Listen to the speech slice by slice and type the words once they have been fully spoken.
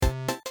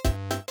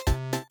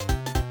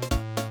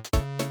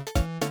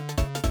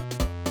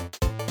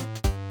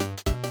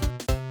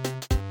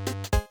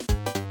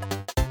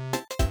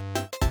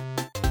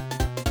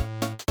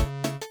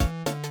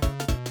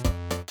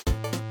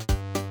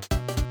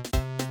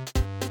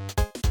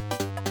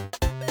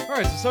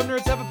Alright, so Some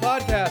Nerds Have a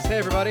Podcast. Hey,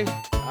 everybody.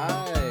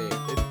 Hi.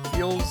 It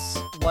feels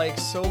like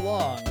so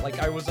long. Like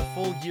I was a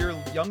full year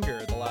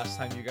younger the last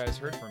time you guys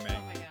heard from me.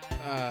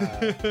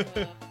 Oh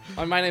my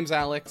god. My name's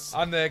Alex.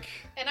 I'm Nick.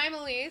 And I'm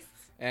Elise.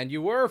 And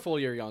you were a full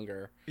year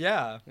younger.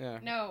 Yeah. Yeah.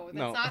 No, that's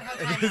No. not how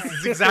time This works.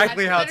 is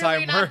exactly how That's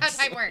literally time not works.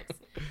 How time works.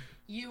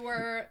 You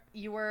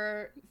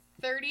were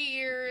 30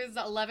 years,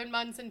 11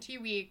 months, and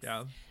 2 weeks.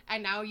 Yeah.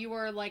 And now you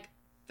are like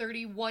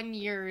 31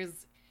 years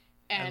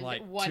and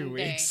like, one 2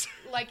 day. weeks.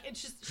 Like,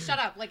 it's just, shut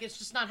up. Like, it's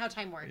just not how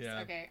time works.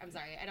 Yeah. Okay, I'm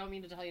sorry. I don't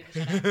mean to tell you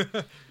to shut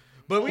up.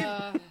 But we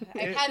I've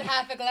had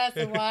half a glass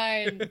of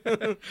wine.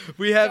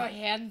 we So have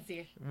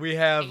handsy.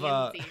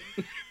 Handsy.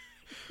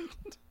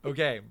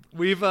 Okay,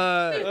 we've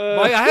Uh.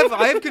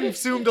 I have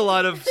consumed a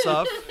lot of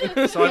stuff,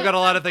 so I've got a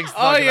lot of things to Oh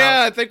talk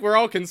yeah, about. I think we're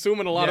all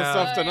consuming a lot of Yeah.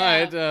 stuff Oh,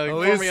 tonight. yeah.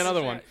 Pour Elise- me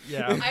another one.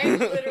 Yeah. I've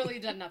literally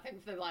done nothing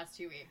for the last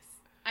 2 weeks.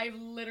 I've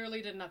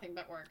literally done nothing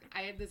but work.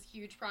 I had this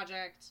huge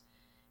project.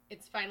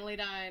 It's finally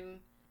done.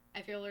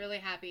 I feel really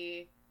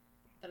happy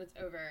that it's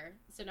over.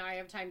 So now I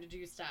have time to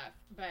do stuff.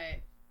 But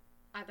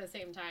at the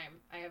same time,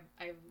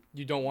 I've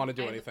You don't want to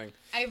do I've- anything.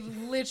 I've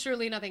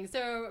literally nothing.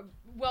 So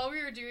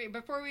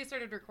before we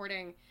started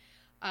recording,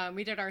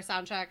 we did our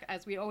sound check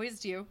as we always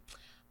do.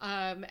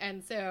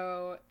 And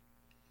so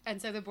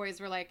the boys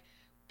were like,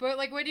 but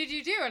like, what did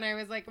you do? And I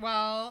was like,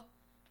 well,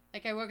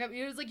 like I woke up,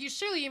 it was like,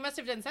 you must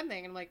have done something.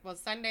 And I'm like, well,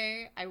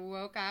 Sunday I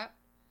woke up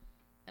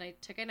and I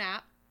took a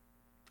nap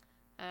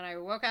and I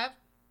woke up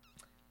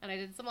and I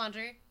did some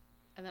laundry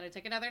and then I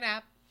took another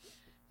nap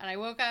and I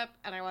woke up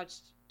and I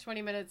watched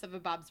 20 minutes of a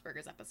Bob's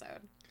Burgers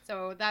episode.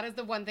 So that is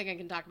the one thing I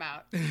can talk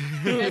about.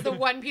 There's the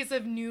one piece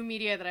of new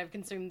media that I've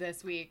consumed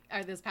this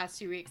past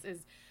 2 weeks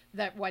is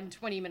that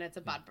 20 minutes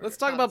of Bob's Burgers. Let's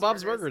talk about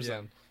Bob's Burgers Yeah.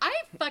 then. I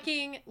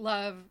fucking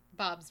love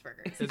Bob's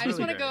Burgers. It's I just really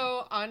want to great.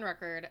 go on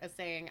record as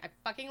saying I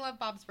fucking love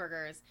Bob's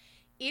Burgers.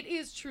 It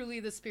is truly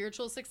the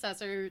spiritual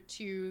successor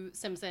to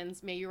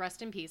Simpsons. May you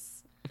rest in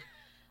peace.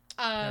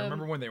 I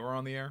remember when they were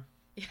on the air.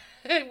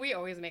 We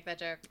always make that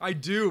joke I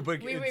do,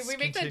 but We it's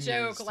make that continues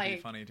joke, to be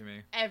like- funny to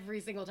me. every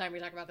single time we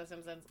talk about The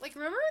Simpsons. Like,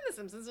 remember when The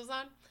Simpsons was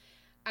on?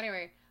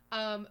 Anyway,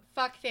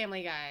 fuck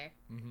Family Guy.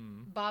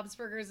 Hmm. Bob's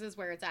Burgers is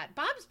where it's at.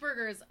 Bob's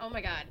Burgers, oh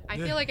my god. I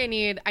feel like I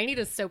need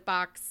a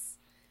soapbox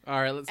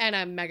All right, let's. and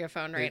a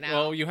megaphone right now.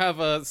 Well, you have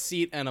a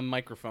seat and a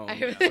microphone.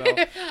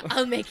 so.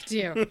 I'll make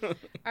do.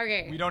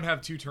 Okay. We don't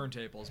have 2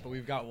 turntables, but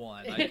we've got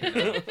one. I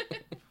can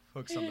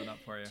hook something up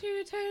for you.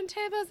 2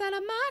 turntables and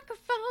a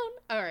microphone.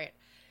 All right.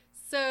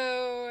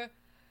 So,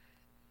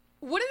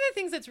 one of the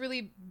things that's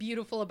really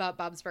beautiful about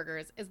Bob's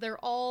Burgers is they're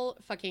all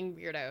fucking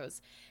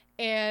weirdos.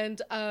 And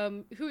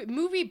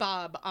Movie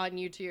Bob on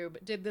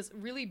YouTube did this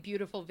really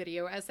beautiful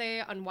video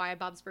essay on why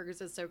Bob's Burgers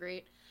is so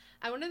great.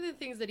 And one of the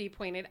things that he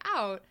pointed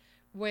out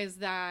was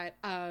that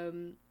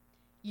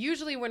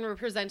usually when we're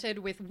presented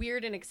with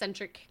weird and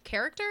eccentric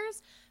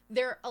characters,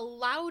 they're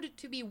allowed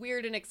to be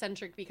weird and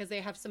eccentric because they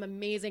have some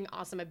amazing,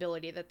 awesome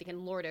ability that they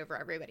can lord over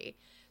everybody.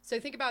 So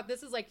think about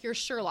this is like your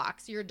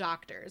Sherlocks, your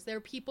doctors. They're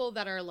people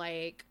that are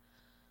like,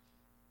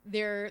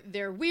 they're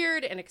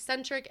weird and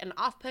eccentric and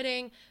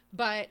off-putting,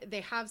 but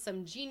they have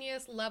some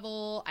genius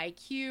level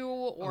IQ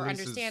or Elise's-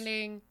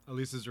 understanding.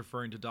 Elise is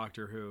referring to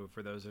Doctor Who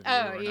for those of you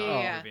Oh, who are yeah, not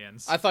yeah.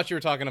 Olympians. I thought you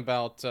were talking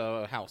about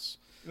House.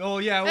 Oh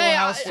yeah, well, Hey,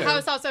 House too.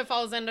 House also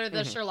falls under the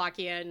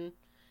Sherlockian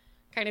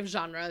kind of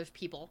genre of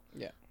people.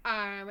 Yeah.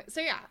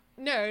 So yeah,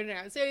 no.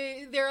 So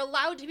they're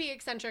allowed to be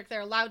eccentric.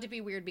 They're allowed to be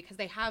weird because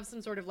they have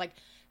some sort of like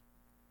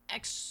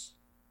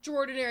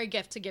extraordinary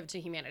gift to give to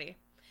humanity.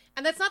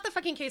 And that's not the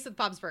fucking case with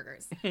Bob's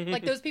Burgers.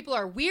 Like those people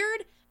are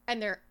weird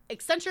and they're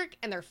eccentric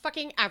and they're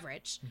fucking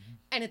average.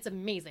 And it's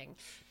amazing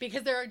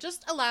because they're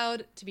just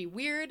allowed to be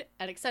weird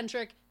and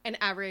eccentric and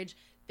average.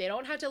 They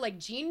don't have to like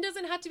Gene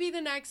doesn't have to be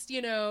the next,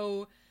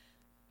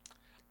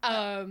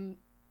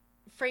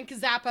 Frank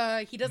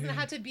Zappa. He doesn't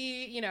have to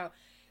be,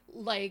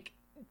 like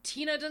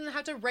Tina doesn't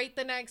have to write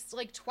the next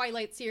like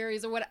Twilight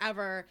series or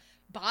whatever.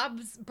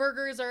 Bob's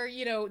Burgers are,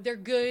 they're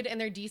good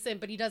and they're decent,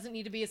 but he doesn't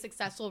need to be a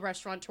successful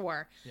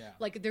restaurateur. Yeah.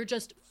 Like they're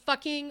just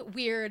fucking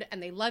weird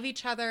and they love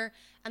each other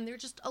and they're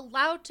just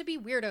allowed to be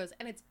weirdos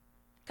and it's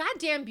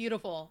goddamn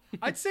beautiful.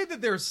 I'd say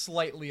that they're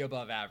slightly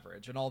above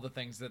average in all the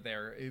things that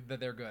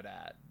they're good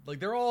at. Like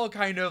they're all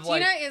kind of Tina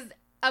like is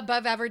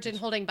above average in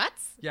holding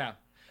butts. yeah.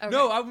 Okay.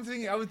 No, I was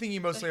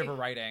thinking mostly of her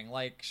writing.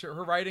 Like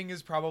her writing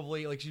is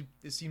probably like she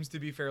seems to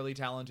be fairly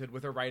talented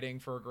with her writing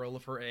for a girl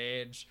of her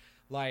age.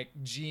 Like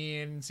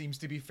Gene seems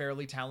to be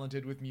fairly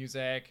talented with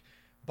music.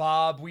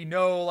 Bob, we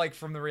know like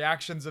from the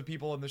reactions of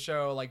people in the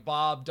show, like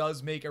Bob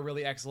does make a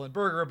really excellent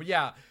burger, but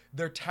yeah,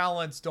 their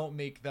talents don't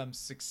make them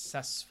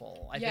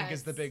successful. I think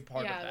is the big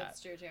part of that. Yeah,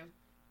 that's true too.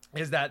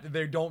 Is that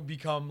they don't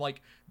become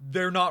like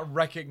they're not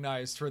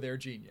recognized for their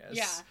genius.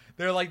 Yeah.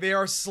 They're like they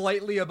are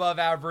slightly above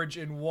average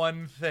in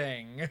one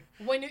thing.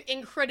 One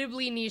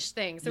incredibly niche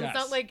thing. So Yes.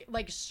 it's not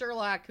like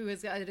Sherlock who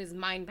has got his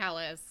mind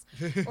palace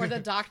or the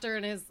doctor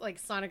and his like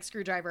sonic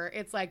screwdriver.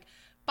 It's like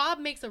Bob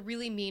makes a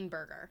really mean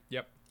burger.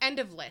 Yep. End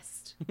of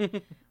list.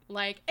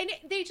 Like, and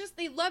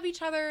they love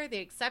each other. They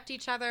accept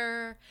each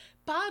other.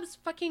 Bob's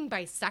fucking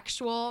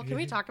bisexual. Can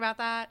we talk about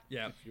that?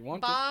 Yeah. If you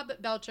want Bob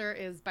Belcher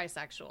is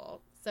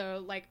bisexual.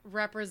 So, like,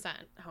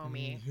 represent,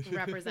 homie.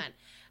 Represent.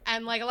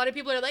 And, like, a lot of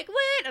people are like,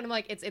 what? And I'm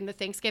like, it's in the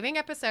Thanksgiving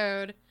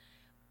episode.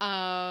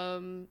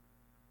 Turkey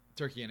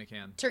in a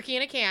can. Turkey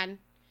in a Can,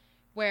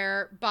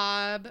 where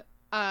Bob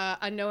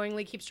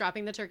unknowingly keeps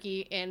dropping the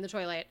turkey in the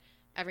toilet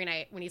every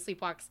night when he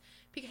sleepwalks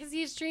because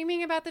he's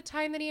dreaming about the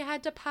time that he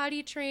had to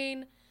potty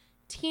train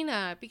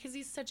Tina because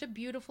he's such a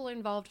beautiful,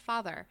 involved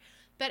father.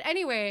 But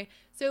anyway,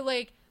 so,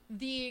 like,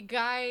 the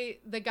guy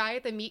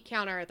at the meat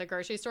counter at the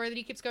grocery store that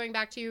he keeps going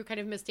back to kind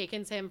of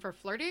mistakes him for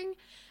flirting.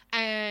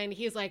 And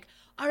he's like,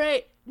 all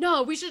right,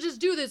 no, we should just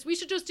do this. We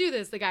should just do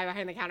this. The guy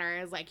behind the counter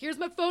is like, here's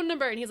my phone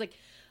number. And he's like,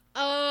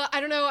 I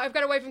don't know. I've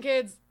got a wife and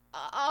kids.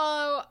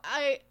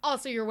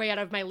 You're way out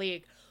of my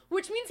league.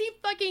 Which means he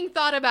fucking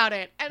thought about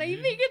it. And I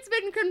think it's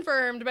been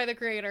confirmed by the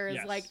creators.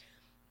 Yes. Like,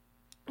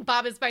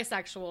 Bob is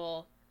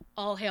bisexual.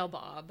 All hail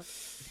Bob.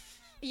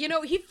 You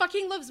know, he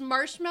fucking loves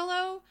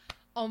Marshmallow.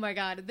 Oh my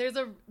God. There's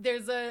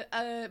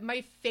a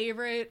my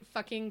favorite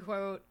fucking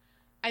quote.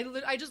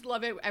 I just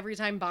love it every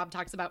time Bob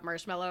talks about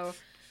Marshmallow.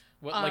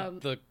 What, like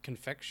the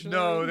confection?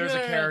 No, there's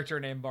a character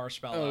named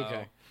Marshmallow. Oh,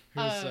 okay.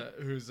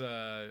 Who's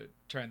a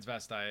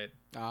transvestite.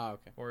 Ah,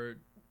 okay. Or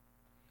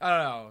I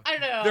don't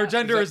know. know. Their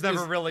gender is Is-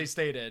 never really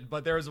stated,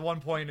 but there was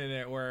one point in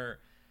it where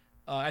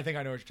I think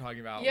I know what you're talking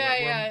about.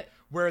 Yeah,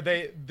 Where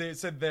they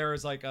said there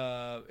is like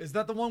is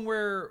that the one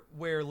where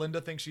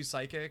Linda thinks she's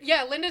psychic?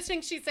 Yeah, Linda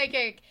thinks she's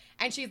psychic,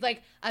 and she's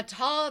like, a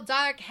tall,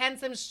 dark,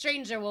 handsome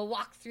stranger will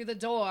walk through the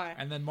door.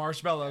 And then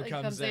Marshmallow He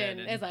comes in.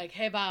 And, It's like,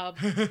 hey, Bob.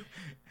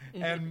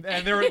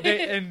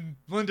 and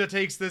Linda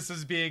takes this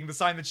as being the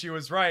sign that she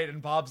was right,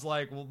 and Bob's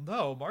like, well,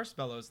 no,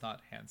 Marshmallow's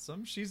not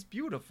handsome. She's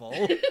beautiful.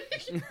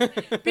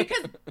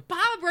 Because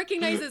Bob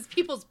recognizes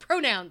people's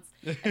pronouns.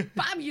 And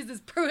Bob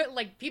uses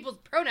people's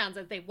pronouns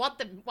as they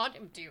want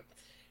him to.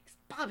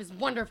 Bob is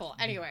wonderful.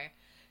 Anyway,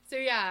 so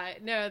yeah,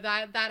 no,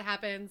 that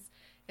happens.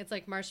 It's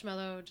like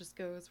Marshmallow just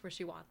goes where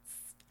she wants.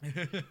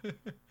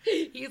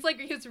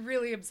 He's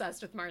really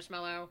obsessed with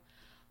Marshmallow.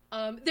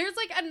 There's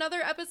like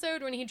another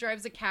episode when he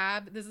drives a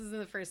cab. This is in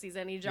the first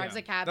season. He drives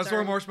a cab. That's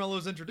where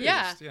Marshmallow's introduced.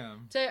 Yeah.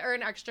 To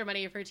earn extra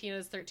money for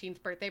Tina's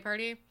 13th birthday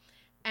party.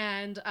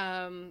 And,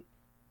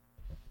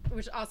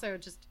 which also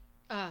just,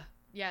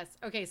 yes.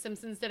 Okay,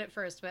 Simpsons did it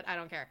first, but I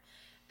don't care.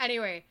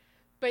 Anyway,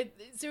 but,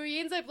 so he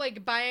ends up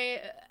like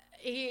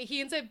he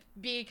ends up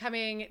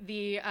becoming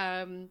the,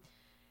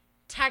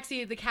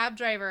 the cab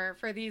driver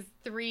for these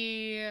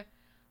 3,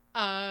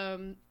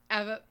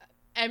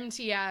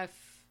 MTF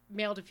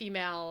male to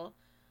female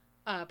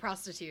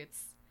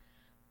prostitutes,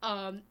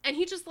 and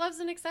he just loves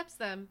and accepts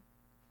them,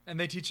 and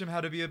they teach him how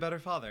to be a better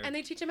father. And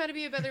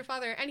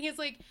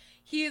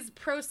he's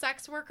pro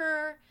sex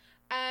worker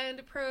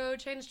and pro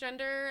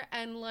transgender,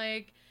 and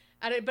like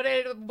but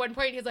at one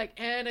point he's like,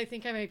 and I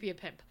think I might be a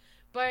pimp,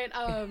 but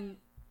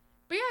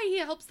yeah, he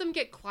helps them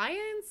get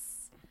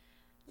clients.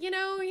 You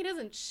know, he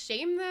doesn't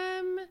shame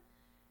them.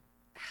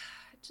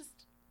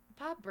 Just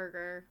Bob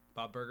Burger.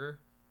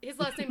 His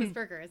last name is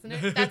Burger, isn't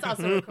it? That's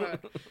also a quote.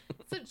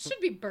 So it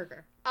should be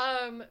Burger.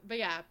 But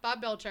yeah,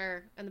 Bob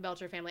Belcher and the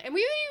Belcher family. And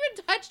we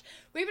haven't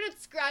even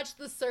scratched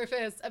the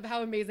surface of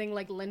how amazing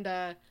like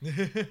Linda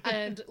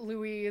and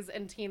Louise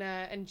and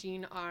Tina and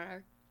Jean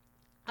are.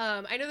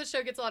 I know the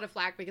show gets a lot of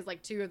flack because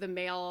like two of the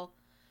female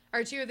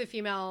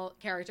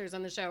characters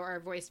on the show are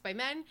voiced by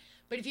men.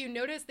 But if you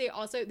notice, they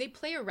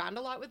play around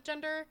a lot with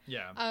gender.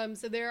 Yeah.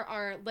 So there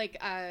are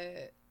like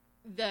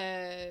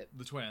the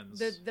twins.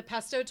 The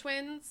Pesto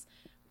twins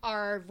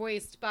are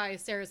voiced by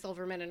Sarah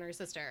Silverman and her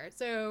sister.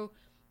 So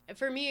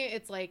for me,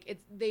 it's like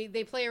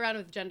they play around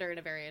with gender in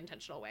a very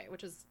intentional way,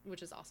 which is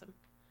awesome.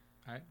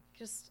 All right.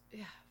 Just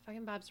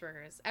fucking Bob's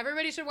Burgers.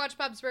 Everybody should watch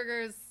Bob's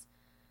Burgers.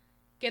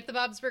 Get the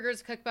Bob's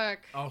Burgers cookbook.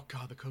 Oh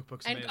god, the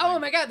cookbook's and amazing. oh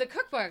my god,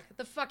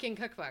 the fucking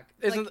cookbook.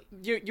 Isn't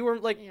you were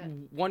like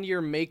 1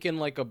 year making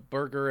like a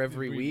burger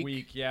every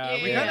week?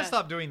 Yeah. We kind of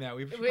stopped doing that.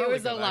 It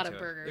was a lot of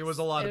burgers. It was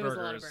a lot of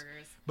burgers.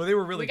 But they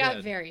were really good. We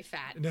got very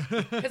fat.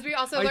 Because we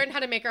also learned how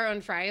to make our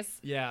own fries.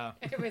 Yeah.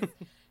 It was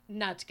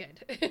not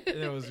good.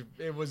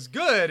 It was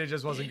good. It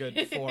just wasn't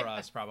good for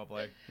us,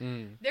 probably.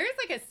 There is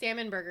like a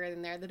salmon burger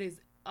in there that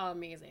is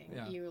amazing.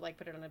 Yeah. You like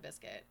put it on a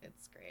biscuit.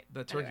 It's great.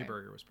 The turkey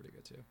burger was pretty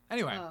good too.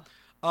 Anyway.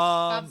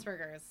 Bob's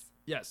Burgers.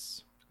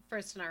 Yes.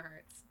 First in our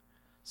hearts.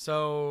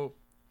 So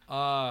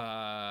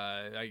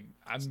I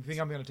think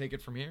I'm gonna take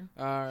it from here.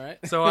 All right.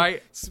 So I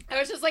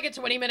was just like a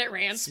 20-minute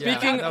rant.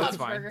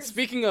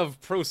 Speaking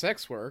of pro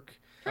sex work.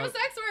 Pro sex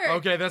work.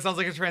 Okay, that sounds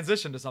like a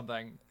transition to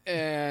something.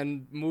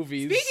 And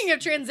movies. Speaking of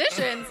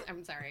transitions,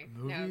 I'm sorry.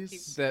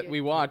 Movies that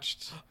we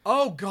watched.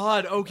 Oh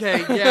God.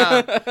 Okay.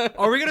 Yeah.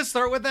 Are we gonna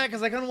start with that?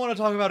 Because I kind of want to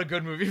talk about a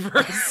good movie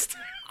first.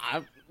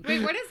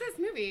 Wait, what is this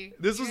movie?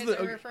 This was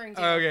referring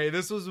to? Okay,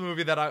 this was a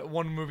movie that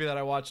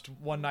I watched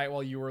one night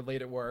while you were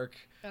late at work.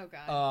 Oh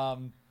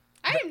God.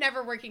 I am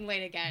never working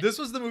late again. This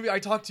was the movie I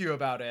talked to you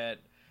about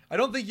it. I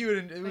don't think you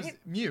would. It was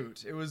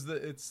Mute.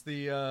 It's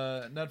the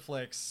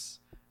Netflix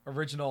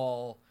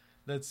original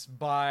that's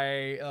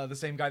by the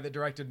same guy that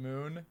directed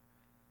Moon.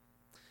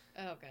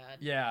 Oh God.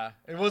 Yeah,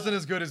 it wasn't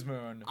as good as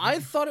Moon. I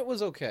thought it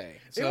was okay.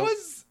 It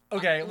was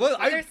okay. Well,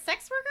 Are there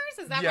sex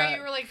workers? Is that yeah, why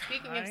you were like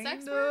speaking of sex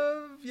kind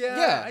work? of,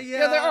 yeah,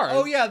 there are.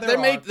 Oh yeah,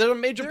 they're a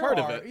major There part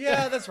are. of it.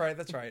 Yeah, that's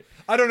right.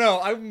 I don't know.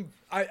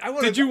 I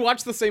want. Did you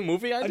watch the same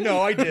movie I did?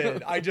 No, I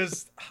did. I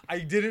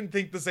didn't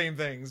think the same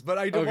things, but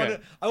I do Okay.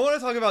 want to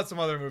talk about some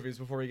other movies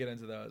before we get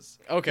into those.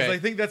 Okay. 'Cause I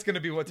think that's going to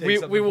be what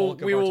takes up the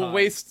bulk of we our will time.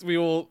 waste we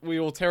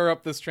will tear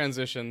up this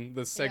transition,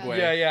 this segue.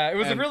 Yeah, it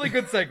was a And- really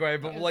good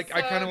segue, but It's like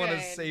I so kind of want to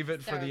good. save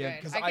it for So the end good.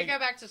 because I could go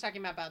back to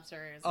talking about Bob's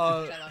Burgers, which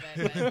I love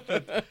it.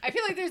 But I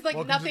feel like there's like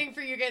Welcome nothing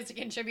for you guys to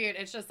contribute.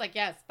 It's just like,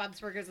 yes, Bob's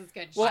Burgers is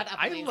good. Well, Shut up,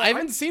 please. I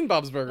haven't seen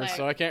Bob's Burgers, Like,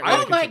 so I can't. oh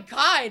Really my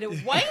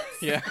God, what?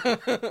 Yeah.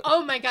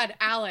 Oh my God,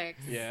 Alex.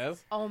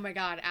 Yes. Oh my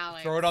God,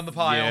 Alex. throw it on the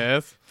pile.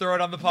 Yes. Throw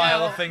it on the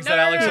pile of things that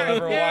Alex will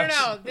never watch.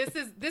 No.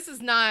 This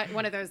is not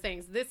one of those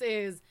things. This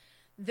is.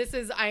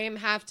 I am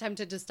half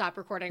tempted to stop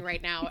recording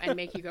right now and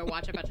make you go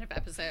watch a bunch of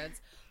episodes.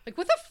 Like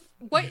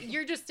what?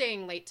 You're just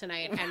staying late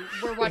tonight, and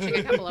we're watching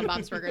a couple of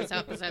Bob's Burgers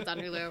episodes on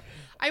Hulu.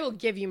 I will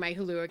give you my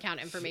Hulu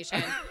account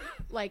information.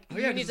 Like yeah,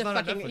 you 'cause need it's to not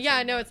on fucking Netflix yeah.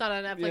 anymore. No, it's not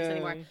on Netflix Yeah.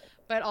 anymore.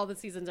 But all the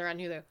seasons are on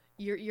Hulu.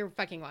 You're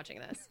fucking watching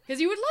this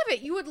because you would love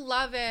it. You would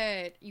love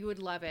it. You would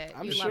love it.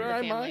 I'm you sure love the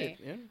I family.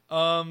 might.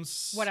 Yeah.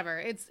 Whatever.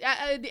 It's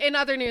in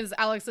other news.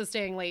 Alex is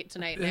staying late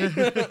tonight. Nick.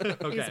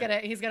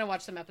 Okay. He's gonna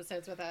watch some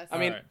episodes with us. I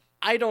mean, Alright.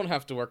 I don't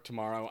have to work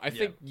tomorrow. I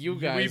think you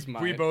guys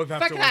might. we both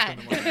have fuck to that. work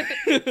in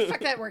the morning. Fuck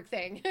that work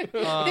thing.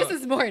 This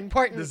is more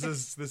important. This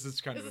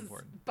is kind This of is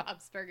important.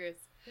 Bob's Burgers.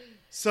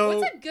 So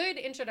What's a good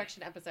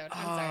introduction episode?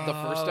 I'm sorry. The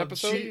first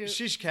episode?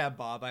 Shish Keb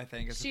Bob, I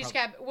think. Is the Shish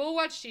prob- Keb. We'll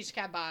watch Shish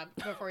Keb Bob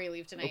before you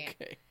leave tonight.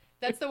 Okay.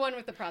 That's the one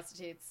with the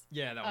prostitutes.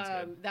 Yeah, that one's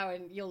good. That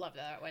one you'll love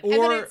that one. And then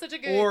Or it's such a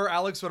good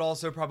Alex would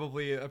also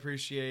probably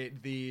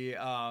appreciate the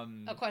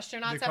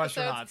Questionauts the episodes.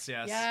 Questionauts,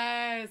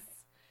 yes.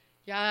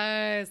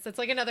 Yes. It's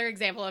like another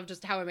example of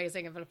just how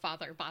amazing of a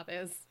father Bob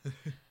is.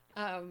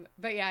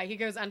 But yeah, he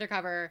goes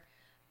undercover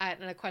at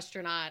an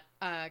Equestranaut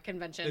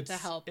convention to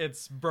help.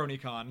 It's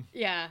BronyCon.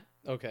 Yeah.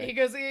 Okay. He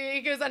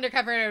goes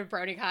undercover at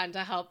BronyCon to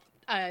help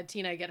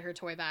Tina get her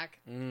toy back.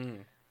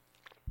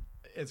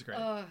 It's great.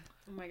 Oh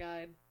my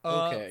God.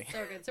 Okay.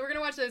 So good. So we're gonna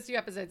watch those 2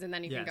 episodes and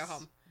then you can go Yes.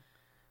 home.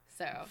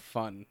 So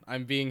Fun.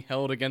 I'm being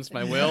held against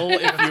my will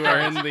if you are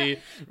in the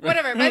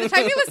whatever. By the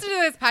time you listen to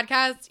this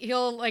podcast,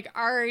 he'll like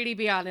already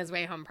be on his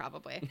way home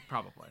probably.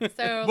 Probably.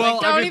 So Well,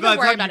 like, don't I mean, even by the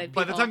worry time about you- it.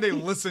 By the people. time they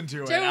listen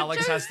to it, Don't-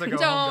 Alex has to go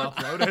just home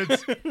to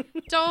upload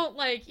it. Don't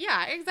like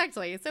yeah,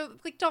 exactly. So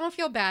like don't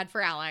feel bad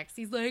for Alex.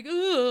 He's like,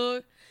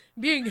 ugh,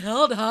 being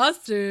held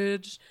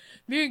hostage,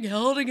 being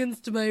held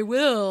against my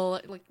will.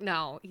 Like,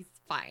 no, he's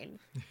fine.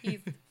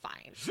 He's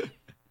fine.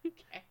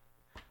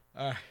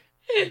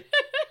 Okay.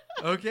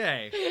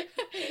 Okay.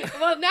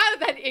 Well, now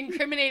that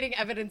incriminating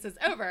evidence is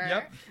over,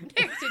 Yep. Nick,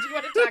 did you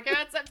want to talk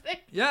about something?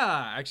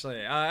 Yeah,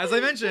 actually, as I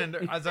mentioned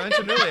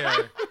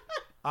earlier,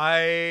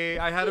 I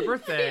had a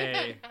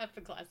birthday. Have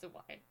a glass of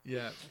wine.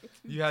 Yeah,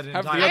 you had an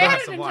Have the entire other- glass I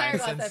had of an wine.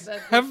 entire glass Since...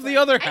 of Have the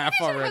other I half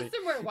think I should already. have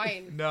some more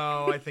wine.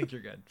 No, I think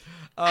you're good.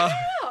 I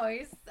don't know.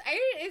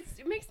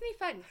 It makes me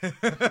fun.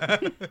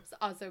 It's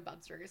also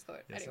Bob's Burgers quote.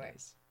 Yes, it Anyway,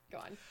 is. go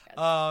on.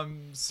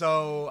 Yes.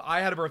 So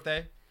I had a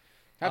birthday.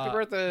 Happy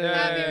birthday. Yay.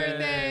 Happy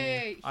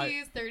birthday! I-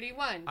 He's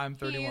 31. I'm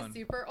 31. He's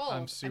super old.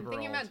 I'm super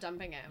thinking old. about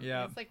dumping him.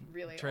 Yeah. He's like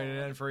really Traded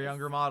old. in for a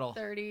younger model.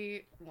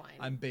 31.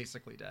 I'm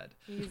basically dead.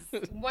 He's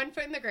 1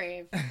 foot in the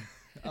grave.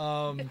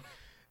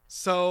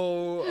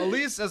 So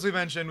Elise, as we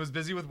mentioned, was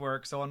busy with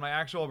work. So on my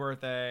actual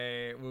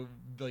birthday,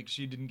 like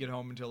she didn't get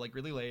home until like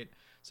really late.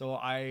 So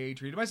I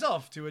treated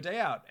myself to a day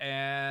out.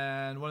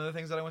 And one of the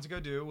things that I went to go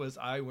do was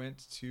I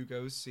went to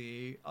go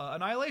see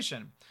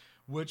Annihilation,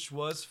 which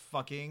was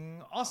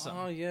fucking awesome.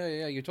 Oh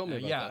yeah. You told me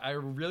about Yeah, that. I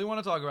really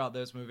want to talk about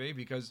this movie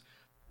because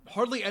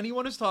hardly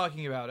anyone is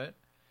talking about it.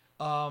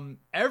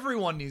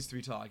 Everyone needs to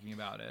be talking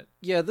about it.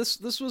 Yeah,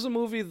 this was a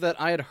movie that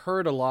I had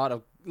heard a lot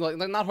of, like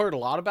not heard a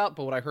lot about,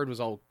 but what I heard was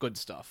all good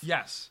stuff.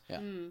 Yes. Yeah.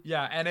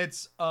 Yeah, and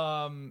it's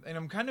and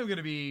I'm kind of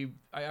gonna be.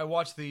 I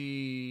watched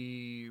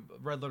the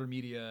Red Letter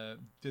Media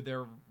did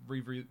their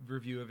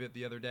review of it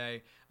the other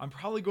day. I'm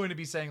probably going to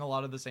be saying a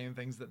lot of the same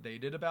things that they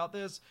did about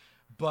this,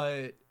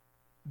 but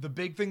the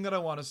big thing that I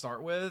want to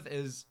start with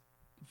is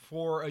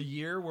for a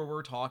year where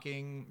we're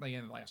talking, like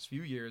in the last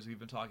few years, we've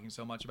been talking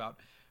so much about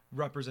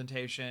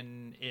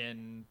representation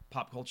in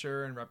pop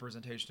culture and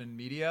representation in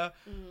media.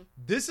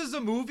 This is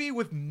a movie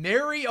with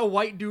nary a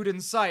white dude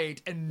in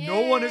sight and no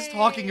one is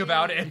talking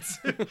about it.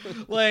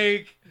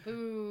 Like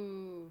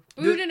Boo.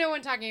 Boo to no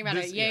one talking about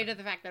this- it. Yay yeah. to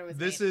the fact that it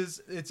was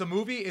it's a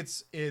movie.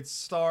 It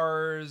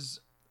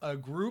stars a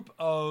group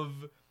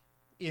of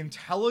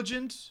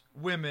intelligent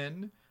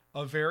women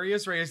of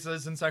various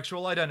races and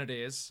sexual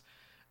identities.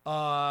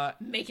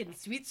 making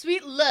sweet,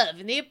 sweet love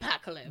in the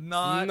apocalypse.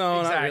 Not No,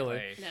 not exactly.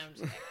 really.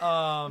 No,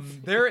 I'm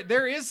just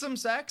There is some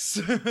sex,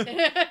 kidding.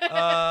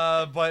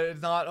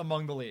 but not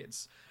among the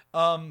leads.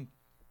 Then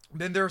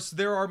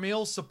there are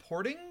male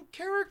supporting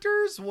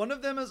characters. One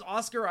of them is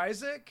Oscar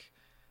Isaac.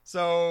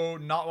 So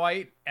not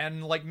white,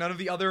 and like none of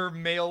the other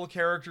male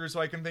characters who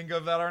I can think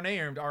of that are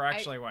named are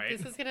actually white.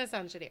 This is gonna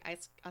sound shitty.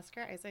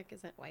 Oscar Isaac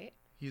isn't white.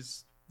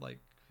 He's like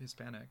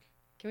Hispanic.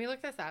 Can we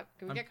look this up?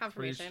 Can we I'm get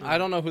confirmation? pretty I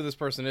don't know who this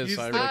person is, He's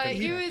so I the- really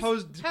couldn't He say.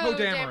 was Poe Poe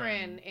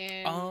Dameron. Dameron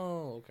in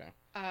Oh,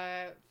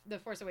 okay. The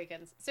Force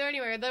Awakens. So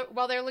anyway,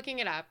 while they're looking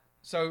it up,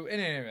 So in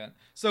any event,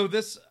 so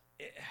this,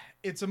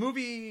 it's a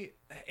movie.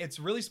 It's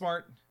really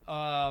smart.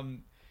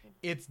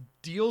 It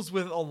deals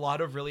with a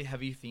lot of really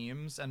heavy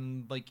themes,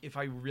 and like if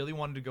I really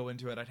wanted to go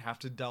into it, I'd have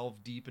to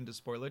delve deep into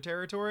spoiler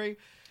territory.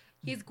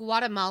 he's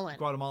Guatemalan,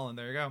 Guatemalan,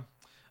 there you go.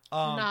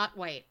 not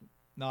white,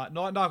 Not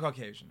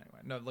Caucasian anyway.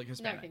 No, like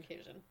Hispanic. not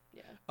Caucasian.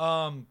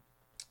 Yeah.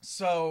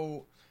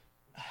 So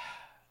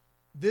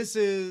this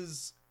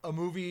is a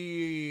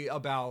movie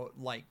about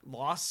like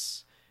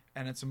loss,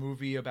 and it's a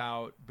movie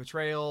about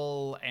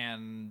betrayal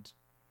and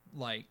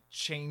like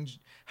change,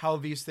 how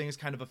these things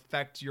kind of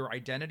affect your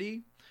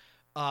identity.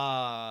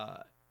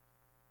 At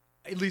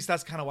least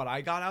that's kind of what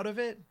I got out of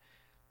it.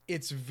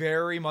 It's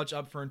very much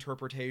up for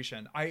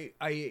interpretation.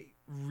 I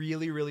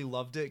really, really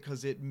loved it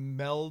because it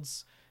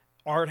melds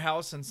art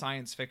house and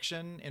science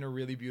fiction in a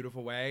really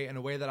beautiful way, in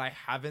a way that I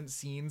haven't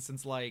seen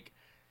since like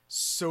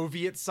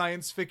Soviet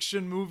science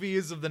fiction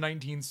movies of the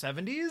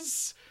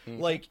 1970s.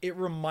 Like it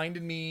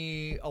reminded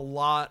me a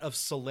lot of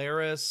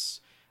Solaris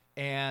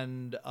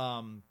and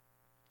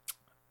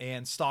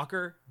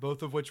Stalker,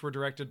 both of which were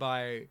directed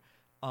by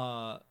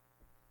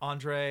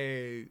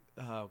Andrei,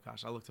 oh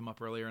gosh, I looked him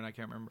up earlier and I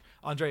can't remember.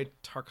 Andrei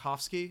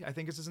Tarkovsky, I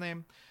think is his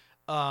name.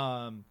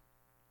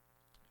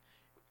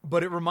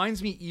 But it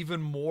reminds me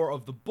even more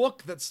of the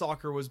book that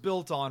Stalker was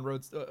built on,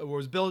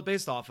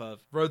 based off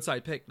of,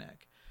 Roadside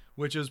Picnic,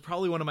 which is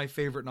probably one of my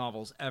favorite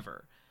novels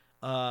ever.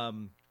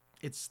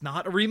 It's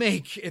not a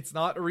remake. It's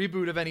not a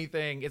reboot of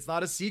anything. It's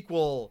not a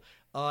sequel.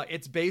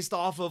 It's based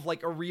off of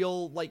like a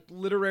real like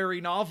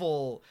literary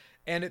novel,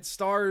 and it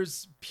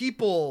stars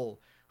people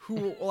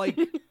who like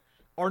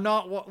are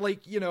not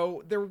like, you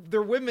know,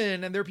 they're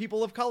women and they're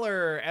people of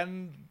color,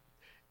 and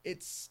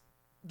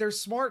they're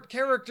smart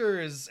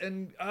characters,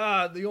 and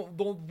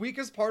the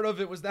weakest part of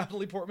it was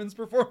Natalie Portman's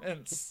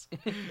performance.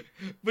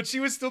 But she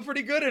was still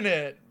pretty good in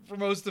it for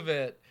most of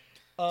it.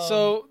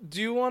 So,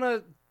 do you want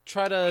to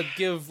try to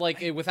give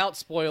like a without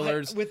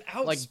spoilers,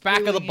 without like back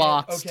of the spoiling it,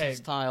 box okay.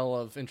 style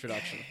of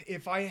introduction?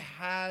 If I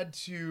had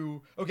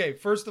to, okay,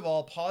 first of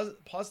all,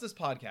 pause this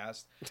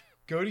podcast,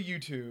 go to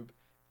YouTube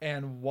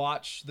and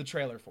watch the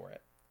trailer for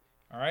it.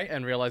 All right?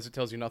 And realize it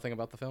tells you nothing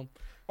about the film?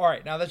 All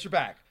right, now that you're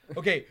back.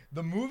 Okay,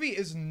 the movie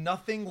is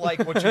nothing like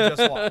what you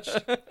just watched.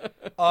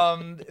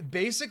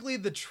 Basically,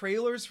 the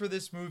trailers for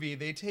this movie,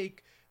 they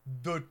take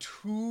the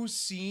two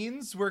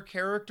scenes where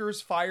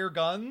characters fire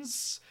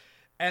guns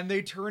and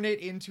they turn it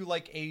into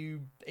like a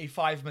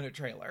 5-minute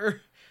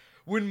trailer.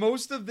 When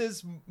most of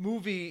this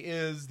movie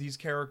is these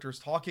characters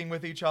talking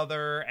with each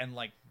other and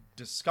like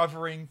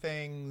discovering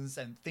things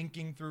and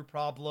thinking through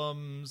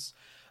problems.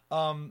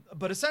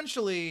 But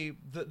essentially,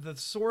 the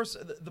source,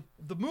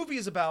 the movie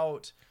is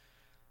about.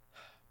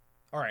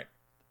 All right,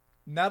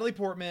 Natalie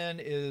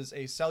Portman is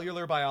a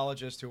cellular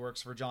biologist who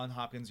works for Johns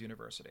Hopkins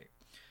University.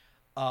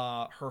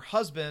 Her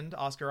husband,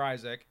 Oscar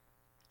Isaac,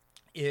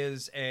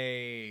 is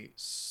a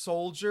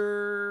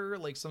soldier,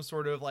 like some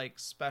sort of like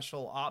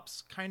special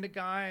ops kind of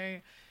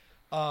guy.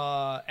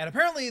 And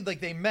apparently,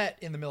 like, they met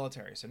in the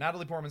military. So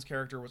Natalie Portman's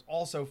character was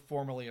also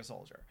formerly a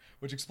soldier,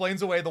 which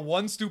explains away the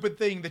one stupid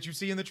thing that you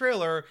see in the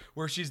trailer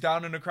where she's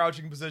down in a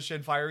crouching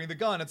position firing the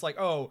gun. It's like,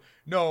 oh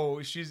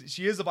no, she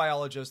is a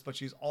biologist, but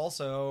she's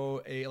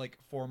also a like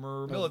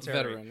former military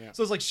veteran. Yeah.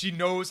 So it's like she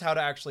knows how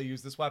to actually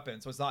use this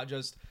weapon. So it's not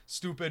just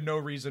stupid, no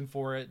reason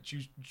for it,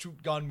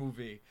 shoot gun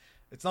movie.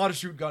 It's not a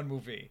shoot gun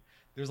movie.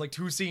 There's like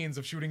 2 scenes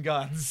of shooting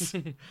guns.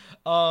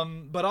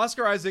 But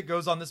Oscar Isaac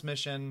goes on this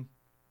mission.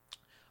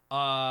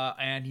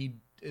 And he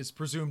is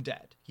presumed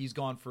dead. He's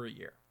gone for a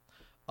year.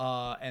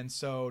 And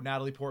so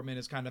Natalie Portman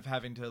is kind of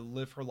having to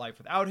live her life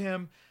without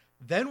him.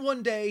 Then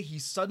one day he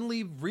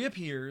suddenly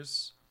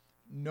reappears,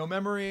 no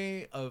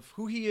memory of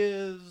who he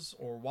is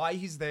or why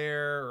he's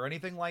there or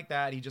anything like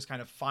that. He just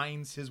kind of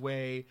finds his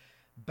way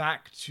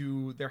back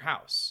to their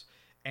house.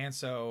 And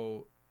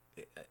so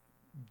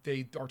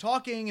they are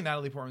talking, and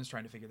Natalie Portman's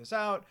trying to figure this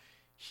out.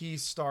 He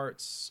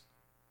starts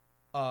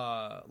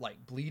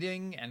like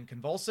bleeding and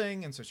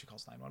convulsing, and so she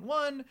calls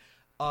 911.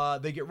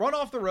 They get run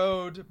off the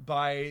road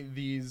by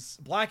these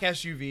black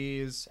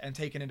SUVs and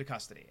taken into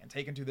custody and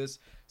taken to this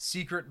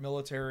secret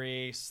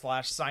military /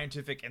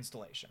 scientific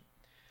installation,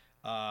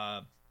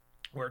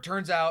 where it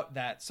turns out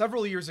that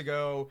several years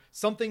ago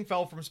something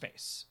fell from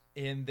space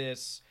in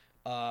this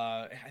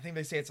I think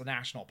they say it's a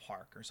national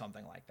park or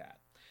something like that,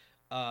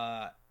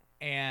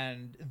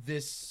 and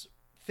this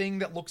thing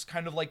that looks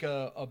kind of like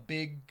a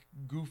big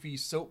goofy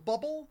soap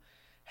bubble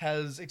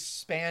has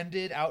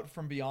expanded out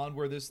from beyond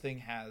where this thing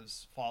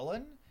has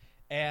fallen,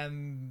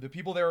 and the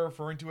people there are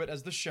referring to it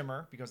as the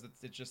Shimmer because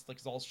it's just like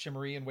it's all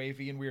shimmery and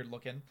wavy and weird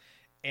looking,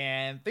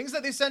 and things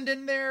that they send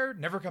in there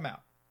never come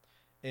out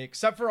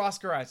except for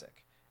Oscar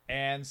Isaac.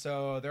 And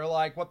so they're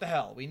like, what the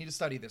hell, we need to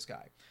study this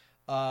guy.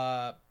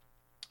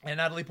 And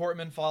Natalie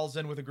Portman falls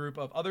in with a group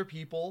of other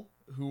people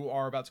who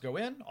are about to go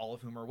in, all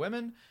of whom are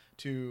women,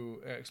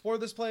 to explore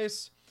this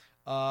place.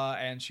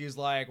 And she's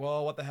like,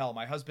 well, what the hell?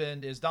 My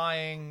husband is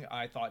dying.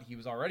 I thought he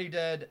was already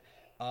dead.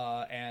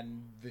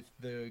 And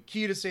the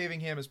key to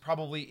saving him is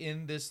probably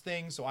in this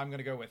thing, so I'm going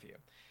to go with you.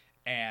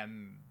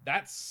 And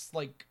that's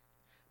like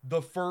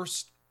the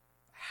first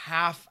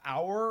half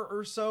hour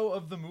or so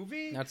of the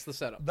movie. That's the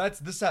setup. That's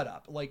the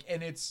setup. Like,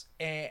 and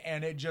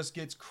it just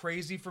gets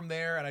crazy from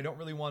there. And I don't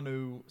really want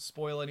to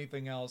spoil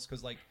anything else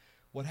because, like,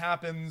 what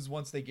happens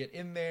once they get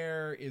in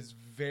there is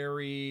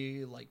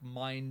very, like,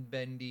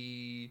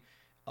 mind-bendy,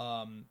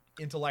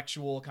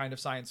 intellectual kind of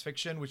science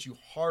fiction, which you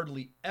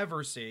hardly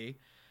ever see.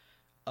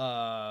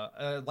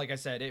 Like I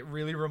said, it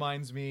really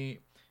reminds me,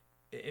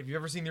 if you've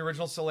ever seen the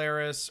original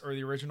Solaris or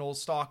the original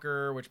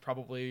Stalker, which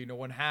probably no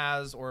one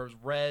has or has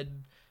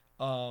read,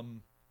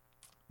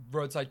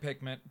 Roadside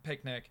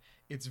Picnic,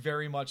 it's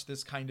very much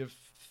this kind of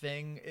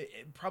thing.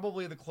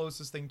 Probably the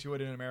closest thing to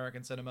it in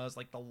American cinema is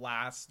like the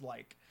last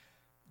like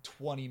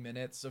 20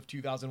 minutes of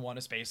 2001: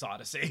 A Space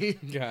Odyssey.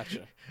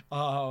 Gotcha.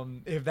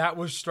 If that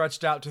was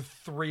stretched out to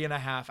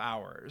 3.5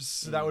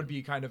 hours, that would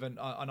be kind of an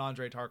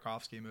Andrei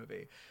Tarkovsky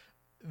movie.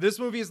 This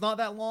movie is not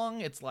that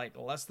long. It's like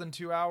less than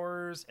 2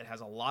 hours. It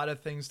has a lot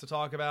of things to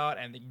talk about,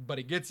 but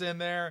it gets in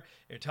there,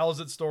 it tells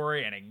its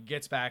story, and it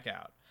gets back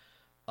out.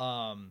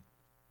 And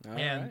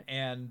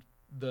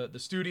the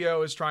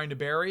studio is trying to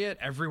bury it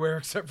everywhere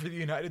except for the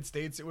United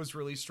States. It was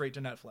released straight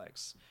to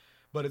Netflix,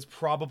 but it's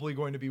probably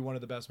going to be one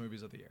of the best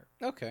movies of the year.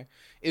 Okay.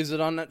 Is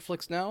it on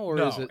Netflix now, or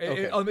No. is it?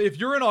 Okay. If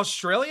you're in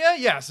Australia,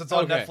 yes, it's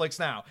on Okay. Netflix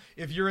now.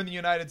 If you're in the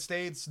United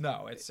States,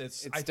 no. It's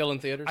still in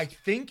theaters? I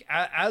think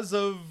as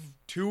of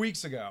 2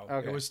 weeks ago,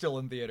 Okay. it was still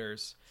in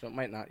theaters. So it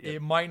might not yet.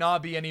 It might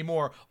not be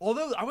anymore.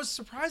 Although I was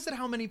surprised at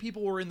how many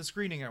people were in the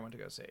screening I went to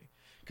go see,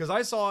 because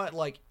I saw it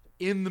like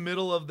in the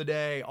middle of the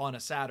day on a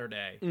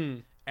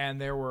Saturday,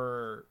 and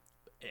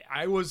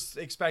I was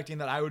expecting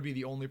that I would be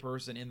the only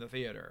person in the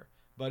theater,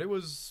 but it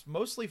was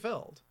mostly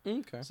filled.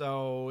 Okay.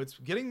 So it's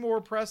getting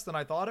more press than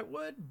I thought it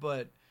would,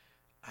 but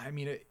I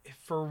mean,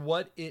 for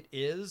what it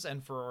is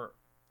and for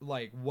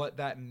like what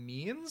that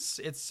means,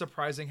 it's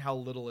surprising how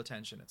little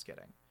attention it's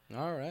getting.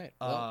 All right.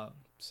 Well,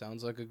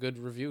 sounds like a good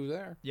review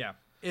there. Yeah.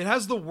 It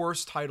has the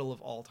worst title of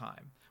all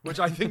time, which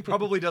I think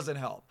probably doesn't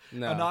help.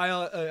 No.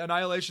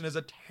 Annihilation is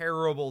a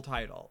terrible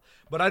title,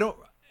 but I don't,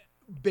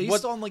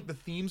 based on like the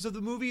themes of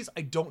the movies,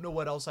 I don't know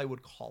what else I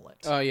would call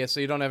it. Oh, yeah,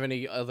 so you don't have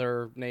any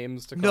other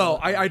names to call No,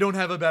 it? I don't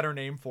have a better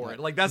name for it.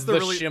 Like that's The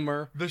really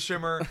Shimmer. The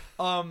Shimmer.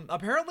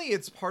 Apparently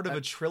it's part of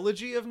a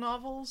trilogy of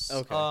novels.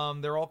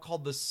 Okay. They're all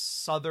called the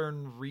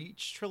Southern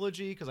Reach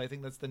trilogy because I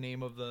think that's the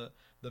name of the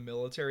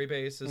military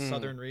base is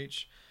Southern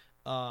Reach.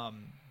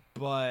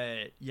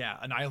 But yeah,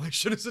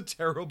 Annihilation is a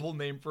terrible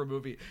name for a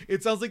movie.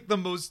 It sounds like the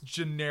most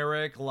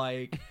generic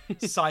like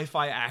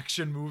sci-fi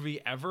action movie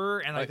ever,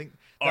 and I think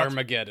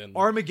Armageddon,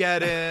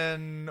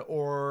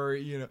 or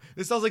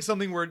this sounds like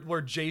something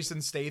where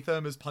Jason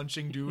Statham is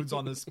punching dudes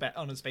on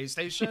on a space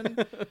station,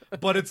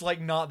 but it's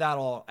like not that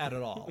at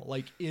all.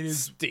 Like it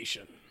is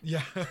Station.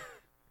 Yeah.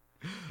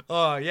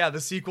 Yeah, the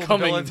sequel to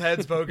Bill and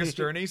Ted's Bogus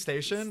Journey,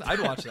 Station.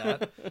 I'd watch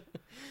that.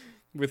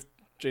 With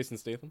Jason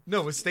Statham?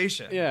 No, with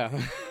Station. Yeah.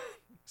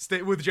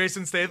 With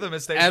Jason Statham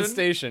as Station? As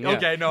Station, yeah.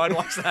 Okay, no, I'd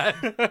watch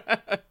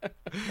that.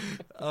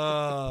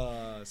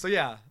 So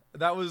yeah,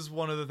 that was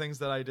one of the things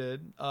that I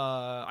did.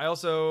 I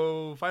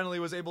also finally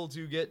was able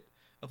to get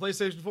a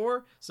PlayStation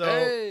 4. So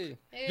Hey.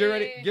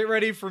 get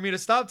ready for me to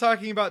stop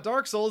talking about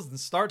Dark Souls and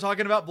start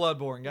talking about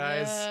Bloodborne,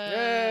 guys.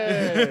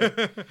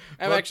 Yay.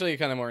 I'm actually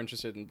kind of more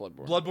interested in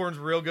Bloodborne. Bloodborne's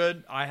real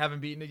good. I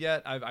haven't beaten it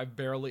yet. I've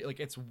barely, like,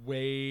 it's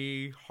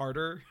way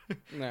harder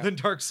than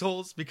Dark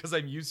Souls because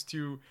I'm used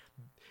to,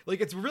 like,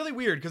 it's really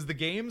weird because the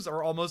games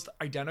are almost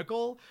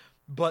identical,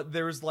 but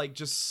there's like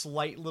just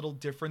slight little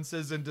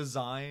differences in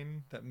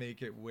design that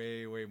make it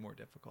way, way more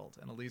difficult.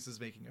 And Elise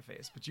is making a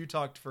face, but you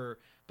talked for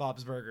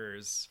Bob's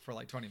Burgers for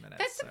like 20 minutes.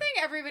 That's something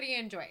everybody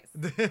enjoys,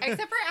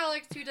 except for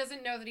Alex, who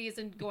doesn't know that he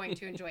isn't going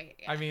to enjoy it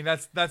yet. I mean,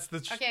 that's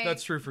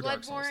true for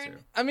Dark Souls too.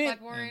 I mean,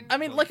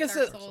 like I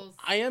said, Souls.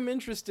 I am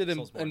interested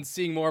in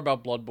seeing more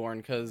about Bloodborne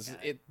because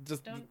it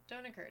just don't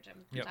encourage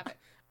him. Yep. Stop it.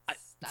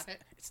 Stop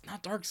it. It's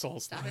not Dark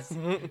Souls. Stop it. It's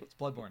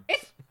Bloodborne.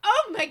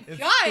 Oh my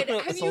god!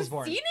 Have you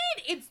Soulsborne. seen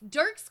it? It's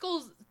Dark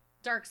Souls.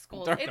 It's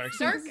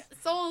Dark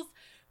Souls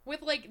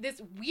with like this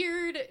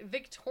weird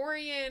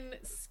Victorian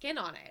skin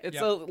on it. It's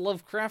a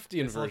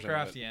Lovecraftian It's version.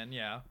 Lovecraftian,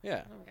 yeah.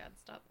 Yeah. Oh my god!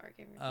 Stop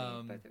arguing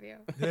with me, both of you.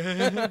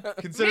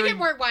 Considering... Make it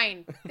more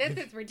wine. This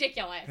is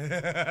ridiculous.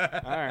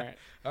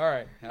 All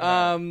right.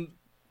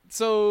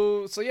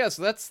 So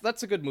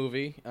that's a good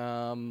movie.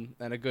 And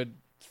a good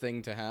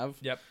thing to have.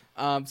 Yep.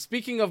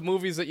 Speaking of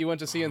movies that you went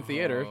to see in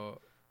theater.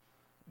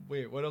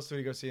 Wait, what else did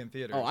we go see in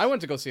theaters? Oh, I went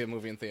to go see a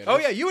movie in theaters. Oh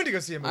yeah, you went to go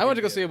see a movie. I went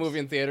to go see a movie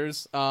in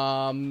theaters.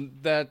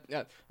 That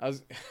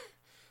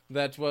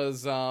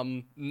was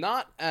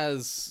not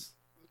as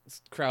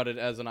crowded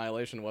as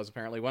Annihilation was.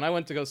 Apparently, when I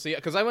went to go see it,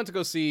 because I went to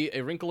go see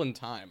A Wrinkle in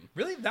Time.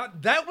 Really?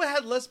 That one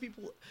had less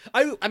people.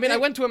 I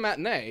went to a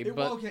matinee,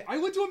 but okay. I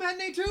went to a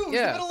matinee too. It was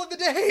Yeah. the middle of the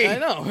day. I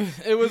know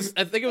it was.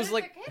 I think it was But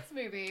like it's a kids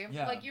movie.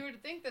 Yeah. Like you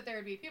would think that there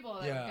would be people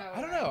that would Yeah. go.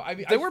 I don't know. I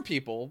mean, there were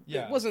people.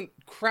 Yeah. It wasn't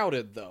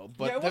crowded though,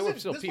 but yeah, there were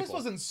still this people. place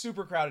wasn't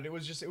super crowded.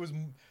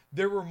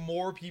 There were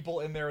more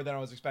people in there than I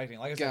was expecting.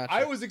 Like I said, Gotcha.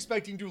 I was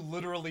expecting to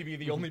literally be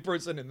the only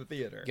person in the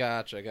theater.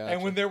 Gotcha.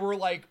 And when there were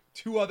like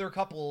 2 other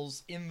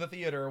couples in the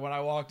theater when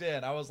I walked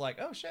in, I was like,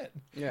 "Oh shit!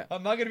 Yeah.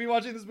 I'm not gonna be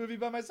watching this movie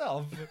by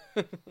myself."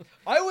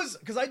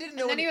 Because I didn't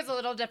know. And then he was a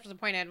little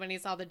disappointed when he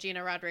saw the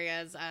Gina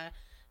Rodriguez,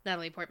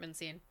 Natalie Portman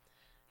scene.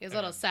 He was a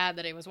little sad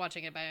that he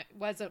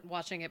wasn't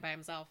watching it by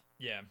himself.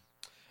 Yeah.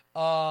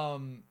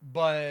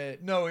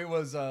 But no, it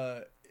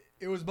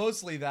was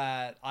mostly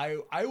that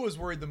I was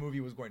worried the movie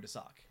was going to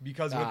suck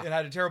because it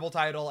had a terrible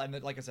title and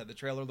that, like I said, the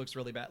trailer looked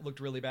really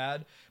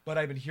bad, but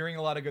I've been hearing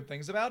a lot of good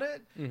things about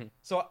it. Mm-hmm.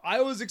 So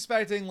I was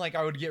expecting like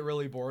I would get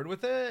really bored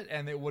with it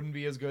and it wouldn't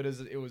be as good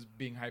as it was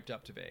being hyped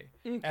up to be.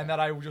 Okay. And that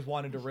I just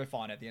wanted to riff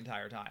on it the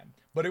entire time.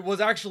 But it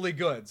was actually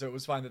good, so it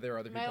was fine that there were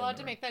other people. Am I allowed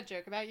to make that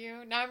joke about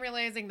you? Now I'm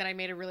realizing that I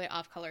made a really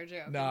off-color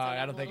joke. No, and so I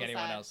I'm don't a think little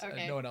anyone sad. else.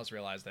 Okay. No one else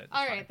realized it. It's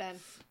All fine. right then.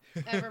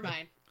 Never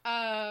mind.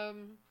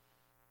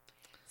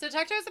 So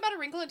talk to us about A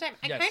Wrinkle in Time.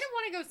 I Yes. kind of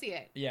want to go see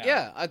it.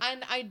 Yeah.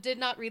 And I did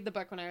not read the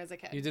book when I was a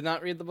kid. You did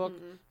not read the book?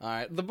 Mm-mm. All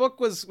right. The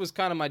book was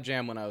kind of my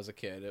jam when I was a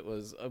kid. It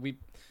was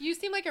You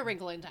seem like a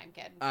Wrinkle in Time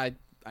kid.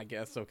 I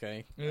guess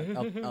okay. I'll, It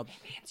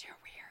means you're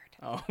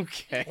weird.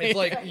 okay. It's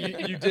like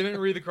you didn't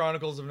read the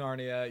Chronicles of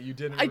Narnia. You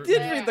didn't. I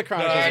did read the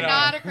Chronicles You're of Narnia.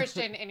 not a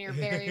Christian and you're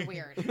very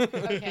weird.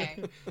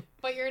 Okay.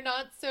 But you're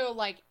not so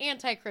like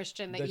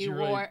anti-Christian that you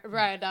really-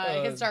 read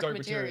his Dark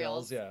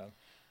Materials. Materials. Yeah.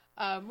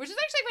 Which is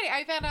actually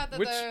funny. I found out that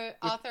Which- the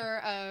author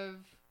of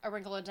A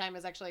Wrinkle in Time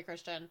is actually a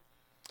Christian.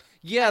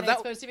 Yeah, And it's that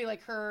supposed to be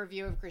like her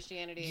view of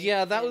Christianity.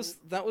 Yeah, that in, was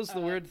the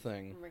weird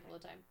thing. A Wrinkle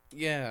in Time.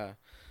 Yeah.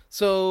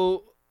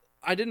 So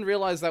I didn't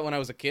realize that when I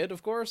was a kid,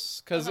 of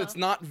course, because Uh-huh. it's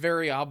not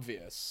very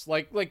obvious.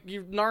 Like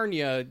you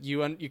Narnia,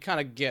 you kind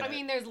of get it. I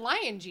mean, there's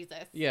Lion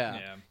Jesus. Yeah.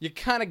 Yeah. You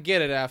kind of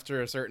get it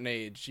after a certain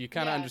age. You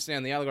kind of Yeah.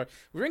 understand the allegory.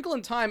 Wrinkle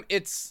in Time,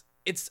 it's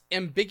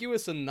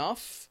ambiguous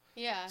enough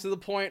Yeah. to the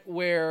point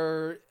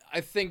where I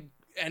think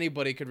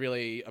anybody could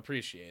really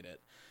appreciate it.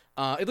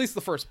 At least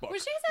the first book.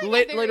 Which is, I think,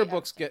 very- Later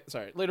books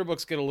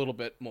get a little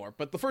bit more,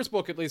 but the first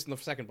book, at least in the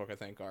second book, I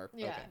think are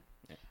Yeah. okay.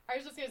 Yeah. I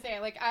was just gonna say,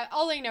 like,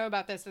 all I know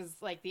about this is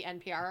like the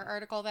NPR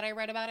article that I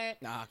read about it.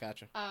 Ah,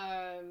 gotcha.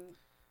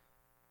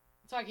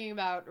 Talking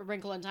about A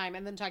Wrinkle in Time,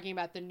 and then talking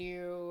about the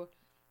new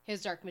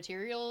His Dark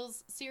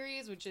Materials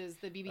series, which is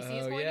the BBC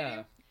is Oh, going yeah. to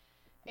do.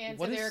 And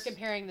What so they're is-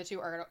 comparing the two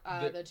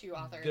the two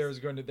authors.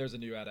 There's a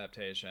new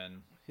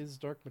adaptation. His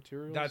Dark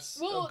Materials. That's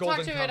We'll Golden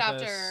talk to it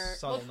Compass, after-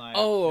 Subtle we'll- Night.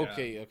 Oh, Yeah.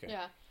 okay.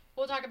 Yeah,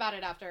 we'll talk about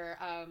it after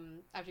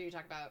you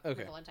talk about Okay.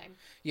 Wrinkle in Time.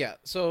 Yeah.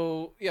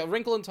 So yeah,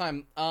 Wrinkle in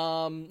Time.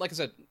 Like I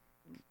said,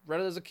 read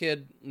it as a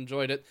kid,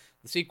 enjoyed it.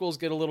 The sequels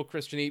get a little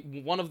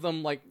Christian-y. One of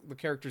them, like the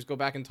characters go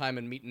back in time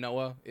and meet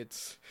Noah.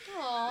 It's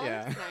Aw,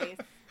 Yeah.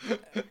 that's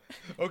nice.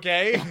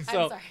 Okay.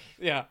 so I'm sorry.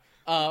 yeah.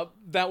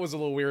 That was a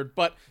little weird,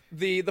 but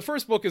the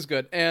first book is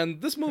good, and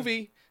this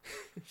movie.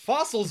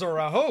 Fossils are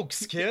a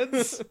hoax,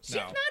 kids. She's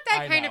not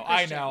that kind of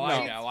Christian.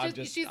 I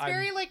know. She's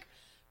very like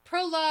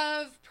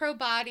pro-love,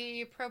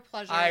 pro-body,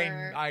 pro-pleasure.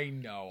 I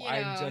know. You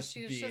I'm know, just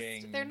she's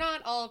being. they're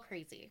not all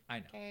crazy. I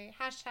know. Okay.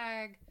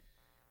 Hashtag.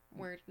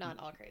 We're not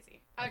all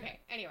crazy. Okay.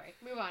 Anyway,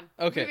 move on.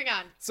 Okay. Moving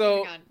on. So,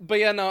 Moving on. but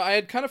yeah, no, I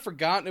had kind of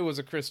forgotten it was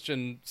a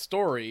Christian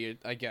story.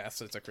 I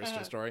guess it's a Christian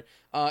Uh-huh. story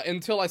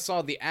until I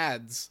saw the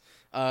ads.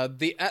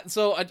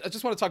 So I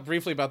just want to talk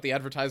briefly about the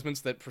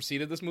advertisements that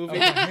preceded this movie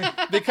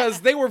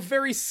because they were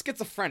very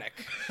schizophrenic.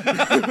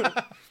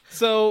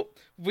 So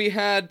we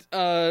had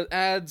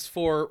ads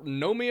for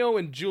Romeo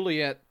and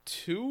Juliet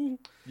 2.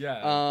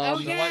 Yeah. Oh,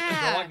 Sherlock,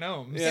 yeah. Sherlock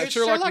Gnomes. Yeah, There's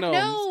Sherlock Sherlock Gnomes.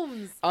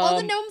 Gnomes. All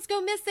the Um, gnomes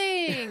go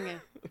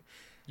missing.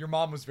 Your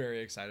mom was very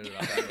excited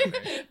about that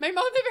movie. My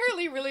mom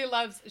apparently really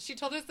loves. She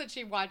told us that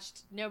she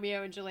watched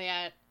Romeo and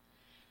Juliet.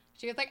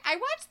 She was like, I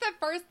watched the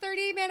first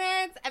 30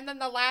 minutes and then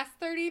the last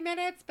 30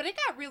 minutes, but it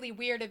got really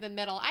weird in the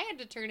middle. I had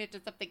to turn it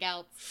to something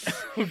else.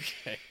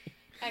 Okay.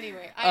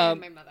 Anyway, I am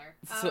my mother.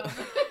 so-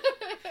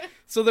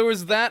 So there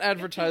was that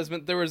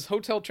advertisement. There was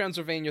Hotel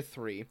Transylvania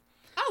 3.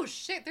 oh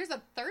shit! There's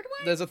a third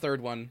one. There's a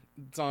third one.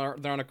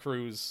 They're on a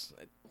cruise.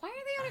 Why are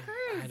they on a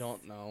cruise? I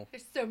don't know.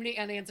 There's so many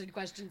unanswered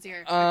questions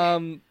here.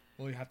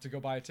 Well, you have to go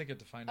buy a ticket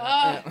to find out.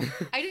 I Yeah.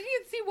 didn't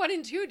even see 1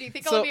 and 2. Do you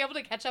think So- I'll be able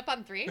to catch up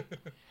on 3?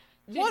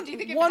 One do you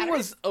think it one matters?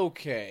 was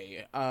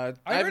okay. I heard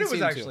haven't it was seen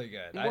two. actually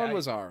good. One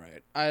was all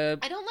right. I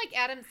don't like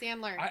Adam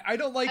Sandler. I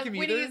don't like him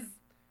when either. he's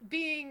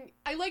being,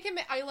 I like him.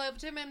 I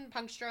loved him in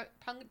Punch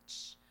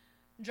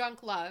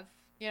Drunk Love.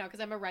 You know,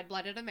 because I'm a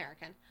red-blooded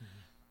American.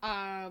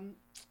 Another-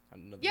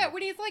 Yeah,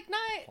 when he's like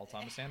not. Paul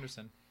Thomas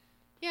Anderson.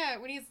 Yeah,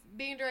 when he's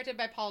being directed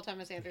by Paul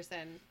Thomas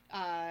Anderson,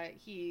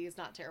 he's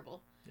not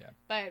terrible. Yeah.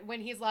 But when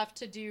he's left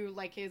to do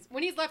like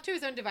when he's left to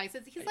his own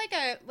devices, he's like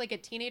a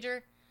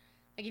teenager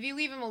Like, if you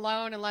leave him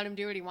alone and let him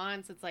do what he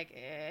wants, it's like,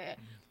 eh.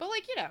 But,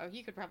 like, you know,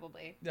 you could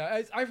probably.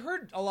 Yeah, I've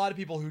heard a lot of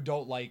people who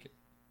don't like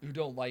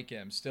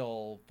him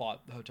still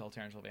thought Hotel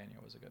Transylvania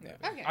was a good movie.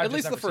 Okay. I've At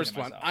least just the never seen first it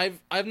one. myself.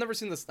 I've never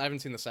seen this. I haven't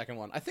seen the second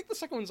one. I think the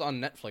second one's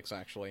on Netflix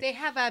actually. They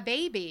have a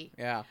baby.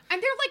 Yeah.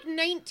 And they're like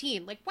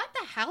 19. Like, what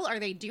the hell are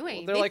they doing?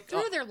 Well, they're they like,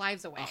 threw their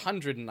lives away.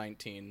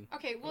 119.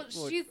 Okay, well,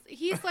 Well,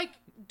 he's like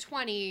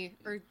 20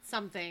 or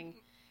something.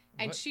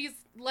 And What? she's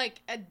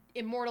like an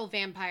immortal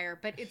vampire,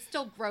 but it's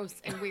still gross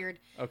and weird.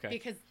 Okay.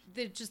 Because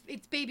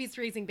it's babies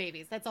raising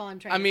babies. That's all I'm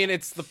trying I to mean, say.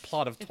 it's the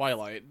plot of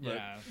Twilight. But...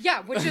 Yeah.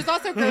 Yeah, which is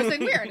also gross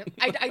and weird.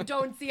 I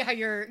don't see how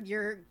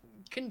you're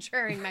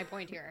contraring my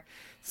point here.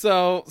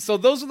 So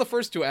those are the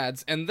first two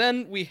ads, and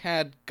then we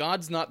had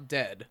God's Not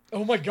Dead.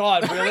 Oh my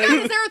god, Oh my really?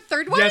 god, is there a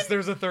third one? Yes,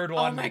 there's a third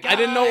one. Oh my god. I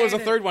didn't know it was a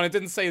third one. It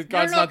didn't say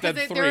God's Not Dead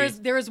 'cause 3.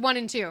 There was 1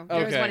 and 2.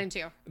 There was Okay. 1 and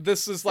 2.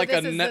 This is like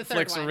this a is the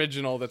third Netflix one.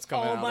 original that's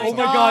coming Oh out. my Oh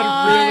my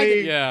god,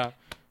 really? Yeah.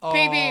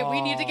 Baby,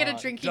 we need to get a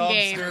drinking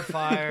game. Dumpster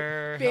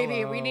fire.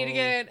 Baby, we Hello. need to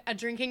get a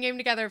drinking game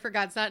together for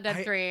God's Not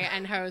Dead 3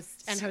 and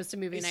host a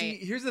movie See, night.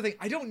 here's the thing.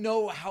 I don't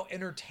know how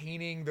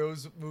entertaining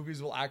those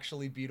movies will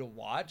actually be to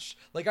watch.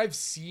 Like, I've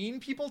seen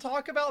people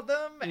talk about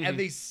them, and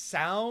they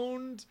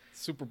sound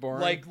Super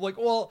boring. like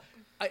well,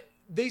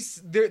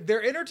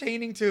 they're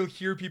entertaining to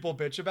hear people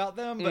bitch about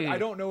them, but I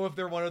don't know if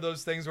they're one of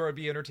those things where it'd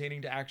be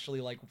entertaining to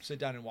actually like sit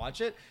down and watch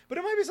it. But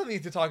it might be something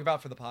to talk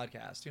about for the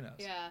podcast. Who knows?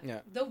 Yeah.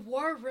 The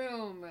War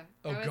Room.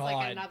 Oh That was god.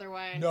 like another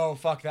one. No,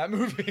 fuck that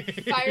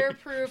movie.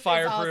 Fireproof. is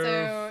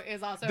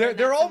also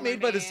They're all another made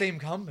by the movie. same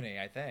company,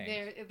 I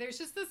think. There's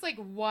just this like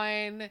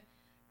one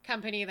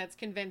company that's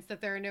convinced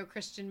that there are no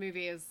Christian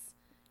movies.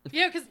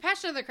 You know, because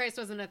Passion of the Christ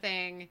wasn't a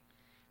thing.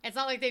 It's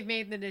not like they've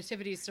made the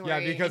Nativity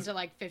story into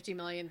like 50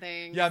 million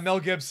things. Yeah, Mel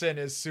Gibson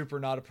is super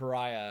not a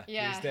pariah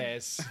Yeah. these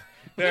days.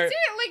 But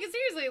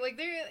seriously, like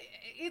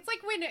it's like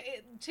when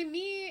to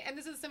me, and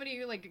this is somebody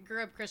who like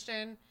grew up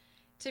Christian.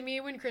 To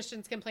me, when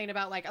Christians complain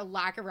about like a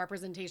lack of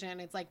representation,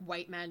 it's like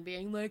white men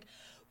being like,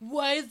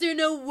 "Why is there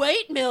no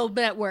white male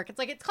network?" It's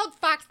like it's called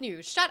Fox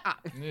News. Shut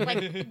up.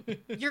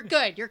 Like you're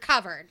good. You're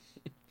covered.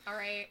 All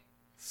right.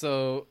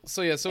 So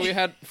we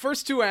had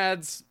first two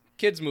ads,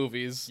 kids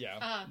movies.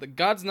 Yeah. The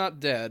God's Not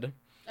Dead.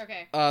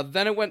 Okay.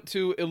 Then it went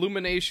to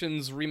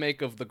Illumination's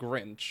remake of The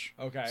Grinch.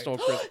 Okay. Starring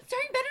Starring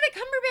Benedict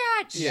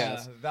Cumberbatch. Yeah.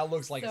 Yeah, that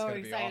looks like it's So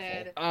gonna be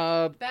excited.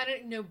 awful.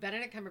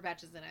 Benedict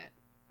Cumberbatch is in it.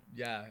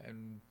 Yeah,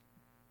 and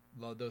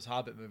those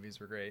Hobbit movies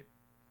were great.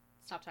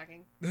 Stop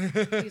talking.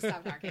 Please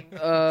stop talking.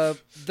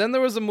 Then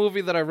there was a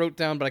movie that I wrote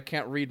down, but I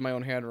can't read my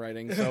own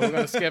handwriting, so we're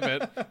gonna skip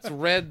it. It's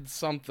Red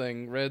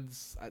something.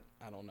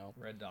 I don't know.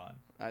 Red Dawn,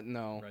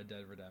 No. Red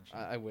Dead Redemption.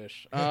 I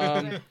wish.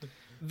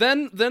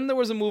 Then there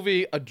was a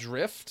movie,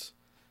 Adrift,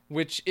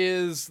 which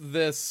is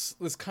this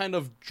kind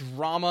of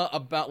drama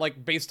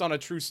about based on a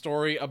true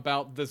story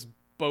about this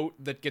boat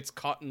that gets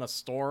caught in a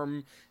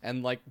storm,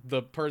 and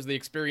the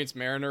experienced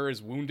mariner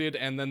is wounded,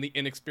 and then the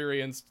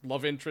inexperienced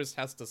love interest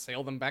has to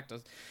sail them back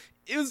to.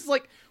 It was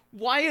like,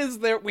 why is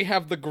there? We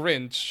have The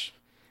Grinch,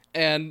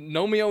 and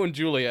Romeo and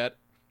Juliet,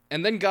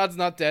 and then God's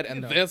Not Dead,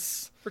 and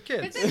this For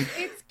kids.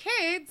 It's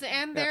kids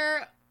and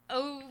their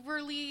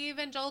overly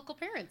evangelical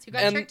parents who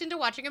got tricked into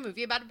watching a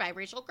movie about a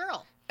biracial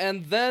girl.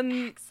 and then.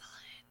 Excellent.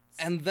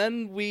 And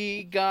then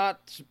we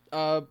got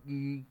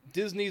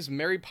Disney's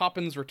Mary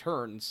Poppins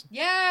Returns.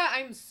 Yeah,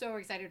 I'm so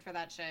excited for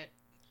that shit.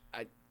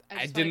 I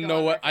just didn't wanna go know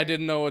on what I record.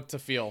 didn't know what to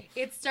feel.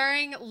 It's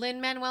starring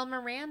Lin-Manuel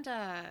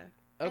Miranda.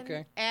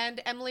 Okay.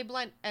 And Emily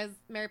Blunt as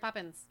Mary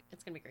Poppins.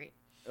 It's gonna be great.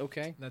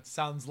 Okay. That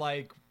sounds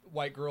like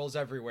white girls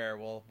everywhere.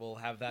 We'll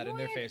have that in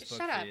their What? Facebook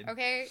Shut up, feed.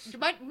 okay?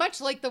 Much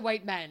like the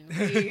white men,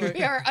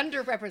 we are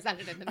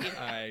underrepresented in the media.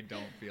 I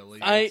don't feel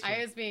it. I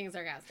was being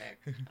sarcastic.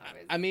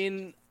 I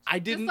mean, I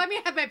Just didn't. let me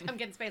have my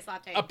pumpkin spice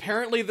latte.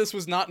 Apparently, this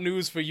was not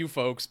news for you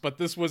folks, but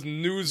this was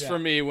news Yeah. for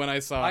me when I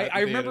saw it.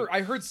 I remember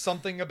I heard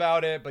something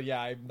about it, but yeah,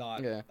 I'm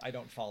not. Yeah. I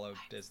don't follow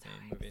Disney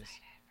movies.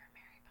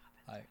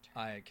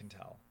 I can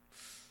tell.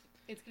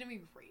 It's gonna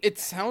be great. It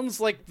guys. sounds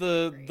like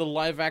the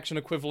live action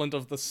equivalent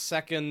of the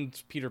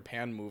second Peter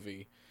Pan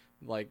movie.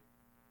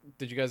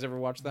 Did you guys ever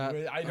watch that?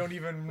 I don't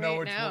even know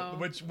Wait, no.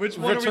 which one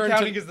are we Return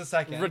counting to- as the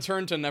second?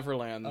 Return to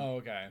Neverland. Oh,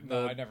 okay.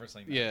 No, I've never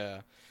seen that.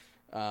 Yeah.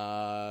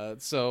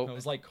 It So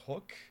was like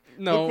Hook.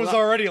 No, Hook was not-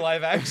 already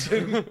live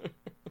action.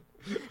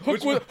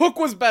 Hook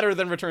was better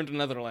than Return to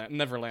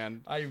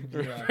Neverland.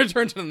 Yeah.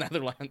 Return to the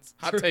Netherlands.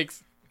 Hot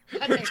takes.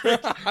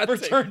 Hot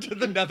Return to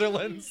the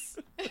Netherlands.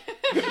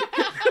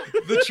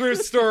 The true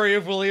story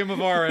of William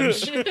of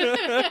Orange.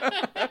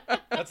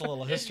 That's a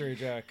little history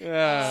joke.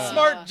 Yeah.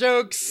 Smart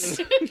jokes.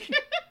 I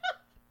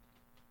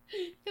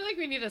feel like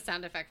we need a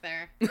sound effect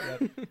there.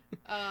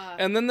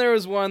 And then there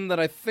was one that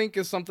I think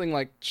is something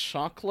like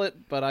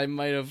chocolate, but I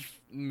might have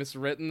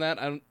miswritten that.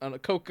 I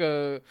don't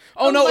Coca.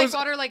 Oh no, like it was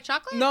water, like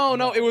chocolate.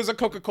 no, it was a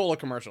Coca-Cola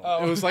commercial.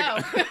 Oh. It was like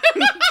Oh.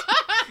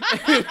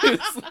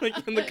 it's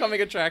like in the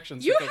coming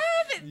attractions. You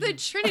have the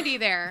Trinity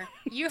there.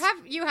 You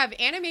have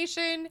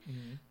animation,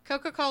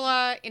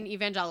 Coca-Cola and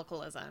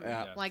evangelicalism.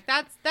 Yeah. Like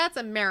that's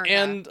America.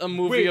 And a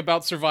movie Wait,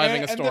 about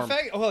surviving a and storm. the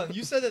fact, hold on,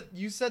 you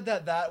said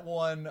that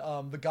one,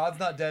 The God's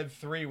Not Dead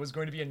 3 was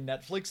going to be a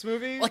Netflix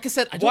movie. Like I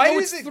said, I don't know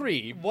it's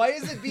 3. Why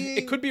is it being?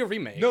 It could be a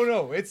remake.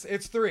 No, it's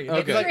 3. No,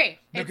 Okay. 'cause Three.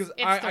 No, because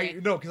It's I 3.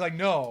 because I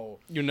know.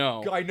 You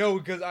know. I know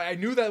because I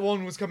knew that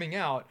one was coming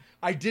out.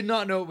 I did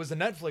not know it was a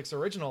Netflix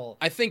original.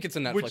 I think it's a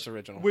Netflix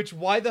original. Which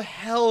why the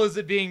hell is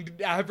it being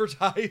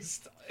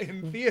advertised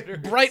in theaters?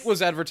 Bright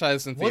was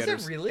advertised in Was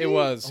theaters. it really? It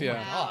was, Oh yeah.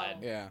 my God.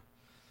 Yeah.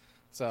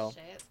 So,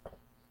 Shit.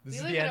 This We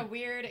is live the in a end.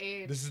 weird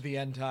age. This is the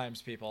end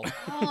times, people.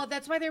 Oh,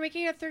 that's why they're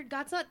making a third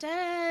God's Not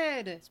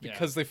Dead.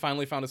 because they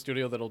finally found a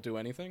studio that'll do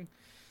anything.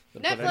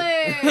 They'll put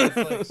Netflix.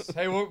 Netflix.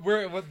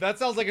 Hey, that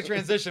sounds like a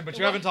transition, but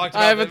you haven't talked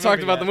about I haven't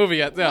talked about the yet. movie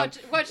yet. Yeah.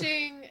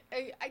 Watching,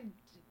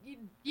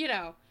 you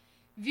know,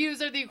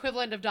 views are the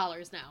equivalent of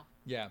dollars now.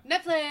 Yeah.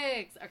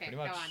 Netflix. Okay, Pretty go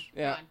much. on.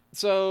 Yeah.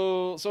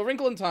 Go on. So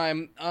Wrinkle in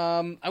Time.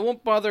 I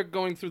won't bother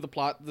going through the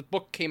plot. The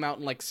book came out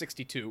in like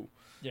 1962.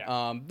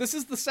 Yeah. This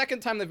is the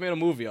second time they've made a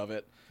movie of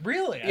it.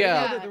 Really? I Yeah.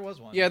 didn't know that there was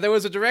one. Yeah, there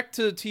was a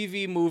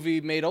direct-to-TV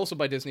movie made also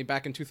by Disney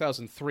back in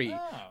 2003, Oh.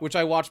 which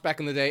I watched back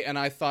in the day, and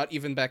I thought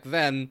even back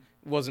then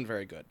wasn't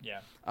very good. Yeah.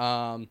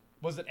 Um,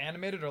 Was it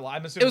animated or live?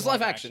 I'm assuming it was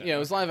live action. Yeah, it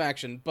was live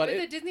action, but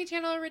It's a Disney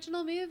Channel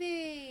original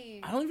movie.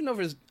 I don't even know if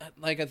it was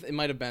like it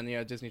might have been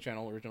a Disney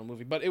Channel original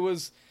movie, but it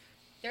was.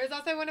 There was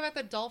also one about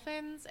the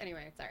dolphins.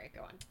 Anyway, sorry,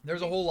 go on.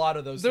 There's a whole lot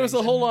of those. There was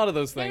things. a whole lot of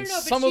those No, things.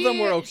 but Some of them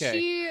were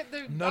okay.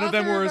 None of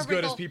them were as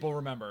good as people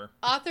remember.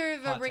 Author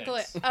of the Hot Wrinkle.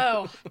 takes.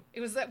 Oh,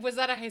 was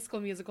that a High School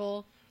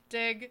Musical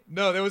dig?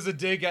 No, there was a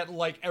dig at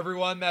like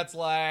everyone that's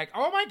like,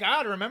 oh my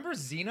god, remember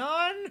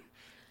Xenon?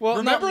 Well,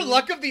 Remember no,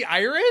 Luck of the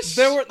Irish?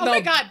 There were Oh no,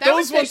 my God, that those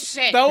was the ones.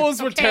 shit.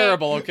 Those were Okay.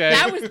 terrible. Okay,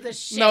 That was the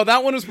shit. No,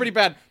 that one was pretty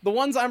bad. The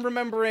ones I'm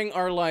remembering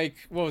are like,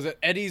 what was it,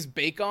 Eddie's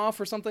Bake Off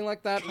or something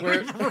like that, where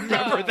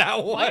remember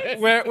that one.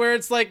 where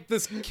it's like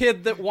this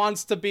kid that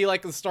wants to be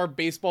like a star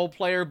baseball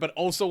player, but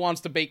also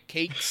wants to bake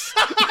cakes,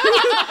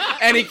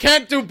 and he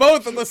can't do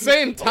both at the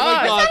same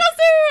time. God.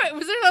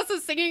 Was it also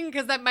singing?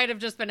 Because that might have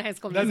just been High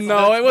School Musical.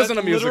 No, it wasn't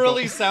that a musical.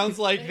 Literally sounds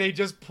like they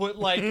just put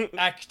like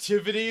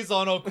activities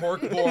on a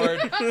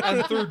corkboard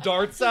and threw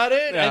darts at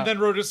it, Yeah. and then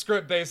wrote a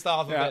script based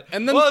off Yeah. of it.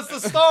 And then- well, it's the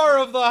star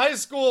of the high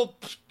school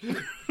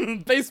baseball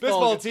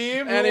baseball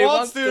team and who he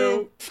wants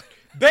to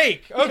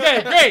bake.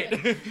 Okay,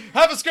 great.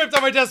 Have a script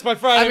on my desk by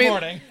Friday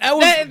morning. That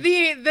was,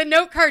 The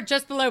note card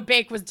just below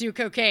bake was do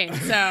cocaine,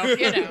 so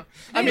you know.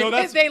 I mean,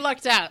 they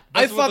lucked out.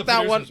 I That's what thought the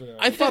that one. producers were doing.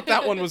 I thought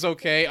that one was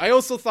okay. I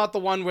also thought the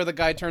one where the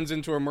guy turns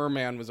into a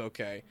merman was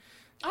okay.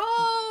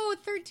 Oh,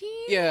 13?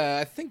 Yeah,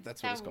 I think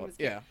that's what That it's one called. was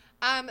good.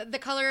 Yeah, The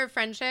Color of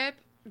Friendship.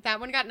 That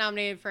one got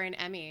nominated for an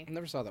Emmy. I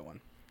never saw that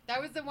one.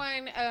 That was the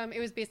one. It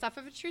was based off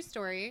of a true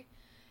story,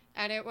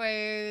 and it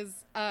was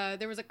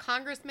there was a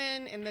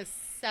congressman in the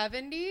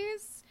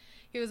 70s.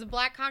 He was a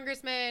black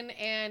congressman,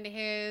 and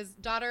his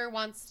daughter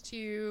wants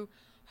to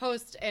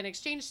host an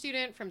exchange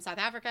student from South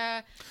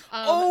Africa,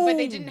 but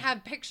they didn't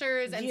have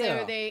pictures, and Yeah.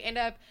 so they end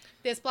up.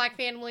 This black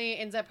family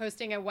ends up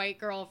hosting a white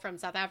girl from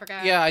South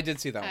Africa. Yeah, I did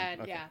see that and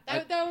one. Okay.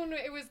 yeah, that one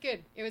it was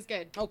good. It was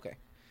good. Okay.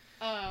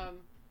 Um,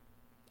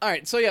 All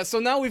right. So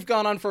now we've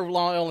gone on for a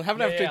while and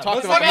haven't actually yeah.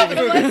 talked Let's about talk the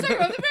about movie. the let's talk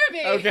about the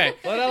movie. Okay.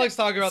 Let Alex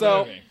talk about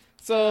So- the movie.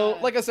 So,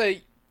 like I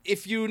say,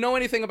 if you know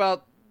anything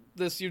about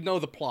this, you know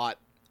the plot.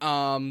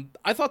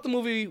 I thought the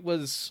movie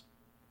was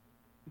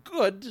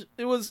good.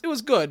 It was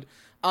good.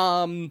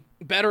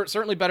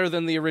 Certainly better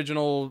than the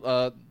original,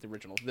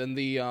 than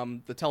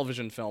the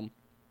television film.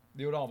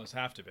 You would almost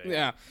have to be.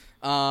 Yeah.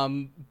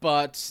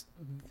 But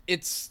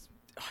it's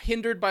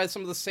hindered by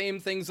some of the same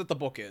things that the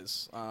book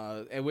is,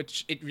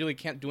 which it really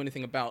can't do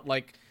anything about,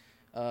 like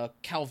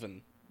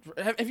Calvin.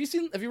 Have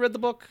you read the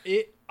book?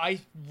 I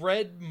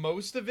read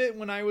most of it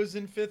when I was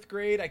in 5th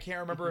grade. I can't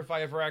remember if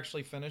I ever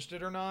actually finished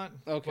it or not.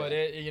 Okay. But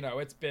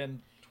it's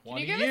been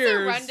 20 give us a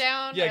years.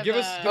 rundown Yeah, of give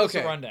us Okay.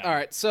 a rundown. All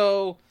right.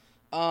 So,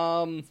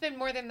 It's been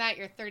more than that.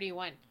 You're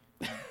 31.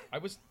 I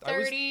was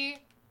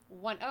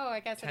 31. Oh, I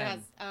guess 10. it has.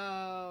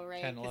 Oh,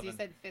 right. 10, Because you 11.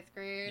 said 5th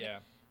grade. yeah.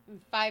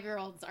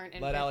 5-year-olds aren't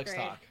in Let 5th Alex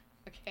grade. talk.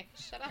 Okay,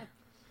 shut up.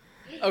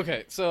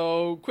 okay.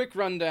 So, quick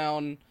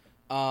rundown.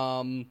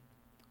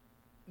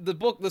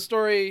 The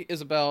story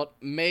is about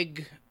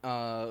Meg,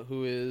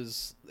 who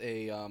is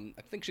I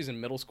think she's in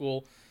middle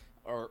school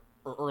or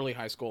early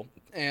high school,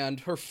 and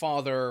her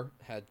father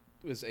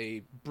was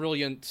a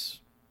brilliant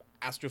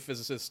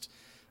astrophysicist.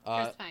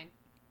 Chris Pine.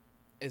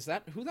 Is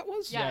that who that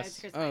was? Yeah, Yes. it's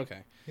Chris Oh, Pine. okay.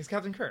 He's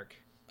Captain Kirk.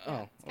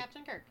 Oh, It's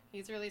Captain Kirk.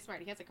 He's really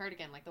smart. He has a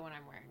cardigan like the one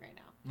I'm wearing right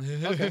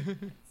now. Okay.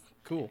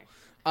 cool.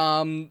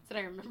 That's what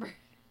I remember.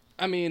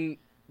 I mean,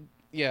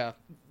 yeah,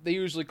 they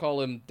usually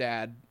call him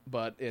Dad,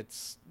 but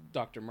it's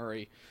Dr.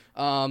 Murray.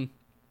 And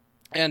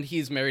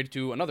he's married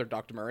to another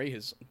Dr. Murray,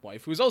 his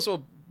wife, who's also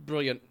a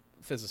brilliant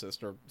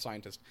physicist or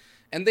scientist.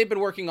 And they've been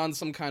working on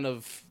some kind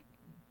of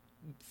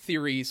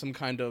theory, some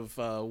kind of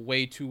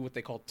way to what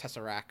they call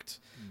tesseract,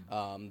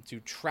 to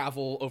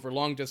travel over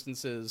long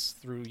distances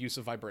through use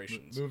of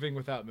vibrations. Moving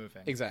without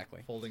moving.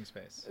 Exactly. Folding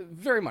space.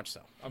 Very much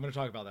so. I'm going to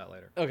talk about that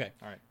later. Okay.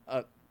 All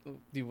right. Do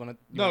you want to?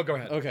 No, go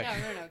ahead. Okay.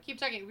 No. Keep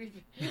talking.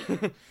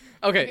 We've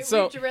Okay.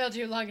 So we've derailed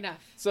you long enough.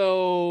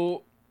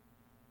 So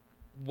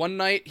one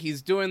night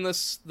he's doing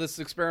this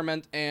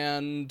experiment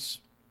and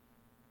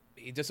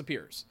he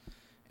disappears,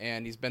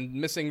 and he's been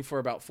missing for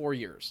about 4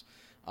 years.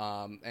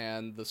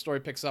 And the story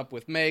picks up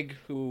with Meg,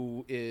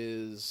 who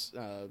is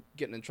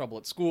getting in trouble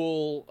at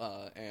school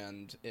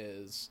and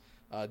is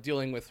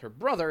dealing with her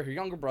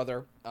younger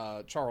brother,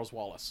 Charles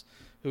Wallace,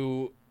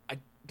 who I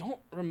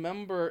don't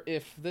remember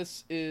if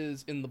this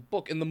is in the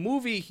book. In the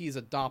movie, he's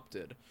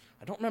adopted.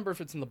 I don't remember if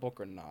it's in the book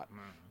or not.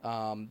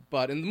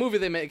 But in the movie,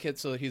 they make it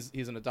so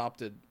he's an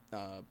adopted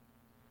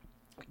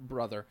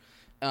brother.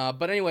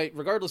 But anyway,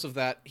 regardless of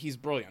that, he's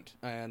brilliant,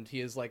 and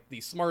he is like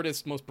the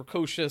smartest, most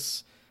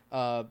precocious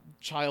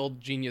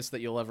child genius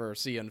that you'll ever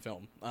see in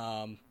film.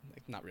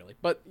 Not really,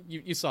 but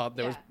you saw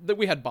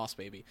we had Boss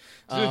Baby.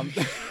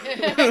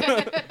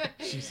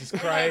 Jesus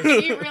Christ.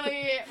 He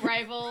really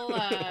rival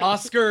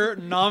Oscar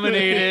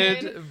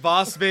nominated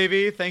Boss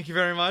Baby. Thank you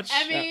very much.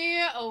 Emmy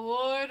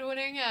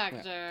award-winning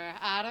actor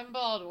Adam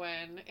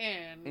Baldwin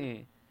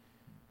in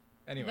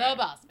Anyway. The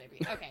Boss Baby.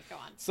 Okay, go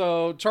on.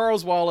 So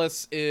Charles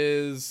Wallace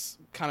is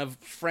kind of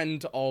friend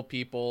to all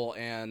people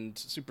and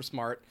super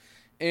smart,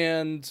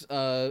 and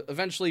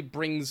eventually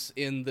brings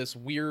in this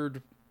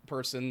weird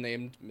person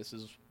named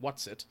Mrs.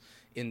 Whatsit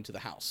into the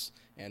house.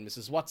 And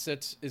Mrs.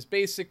 Whatsit is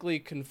basically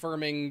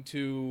confirming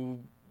to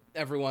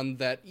everyone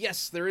that,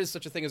 yes, there is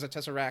such a thing as a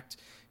Tesseract.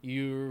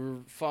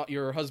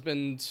 Your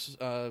husband,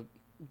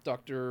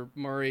 Dr.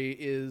 Murray,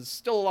 is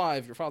still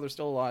alive. Your father's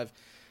still alive.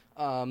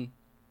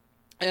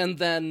 And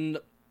then,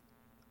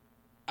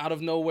 out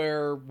of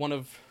nowhere, one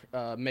of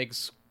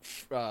Meg's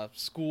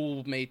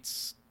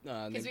schoolmates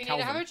named Because we need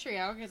Calvin, to have a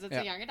trio, because it's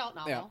a young adult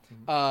novel.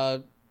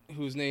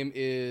 whose name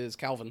is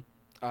Calvin,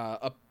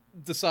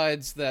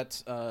 decides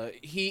that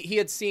he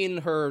had seen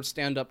her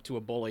stand up to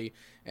a bully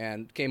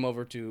and came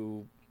over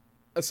to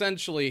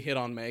essentially hit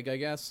on Meg, I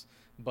guess,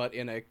 but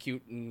in a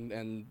cute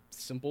and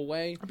simple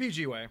way. A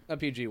PG way. A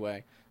PG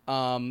way.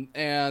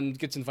 And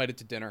gets invited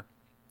to dinner.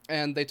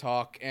 And they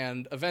talk,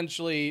 and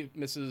eventually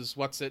Mrs.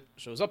 Whatsit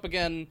shows up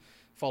again,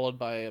 followed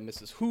by a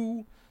Mrs.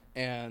 Who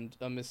and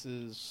a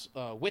Mrs.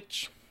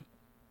 Witch.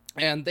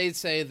 And they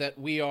say that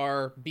we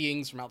are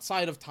beings from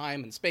outside of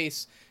time and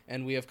space,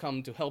 and we have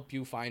come to help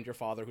you find your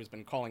father who's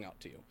been calling out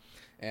to you.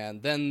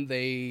 And then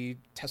they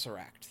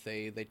tesseract.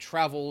 They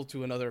travel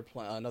to another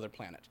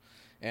planet.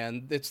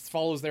 And it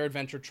follows their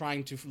adventure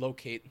trying to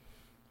locate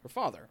her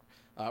father.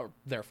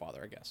 Their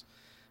father, I guess.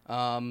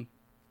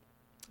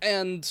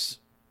 And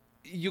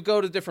you go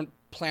to different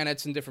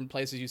planets and different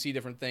places, you see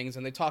different things,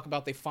 and they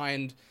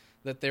find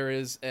that there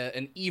is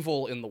an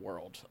evil in the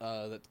world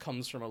that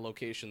comes from a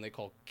location they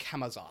call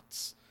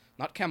Camazotz.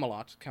 Not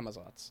Camelot,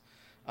 Camazotz.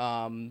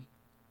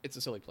 It's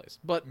a silly place.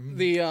 But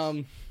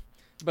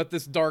but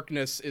this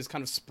darkness is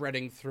kind of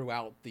spreading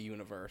throughout the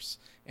universe,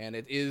 and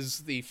it is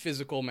the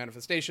physical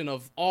manifestation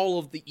of all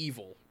of the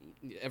evil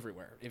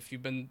everywhere. If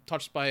you've been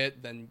touched by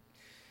it, then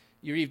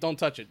don't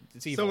touch it.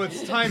 It's evil. So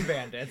it's time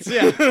bandits.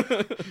 Yeah.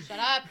 Shut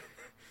up.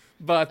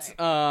 But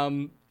Go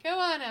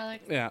on,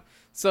 Alex. yeah.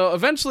 So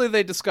eventually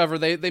they discover,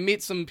 they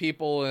meet some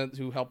people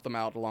who help them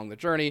out along the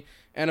journey,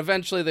 and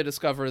eventually they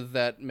discover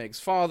that Meg's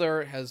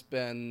father has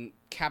been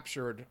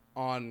captured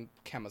on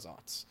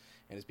Camazotz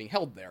and is being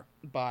held there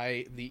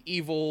by the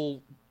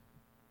evil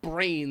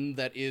brain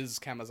that is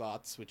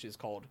Camazotz, which is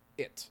called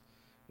It,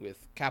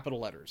 with capital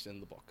letters in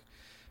the book.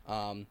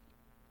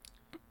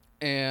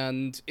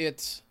 And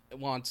It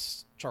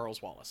wants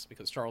Charles Wallace,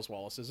 because Charles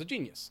Wallace is a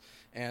genius.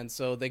 And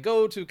so they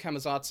go to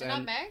Camazotz and...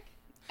 Not Meg?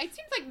 It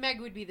seems like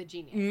Meg would be the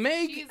genius.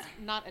 Meg... She's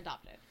not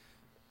adopted.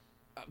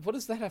 What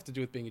does that have to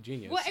do with being a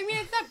genius? Well, I mean,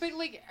 it's not, but,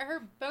 like,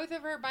 both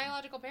of her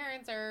biological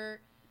parents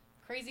are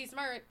crazy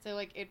smart, so,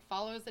 like, it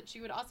follows that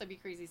she would also be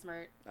crazy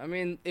smart. I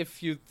mean,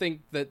 if you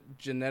think that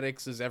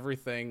genetics is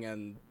everything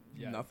and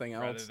nothing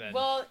else...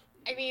 Well,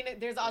 I mean,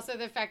 there's also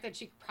the fact that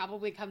she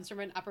probably comes from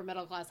an upper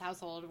middle class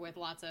household with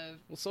lots of...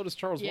 Well, so does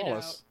Charles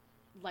Wallace.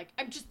 Like,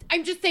 I'm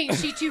just saying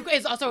she too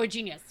is also a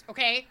genius,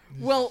 okay?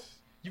 Well,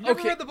 you've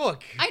never read the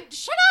book.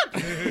 Shut up!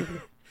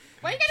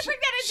 Why you gotta bring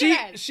that into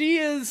it? She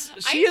is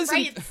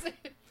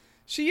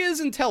she is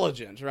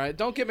intelligent, right?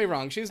 Don't get me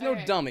wrong. She's no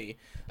dummy.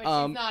 But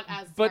she's not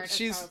as smart as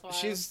Charles Wallace.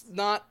 She's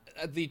not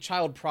the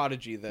child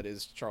prodigy that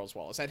is Charles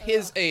Wallace. At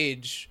his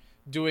age,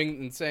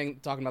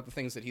 talking about the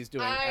things that he's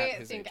doing at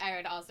his age. I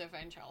would also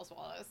find Charles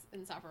Wallace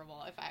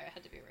insufferable if I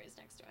had to be raised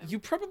next to him. You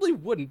probably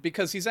wouldn't,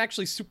 because he's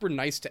actually super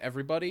nice to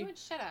everybody. Oh,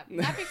 shut up.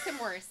 That makes him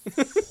worse.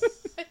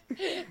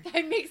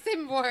 That makes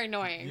him more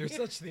annoying. You're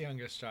such the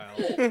youngest child.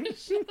 I don't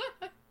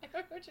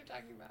know what you're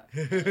talking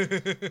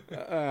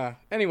about.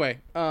 Anyway,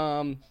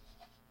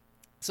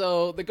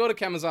 so they go to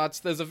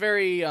Camazotz. There's a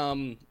very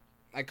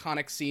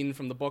iconic scene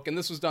from the book, and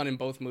this was done in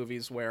both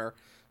movies, where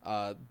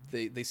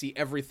They see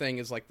everything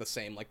is like the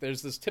same. Like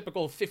there's this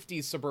typical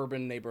 50s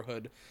suburban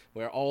neighborhood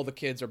where all the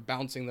kids are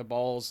bouncing their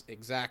balls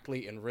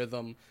exactly in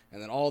rhythm,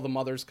 and then all the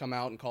mothers come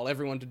out and call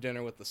everyone to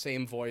dinner with the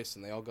same voice,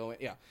 and they all go in.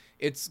 Yeah,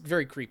 it's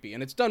very creepy,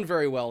 and it's done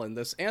very well in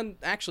this, and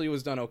actually it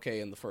was done okay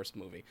in the first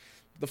movie.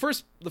 The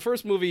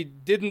first movie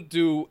didn't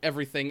do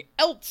everything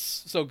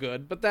else so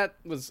good, but that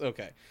was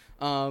okay.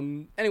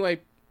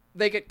 Anyway,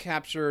 they get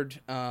captured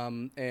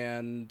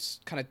and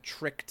kind of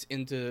tricked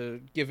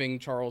into giving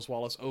Charles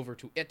Wallace over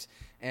to it,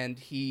 and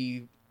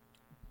he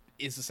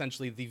is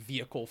essentially the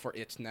vehicle for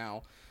it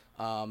now.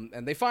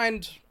 And they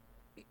find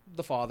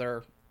the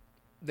father.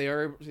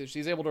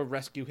 She's able to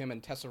rescue him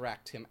and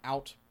tesseract him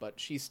out, but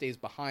she stays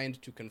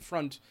behind to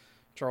confront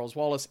Charles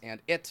Wallace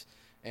and it,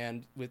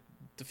 and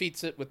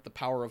defeats it with the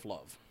power of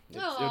love.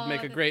 It would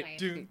make a great,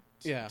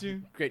 nice.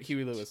 Great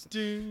Huey Lewis.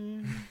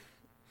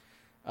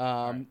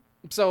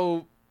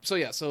 So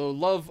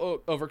love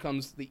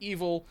overcomes the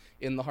evil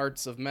in the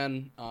hearts of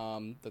men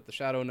that the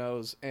Shadow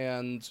knows,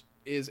 and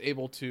is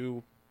able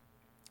to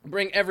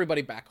bring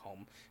everybody back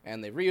home.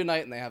 And they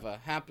reunite, and they have a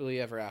happily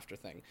ever after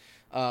thing.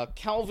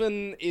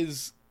 Calvin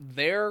is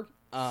there.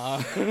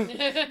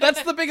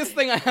 That's the biggest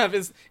thing I have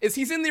is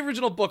he's in the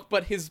original book,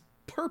 but his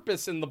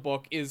purpose in the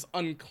book is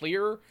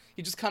unclear.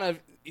 He just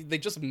they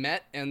just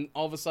met, and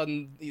all of a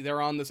sudden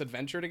they're on this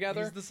adventure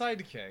together. He's the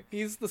sidekick.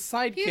 He's the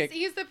sidekick.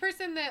 He's the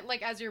person that,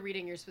 like, as you're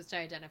reading, you're supposed to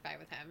identify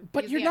with him.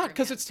 But He's you're the not,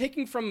 because everyman. it's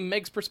taking from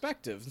Meg's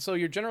perspective. So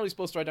you're generally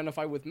supposed to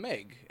identify with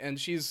Meg, and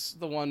she's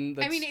the one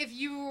that's... I mean, if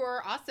you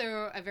were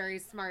also a very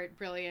smart,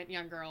 brilliant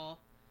young girl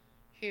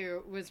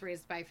who was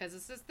raised by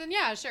physicists, then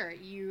yeah, sure,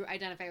 you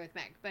identify with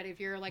Meg. But if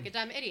you're like a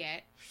dumb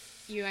idiot,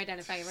 you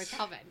identify with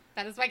Calvin.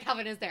 That is why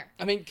Calvin is there.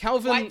 I mean,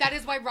 Calvin... That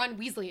is why Ron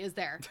Weasley is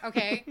there,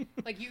 okay?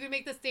 Like, you can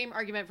make the same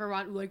argument for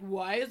Ron. Like,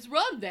 why is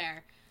Ron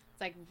there?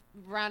 It's like,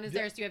 Ron is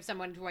there so you have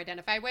someone to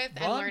identify with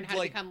and learn how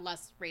to become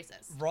less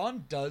racist.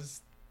 Ron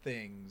does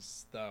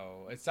things,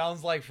 though. It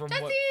sounds like from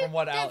Does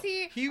what he? out... Does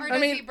he? he Or I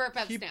does mean, he burp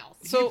up snails?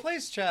 he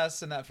plays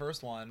chess in that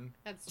first one.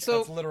 That's true. So-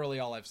 That's literally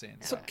all I've seen.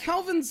 So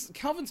Calvin's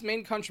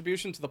main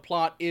contribution to the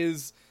plot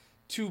is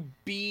to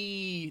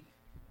be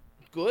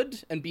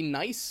good and be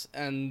nice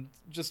and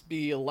just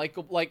be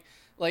likable, like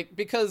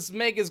because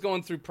Meg is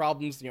going through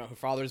problems. Her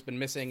father's been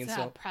missing, and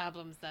so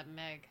problems that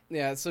Meg.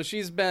 yeah, so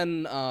she's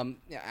been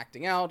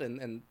acting out,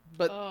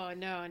 but Oh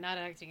no, not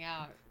acting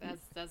out.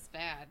 That's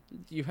bad.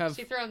 you have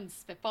She throwing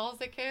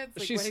spitballs at kids.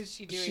 Like, She's- what is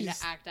she doing to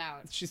act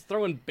out? she's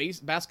throwing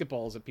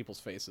basketballs at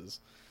people's faces.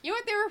 You know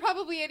what? They were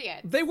probably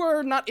idiots. They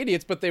were not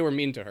idiots, but they were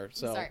mean to her.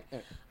 So Sorry. yeah.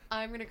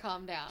 I'm gonna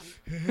calm down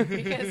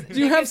because Do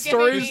you Nick have is giving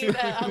stories? me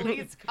the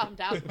Elise calm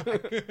down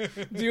part.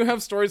 Do you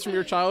have stories from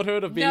your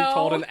childhood of being No.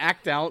 told an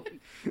act out?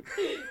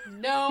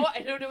 No, I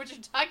don't know what you're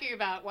talking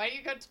about. Why don't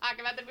you go talk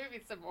about the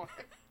movie some more?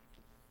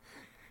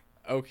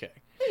 Okay.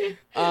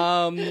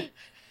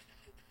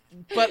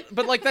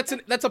 But like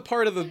that's a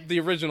part of the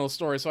original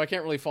story, so I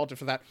can't really fault it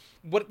for that.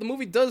 What the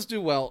movie does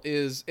do well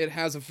is it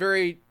has a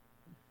very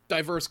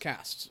diverse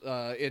cast.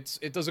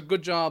 It does a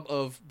good job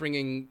of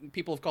bringing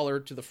people of color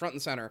to the front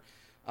and center.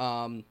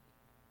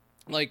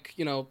 Like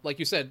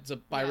you said, it's a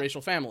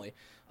biracial family.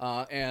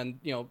 And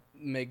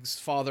Meg's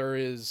father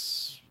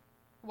is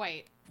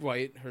White.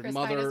 white. Her Chris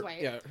mother, Pine is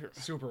white. yeah,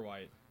 Super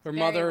white. her Very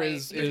mother white.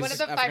 is He's one of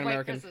the 5 African white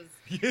American. Chris's.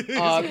 He's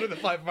one of the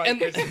five white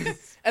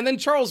Chris's. And then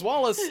Charles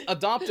Wallace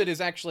adopted is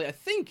actually I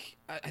think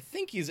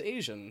he's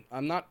Asian.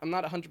 I'm not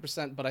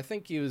 100%, but I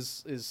think he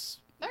is.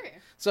 Okay.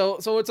 So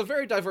it's a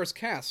very diverse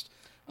cast.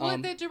 Well,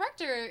 the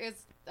director is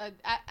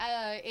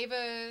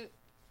Ava.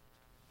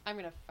 I'm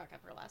gonna fuck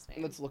up her last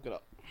name. Let's look it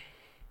up.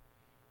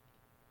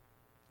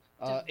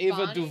 Devani?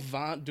 Ava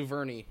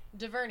DuVernay.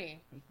 DuVernay.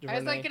 I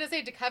was like gonna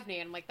say Duchovny,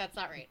 and I'm like, that's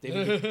not right.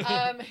 David-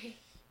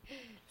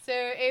 So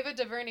Ava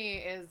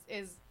DuVernay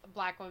is a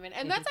black woman,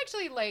 and that's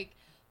actually like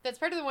that's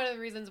part of one of the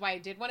reasons why I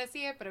did want to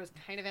see it, but it was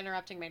kind of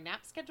interrupting my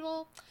nap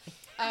schedule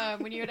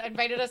when you had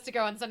invited us to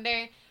go on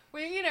Sunday.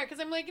 Well, because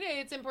I'm like,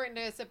 it's important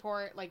to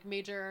support like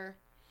major,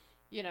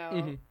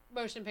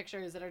 motion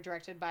pictures that are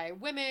directed by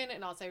women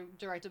and also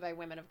directed by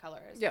women of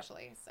color,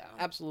 especially. So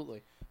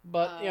Absolutely,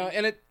 but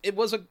and it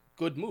was a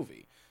good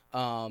movie.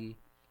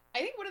 I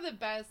think one of the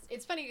best.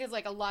 It's funny because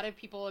like a lot of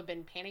people have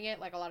been panning it,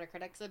 like a lot of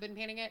critics have been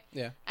panning it.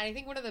 Yeah. And I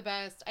think one of the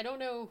best. I don't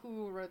know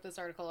who wrote this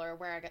article or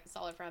where I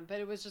saw it from, but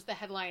it was just the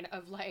headline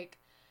of like,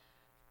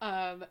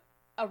 "A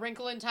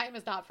Wrinkle in Time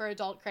is not for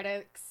adult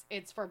critics;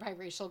 it's for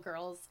biracial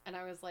girls." And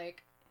I was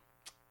like,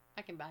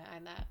 I can buy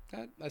behind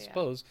that. I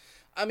suppose.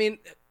 I mean,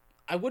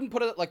 I wouldn't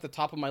put it at like the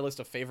top of my list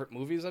of favorite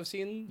movies I've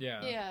seen.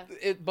 Yeah.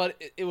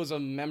 But it was a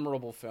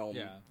memorable film.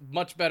 Yeah.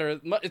 Much better.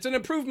 It's an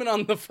improvement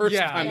on the first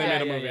time they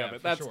made a movie of it.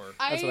 for That's sure.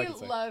 That's what I I can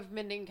say. love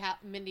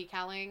Mindy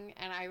Kaling,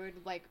 and I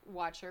would like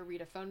watch her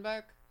read a phone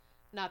book.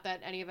 Not that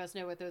any of us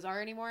know what those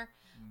are anymore.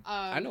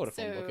 I know what a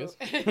phone book is.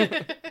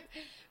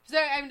 So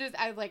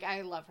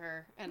I love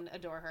her and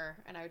adore her,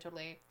 and I would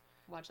totally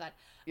watch that.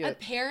 Yeah.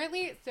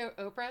 Apparently, so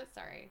Oprah,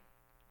 sorry,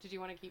 did you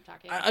want to keep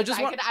talking?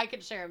 I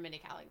could share a Mindy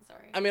Kaling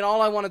story. I mean,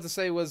 all I wanted to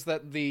say was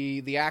that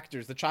the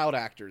actors, the child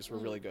actors, were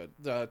really good.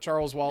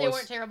 Charles Wallace. They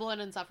weren't terrible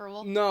and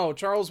insufferable. No,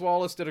 Charles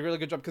Wallace did a really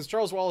good job because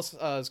Charles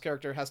Wallace's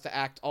character has to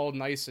act all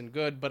nice and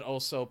good, but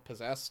also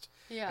possessed.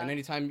 Yeah. And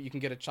anytime you can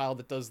get a child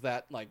that does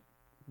that like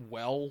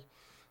well,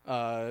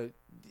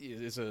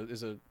 is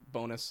a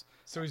bonus.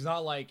 So he's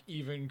not like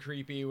even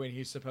creepy when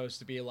he's supposed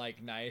to be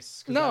like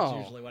nice. 'Cause No, that's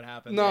usually what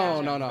happens.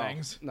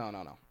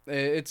 No.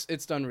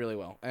 It's done really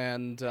well,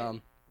 and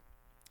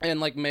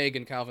like Meg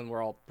and Calvin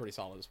were all pretty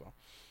solid as well.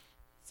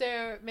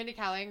 So Mindy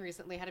Kaling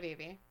recently had a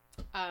baby,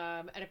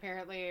 and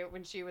apparently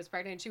when she was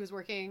pregnant, she was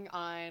working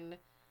on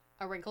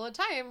A Wrinkle in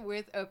Time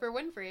with Oprah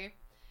Winfrey,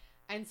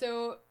 and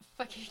so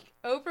fucking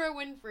Oprah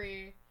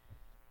Winfrey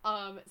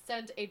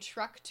sent a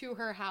truck to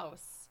her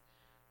house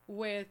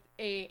with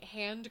a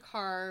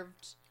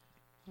hand-carved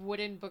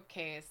wooden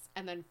bookcase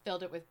and then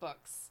filled it with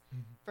books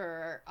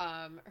for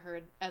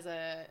her as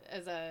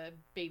a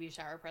baby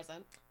shower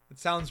present. It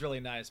sounds really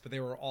nice, but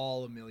they were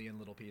all a million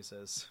little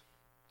pieces.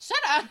 Shut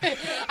up!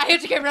 I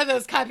have to get rid of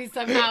those copies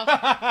somehow.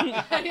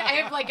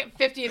 I have like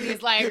 50 of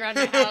these lying around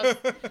my house.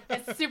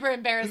 It's super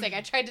embarrassing.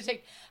 I tried to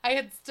I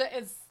had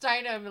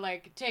Steinem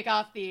like take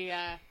off the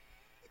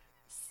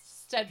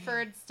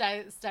Stedford,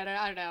 I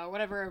don't know,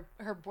 whatever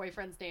her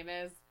boyfriend's name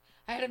is.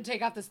 I had him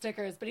take off the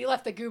stickers, but he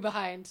left the goo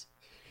behind.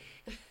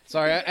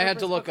 Sorry, I had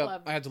to look Club.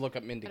 up. I had to look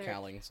up Mindy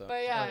Kaling. So,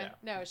 but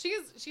no,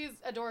 she's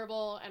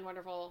adorable and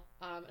wonderful.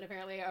 And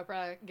apparently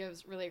Oprah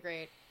gives really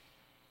great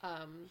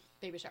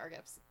baby shower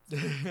gifts.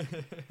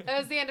 That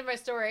was the end of my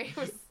story.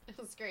 It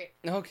was great.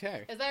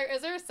 Okay. Is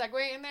there a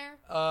segue in there?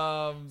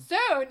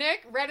 So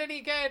Nick, read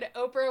any good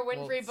Oprah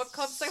Winfrey book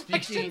club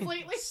selections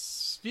lately?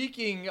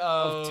 Speaking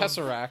of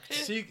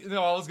Tesseract.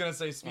 I was gonna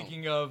say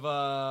speaking of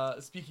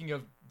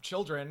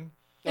children.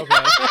 Okay.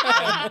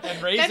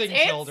 and raising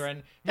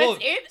children. That's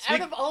it? Out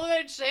of all of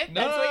that shit?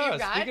 That's what you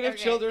got? Speaking of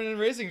children and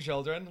raising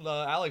children,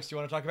 Alex, do you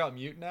want to talk about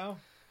Mute now?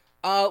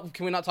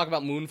 Can we not talk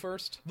about Moon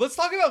first? Let's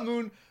talk about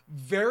Moon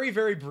very,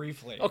 very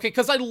briefly. Okay,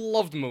 because I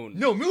loved Moon.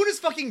 No, Moon is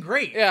fucking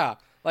great. Yeah.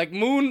 Like,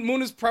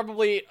 Moon is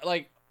probably,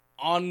 like,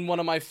 on one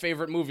of my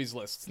favorite movies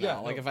lists now. Yeah,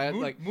 like, if I had,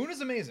 Moon is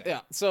amazing.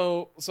 Yeah,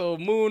 so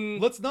Moon...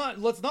 Let's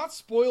not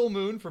spoil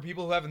Moon for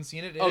people who haven't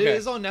seen it. It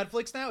is on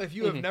Netflix now. If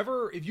you have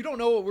if you don't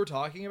know what we're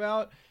talking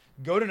about,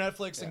 go to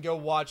Netflix and go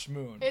watch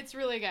Moon. It's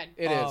really good.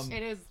 It is.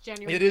 It is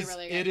genuinely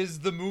really good. It is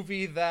the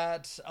movie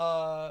that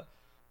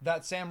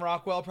Sam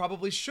Rockwell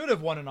probably should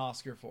have won an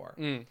Oscar for.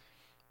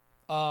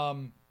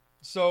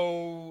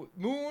 So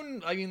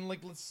Moon, I mean, like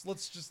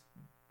let's just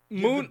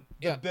Moon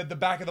the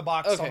back of the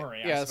box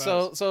summary. Yeah,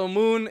 so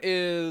Moon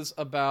is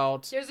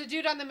about there's a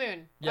dude on the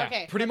moon. Yeah,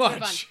 okay, pretty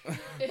much.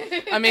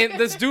 I mean,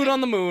 this dude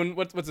on the moon,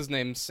 what's his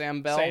name?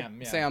 Sam Bell.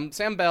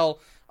 Sam Bell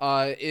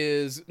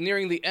is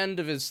nearing the end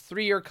of his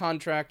 3-year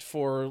contract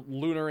for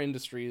Lunar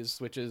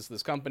Industries, which is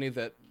this company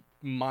that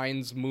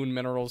mines moon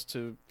minerals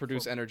to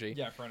produce energy.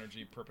 Yeah, for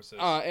energy purposes.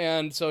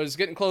 And so he's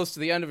getting close to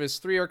the end of his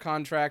 3-year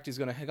contract. He's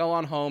going to go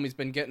on home. He's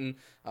been getting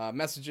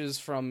messages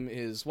from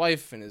his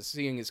wife and is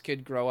seeing his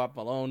kid grow up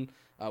alone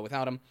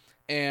without him.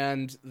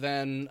 And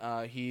then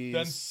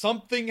then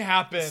something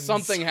happens.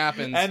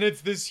 And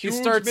it's this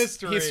huge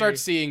mystery. He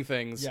starts seeing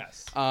things.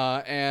 Yes.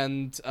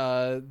 And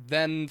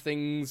then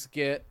things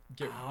get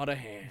out of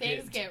hand.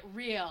 Things get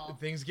real.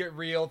 Things get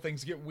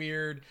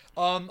weird.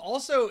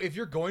 Also, if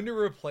you're going to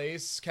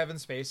replace Kevin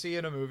Spacey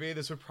in a movie,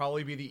 this would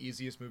probably be the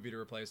easiest movie to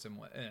replace him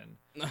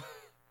in.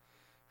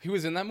 He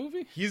was in that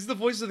movie? He's the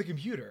voice of the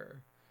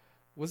computer.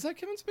 Was that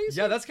Kevin Spacey?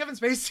 Yeah, that's Kevin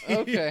Spacey.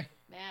 Okay.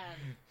 Man.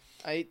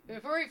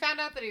 Before we found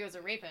out that he was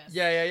a rapist.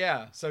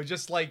 Yeah. So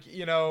just like, Is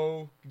he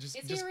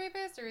a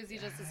rapist or is he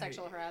just a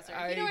sexual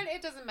harasser? You know what?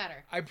 It doesn't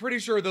matter. I'm pretty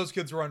sure those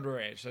kids were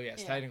underage. So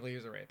yes, technically he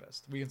was a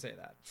rapist. We can say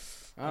that.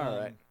 All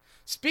right.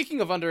 Speaking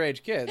of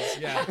underage kids.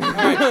 Yeah. All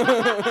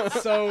right.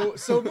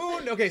 So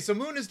Moon. Okay. So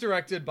Moon is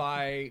directed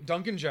by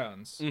Duncan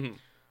Jones,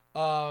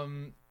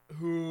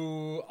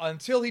 who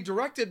until he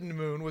directed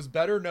Moon was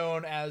better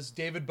known as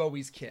David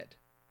Bowie's kid.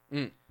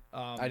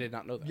 I did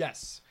not know that.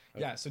 Yes. Okay.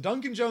 Yeah, so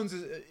Duncan Jones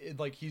is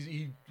like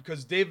he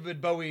because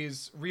David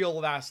Bowie's real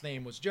last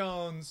name was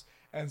Jones,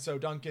 and so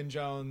Duncan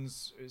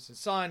Jones is his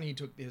son. He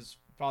took his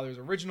father's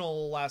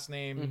original last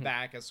name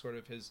back as sort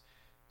of his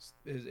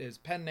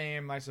pen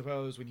name, I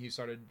suppose, when he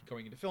started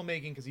going into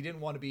filmmaking because he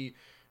didn't want to be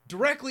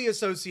directly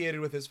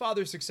associated with his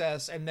father's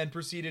success, and then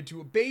proceeded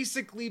to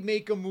basically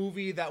make a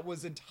movie that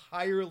was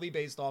entirely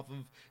based off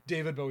of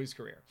David Bowie's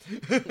career.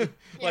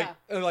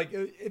 Like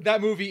that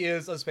movie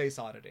is a space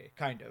oddity,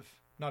 kind of.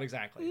 Not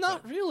exactly.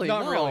 Not really.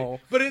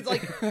 But it's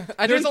like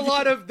there's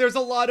a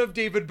lot of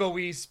David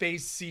Bowie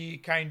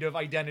spacey kind of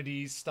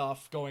identity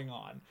stuff going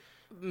on.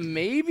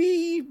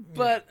 Maybe,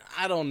 but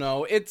I don't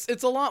know.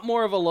 It's a lot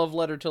more of a love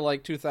letter to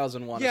like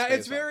 2001. Yeah,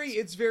 it's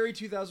very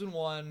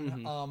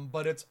 2001.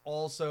 But it's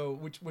also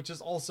which is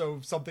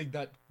also something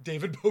that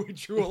David Bowie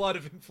drew a lot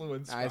of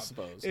influence from. I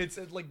suppose It's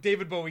like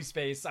David Bowie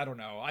space. I don't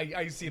know.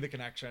 I see the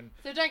connection.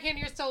 So Duncan,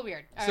 you're still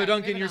weird.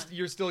 Duncan,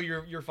 you're still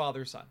your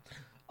father's son.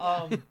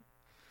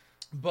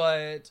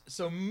 But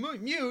so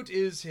Mute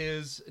is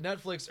his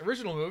Netflix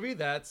original movie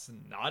that's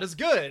not as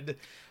good.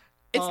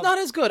 It's not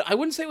as good. I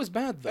wouldn't say it was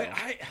bad, though.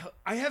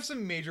 I have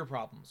some major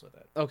problems with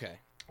it. Okay.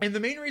 And the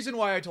main reason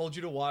why I told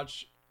you to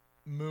watch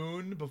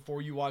Moon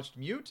before you watched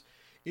Mute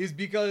is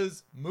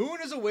because Moon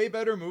is a way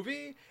better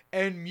movie,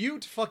 and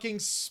Mute fucking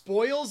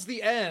spoils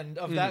the end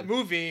of that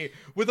movie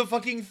with a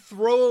fucking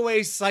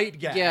throwaway sight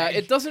gag. Yeah,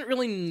 it doesn't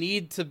really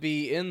need to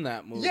be in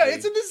that movie. Yeah,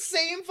 it's in the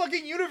same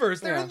fucking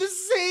universe. They're Yeah. in the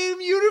same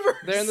universe.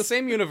 They're in the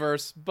same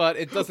universe, but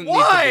it doesn't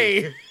Why?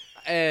 need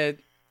to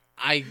be.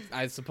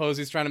 I suppose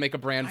he's trying to make a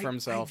brand for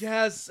himself.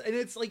 Yes, and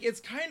it's like it's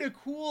kind of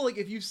cool. Like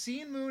if you've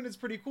seen Moon, it's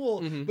pretty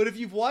cool. Mm-hmm. But if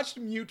you've watched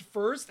Mute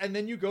first and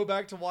then you go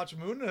back to watch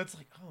Moon, and it's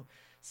like, oh,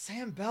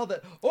 Sam Bell.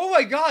 That oh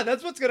my god,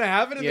 that's what's gonna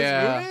happen in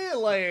Yeah. this movie.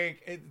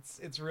 Like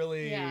it's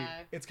really Yeah.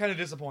 it's kind of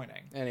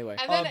disappointing. Anyway.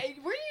 And then,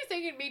 were you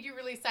saying it made you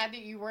really sad that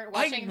you weren't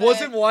I watching?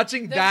 wasn't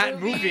watching the that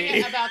movie.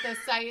 about the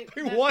site.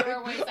 I the wanted,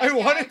 throwaway site I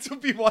wanted gag. to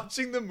be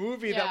watching the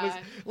movie that was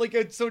Yeah. like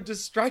it so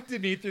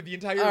distracted me through the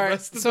entire All right,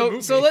 rest of the so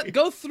movie. so let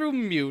go through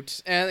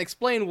Mute and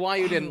explain why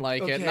you didn't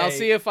like it, and I'll okay.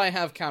 see if I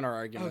have counter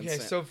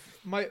arguments. So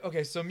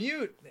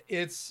Mute,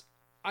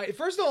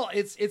 first of all,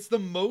 it's the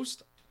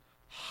most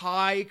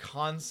high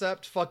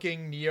concept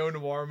fucking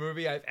neo-noir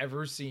movie I've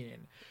ever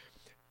seen.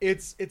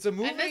 It's a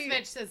movie. And this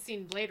bitch has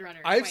seen Blade Runner.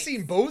 I've twice.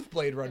 seen both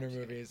Blade Runner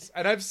movies,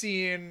 and I've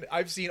seen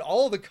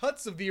all the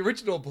cuts of the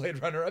original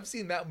Blade Runner. I've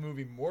seen that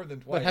movie more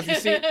than twice.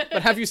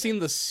 But have you seen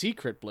the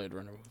secret Blade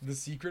Runner movie? The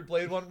secret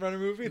Blade Runner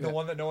movie, the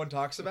one that no one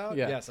talks about?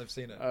 Yeah. Yes, I've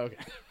seen it. Okay.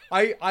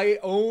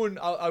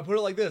 I'll put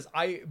it like this.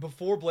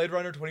 Before Blade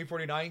Runner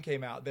 2049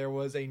 came out, there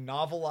was a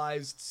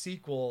novelized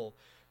sequel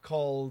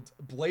called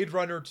Blade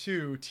Runner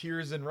 2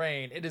 Tears and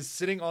Rain. It is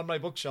sitting on my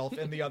bookshelf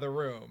in the other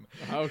room.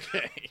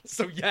 Okay.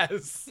 So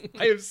yes,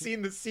 I have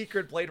seen the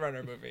secret Blade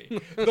Runner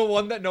movie, the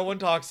one that no one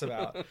talks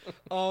about.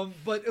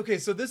 But okay,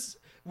 so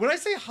when I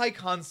say high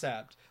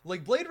concept,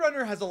 like Blade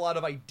Runner has a lot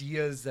of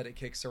ideas that it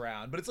kicks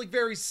around, but it's like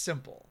very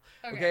simple.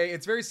 Okay,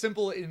 it's very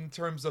simple in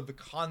terms of the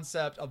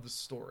concept of the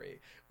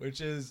story,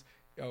 which is,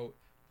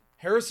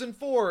 Harrison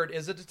Ford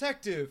is a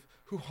detective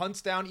who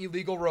hunts down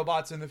illegal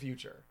robots in the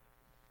future.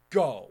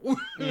 Go.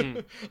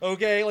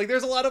 Okay, like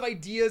there's a lot of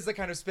ideas that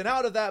kind of spin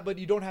out of that, but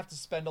you don't have to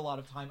spend a lot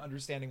of time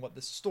understanding what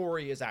the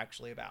story is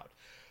actually about.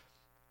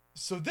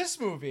 So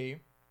this movie,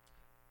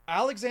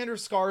 Alexander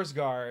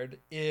Skarsgård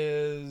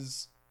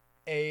is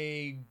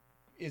a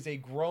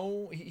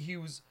grown. He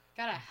was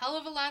Got a hell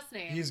of a last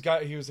name. He's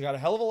got a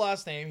hell of a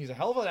last name. He's a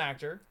hell of an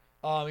actor,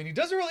 and he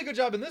does a really good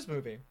job in this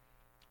movie,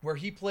 where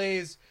he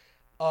plays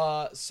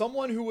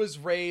someone who was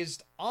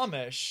raised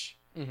Amish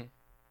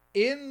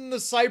in the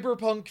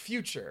cyberpunk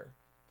future.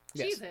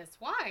 Jesus,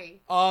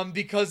 why?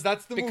 Because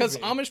that's the Because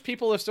movie. Amish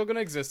people are still going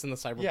to exist in the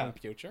cyberpunk Yeah.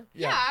 future.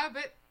 Yeah,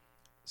 but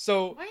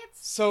So What?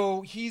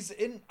 so he's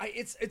in.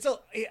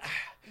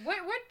 what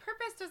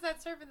purpose does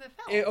that serve in the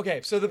film?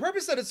 Okay, so the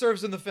purpose that it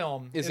serves in the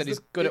film Is that he's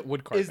good at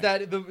wood carving. Is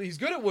that he's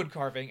good at wood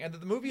carving, and that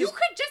the movie You is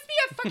could just be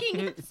a fucking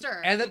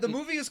hipster. and that the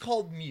movie is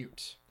called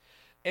Mute.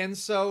 And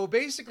so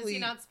basically, Does he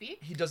not speak?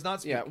 He does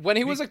not speak. Yeah, when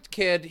he was a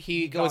kid,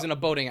 he goes got- in a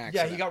boating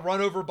accident. Yeah, he got run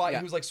over by. Yeah.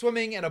 He was like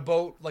swimming, and a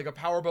boat, like a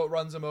power boat,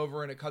 runs him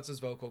over, and it cuts his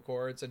vocal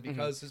cords. And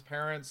because his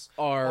parents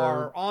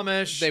are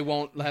Amish, They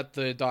won't let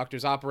the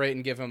doctors operate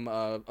and give him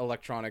a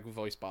electronic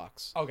voice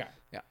box. okay.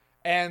 Yeah.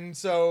 And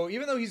so,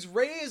 even though he's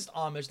raised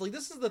Amish, like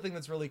this is the thing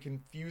that's really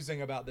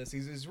confusing about this.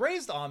 He's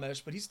raised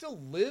Amish, but he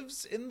still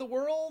lives in the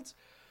world.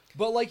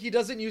 But like he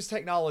doesn't use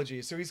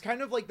technology, so he's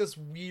kind of like this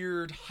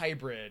weird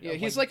hybrid. Yeah, of,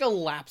 he's like a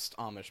lapsed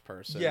Amish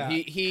person. yeah,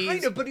 he's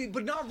kind of, but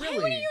not really.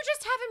 Why wouldn't you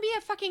just have him be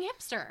a fucking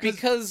hipster?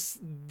 because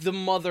the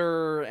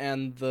mother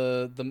and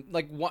the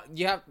like what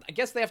you have. I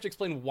guess they have to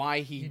explain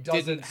why he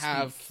doesn't didn't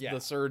have speak, yeah. the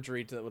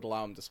surgery that would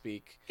allow him to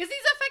speak. Because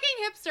he's a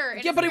fucking hipster.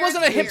 and Yeah, his but he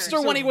wasn't a parents hipster were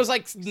when weird. he was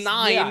like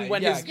 9. Yeah,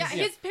 when yeah, his Yeah,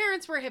 his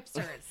parents were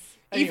hipsters.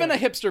 even a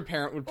Anyway. hipster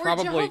parent would Or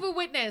probably. Jehovah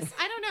Witness.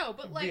 I don't know,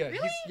 but like, yeah,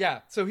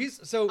 really? So he's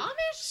Amish?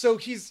 So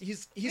he's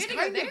We had to go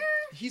kind of there?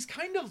 he's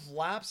kind of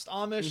lapsed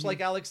Amish, like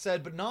Alex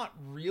said, but not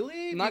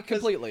really. Not because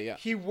completely, yeah.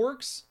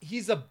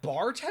 He's a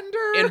bartender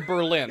In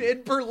Berlin.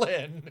 In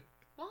Berlin.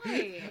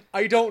 Why?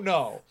 I don't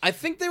know. I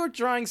think they were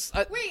drawing.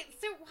 Wait,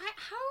 so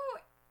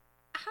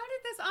how did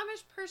this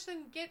Amish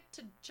person get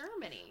to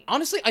Germany?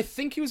 Honestly, I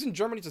think he was in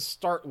Germany to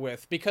start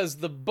with because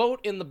the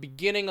boat in the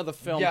beginning of the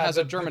film Yeah, has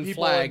the a German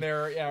people flag. in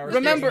there, yeah, are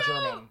Remember-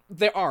 speaking German.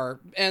 There are,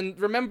 and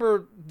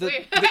remember the.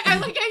 Wait, I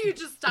like how you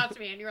just stopped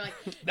me and you were like,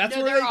 That's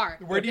no, where there are.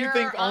 Where do you There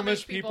think are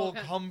Amish people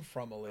come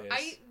from,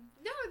 Elise?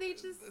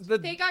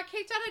 They got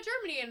kicked out of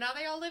Germany and now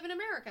they all live in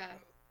America.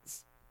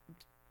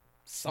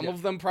 Some Yeah.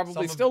 of them probably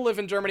Some of- still live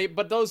in Germany,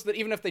 but those that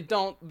even if they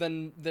don't,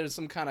 then there's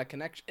some kind of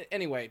connection.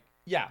 Anyway,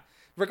 Yeah.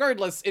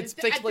 regardless, it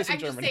takes place in I'm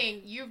just Germany.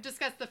 saying, you've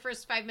discussed the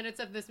first 5 minutes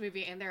of this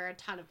movie and there are a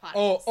ton of plot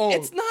Oh, holes. oh.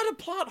 It's not a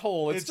plot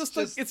hole. It's just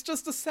a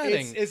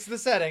setting. It's the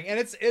setting, and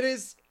it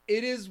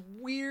it is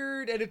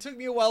weird, and it took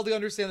me a while to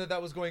understand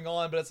that was going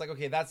on, but it's like,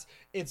 okay,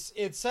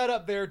 it's set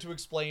up there to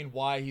explain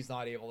why he's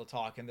not able to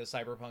talk in this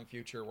cyberpunk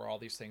future where all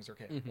these things are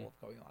capable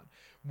of going on,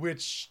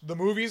 which the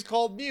movie's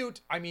called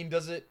Mute. I mean,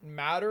 does it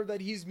matter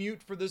that he's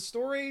mute for this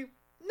story?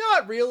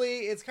 Not really.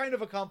 It's kind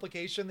of a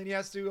complication that he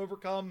has to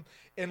overcome,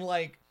 and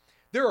like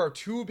there are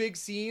 2 big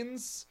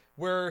scenes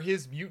where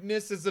his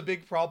muteness is a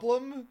big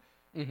problem.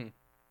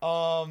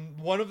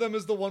 One of them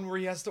is the one where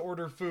he has to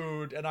order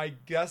food, and I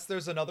guess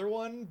there's another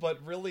one,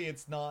 but really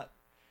it's not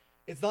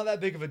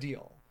that big of a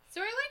deal. So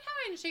I like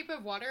how in Shape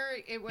of Water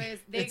it was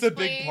it's a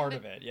big part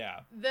of it, yeah.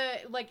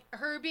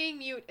 Her being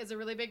mute is a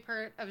really big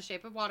part of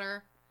Shape of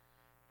Water,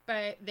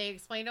 but they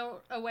explain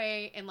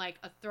away in like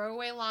a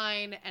throwaway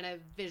line and a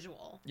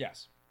visual.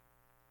 Yes.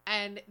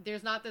 And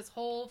there's not this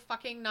whole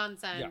fucking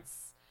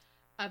nonsense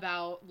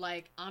about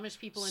like Amish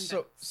people in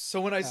boats.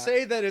 So when I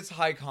say that it's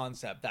high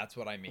concept, that's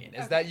what I mean.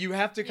 Is that you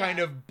have to kind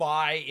of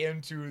buy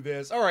into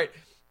this. All right,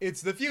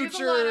 it's the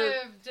future. There's a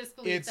lot of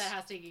disbelief that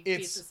has to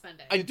be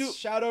suspended. It's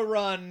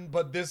Shadowrun,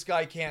 but this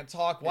guy can't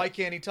talk. Why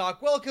can't he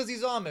talk? Well, because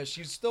he's Amish.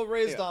 He's still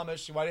raised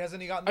Amish. Why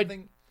hasn't he gotten the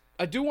thing?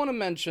 I do want to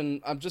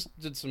mention. I just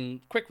did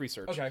some quick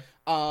research. Okay.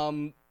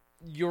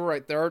 You're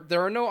right.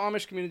 There are no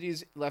Amish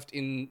communities left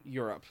in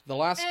Europe. The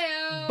last,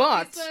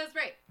 but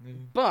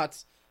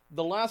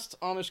the last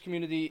Amish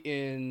community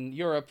in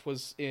Europe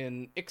was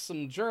in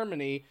Ixum,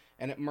 Germany,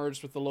 and it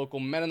merged with the local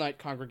Mennonite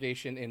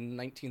congregation in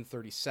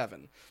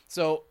 1937.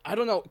 So I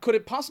don't know. Could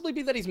it possibly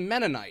be that he's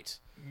Mennonite?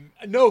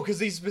 No, because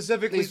they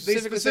specifically say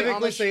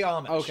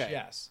Amish. Okay.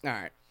 Yes. All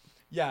right.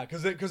 Yeah,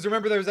 because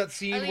remember there's that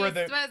scene where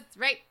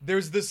right.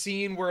 There's the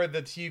scene where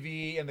the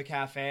TV in the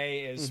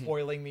cafe is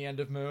spoiling the end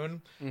of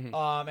Moon,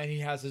 and he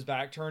has his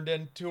back turned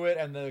into it,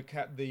 and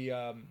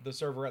the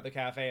server at the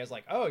cafe is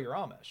like, "Oh, you're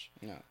Amish."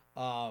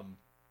 Yeah.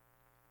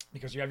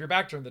 Because you have your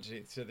back turned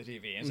to the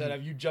TV instead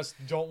of you just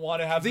don't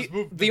want to have the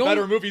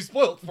better movie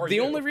spoiled for you.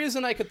 The only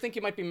reason I could think he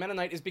might be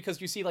Mennonite is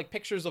because you see like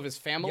pictures of his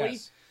family.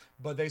 Yes.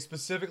 But they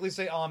specifically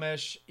say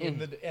Amish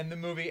in the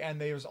movie, and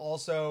there's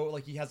also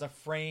like he has a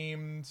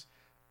framed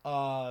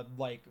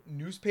like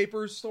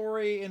newspaper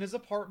story in his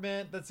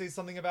apartment that says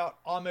something about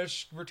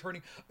Amish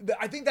returning.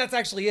 I think that's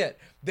actually it.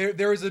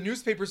 There is a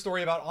newspaper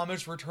story about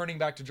Amish returning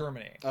back to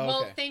Germany. Oh, okay.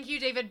 Well, thank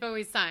you, David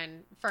Bowie's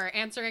son, for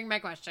answering my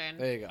question.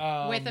 There you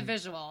go. With a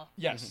visual.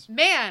 Yes.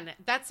 Man,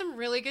 that's some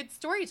really good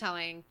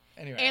storytelling.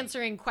 Anyway.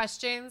 Answering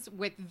questions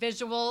with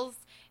visuals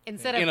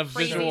instead in of a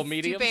crazy, visual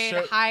medium.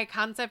 stupid, high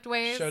concept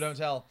ways. Show don't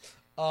tell.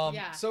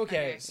 So okay.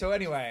 Anyway. So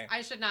anyway.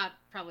 I should not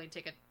probably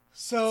take it.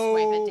 So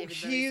David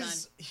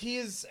Bowie's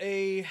he's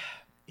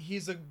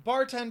a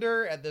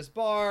bartender at this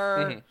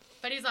bar,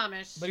 but he's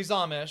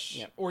Amish.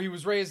 Yeah. Or he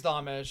was raised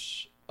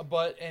Amish,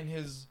 and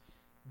his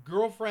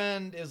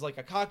girlfriend is like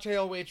a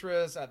cocktail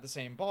waitress at the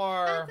same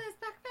bar.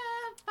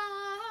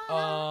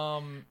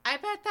 I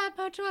bet that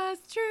much was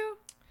true.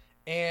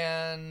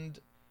 And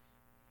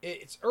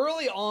it's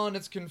early on,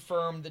 it's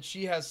confirmed that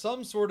she has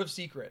some sort of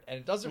secret, and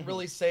it doesn't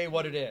really say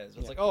what it is.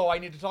 It's like, oh, I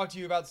need to talk to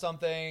you about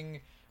something,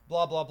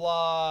 blah, blah,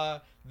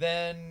 blah.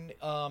 Then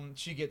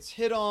she gets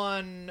hit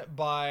on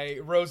by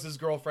Rose's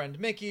girlfriend,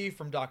 Mickey,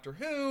 from Doctor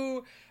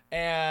Who,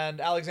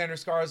 and Alexander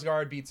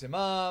Skarsgård beats him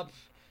up,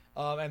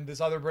 and this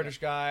other British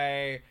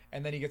guy,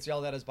 and then he gets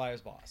yelled at by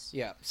his boss.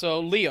 Yeah. So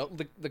Leo,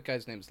 the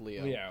guy's name's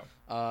Leo. Leo.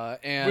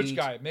 And which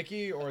guy?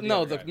 Mickey or the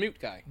guy? mute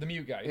guy. The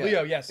mute guy. Yeah.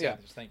 Leo. Yes. Yeah.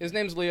 Thank you. His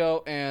name's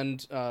Leo, and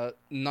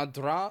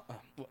Nadra.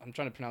 I'm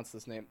trying to pronounce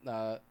this name.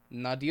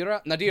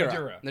 Nadira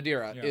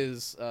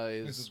is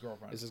his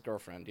girlfriend. Is his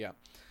girlfriend? Yeah.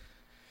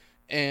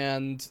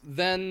 And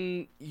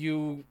then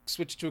you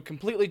switch to a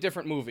completely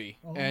different movie,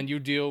 and you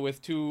deal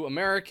with 2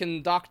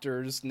 American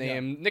doctors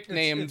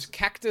nicknamed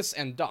Cactus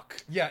and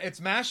Duck. Yeah, it's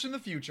MASH in the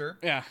future.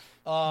 Yeah.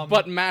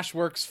 But MASH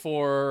works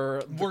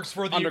for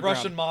the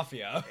Russian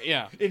mafia.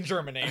 Yeah. In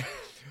Germany.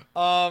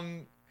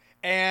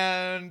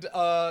 And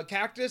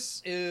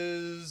Cactus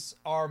is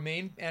our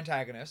main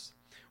antagonist.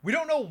 We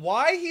don't know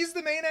why he's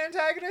the main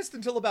antagonist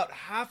until about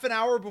half an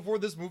hour before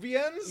this movie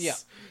ends. Yeah.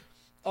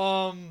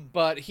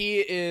 But he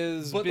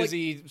is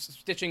busy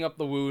stitching up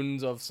the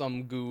wounds of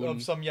some goon.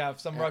 Of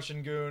some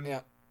Russian goon.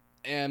 Yeah.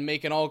 And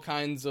making all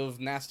kinds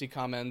of nasty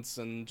comments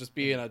and just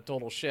being a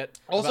total shit.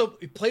 Also,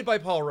 played by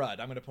Paul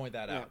Rudd. I'm going to point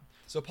that out.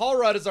 So Paul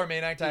Rudd is our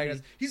main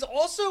antagonist. He's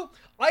also,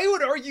 I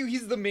would argue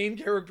he's the main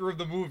character of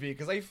the movie,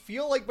 because I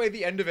feel like by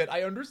the end of it,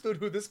 I understood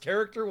who this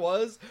character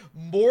was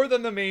more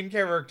than the main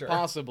character.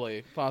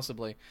 Possibly.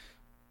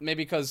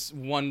 Maybe because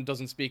one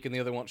doesn't speak and the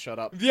other won't shut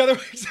up. The other,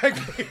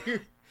 exactly.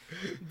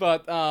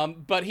 But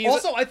he's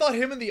also, I thought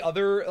him and the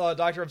other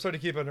doctor, I'm sorry to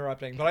keep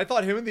interrupting, but I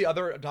thought him and the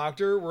other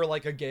doctor were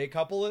like a gay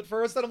couple at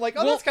first, and I'm like,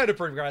 that's kind of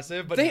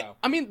progressive, but no.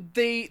 I mean,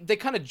 they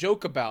kind of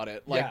joke about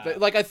it,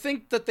 like I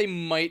think that they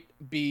might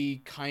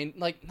be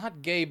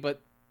not gay,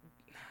 but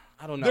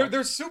I don't know.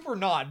 They're super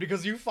not,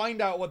 because you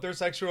find out what their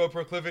sexual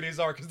proclivities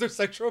are, because their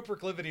sexual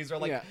proclivities are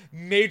like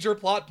major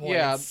plot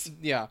points.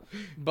 Yeah,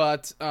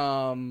 but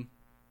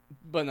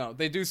no,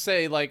 they do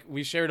say, like,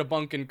 we shared a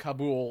bunk in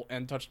Kabul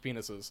and touched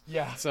penises.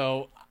 Yeah.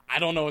 So, I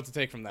don't know what to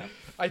take from that.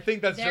 I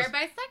think that's They're just.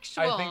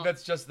 bisexual. I think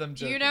that's just them Do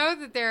joking. you know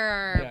that there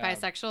are Yeah.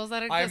 bisexuals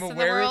that I'm exist in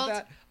the aware world? of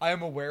that. I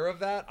am aware of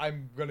that.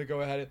 I'm gonna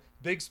go ahead.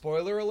 Big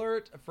spoiler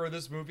alert for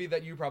this movie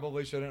that you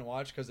probably shouldn't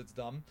watch because it's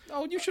dumb.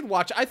 Oh, you should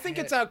watch it. I think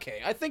it's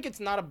okay. I think it's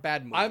not a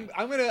bad movie.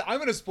 I'm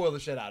gonna spoil the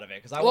shit out of it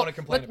because I Well, want to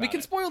complain about we can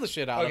it. spoil the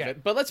shit out of Okay.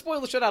 it, but let's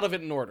spoil the shit out of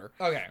it in order.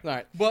 Okay. All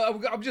right.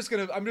 Well, I'm just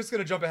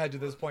gonna jump ahead to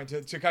this point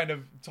to kind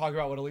of talk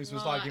about what Elise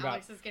was talking about.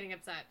 Alex is getting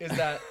upset. Is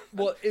that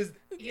he's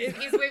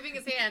He's waving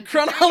his hand.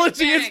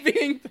 Chronology is Panic.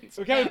 being.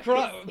 okay?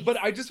 Yeah. But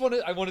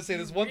I want to say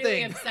this one really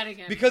thing upsetting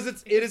him. because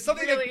it is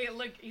something that really,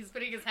 look, he's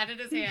putting his head in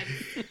his hand.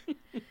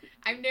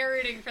 I'm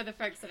narrating for the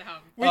folks at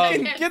home. We I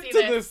can can't get see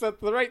to this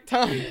at the right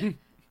time.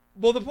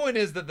 well, the point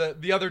is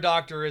that the other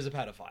doctor is a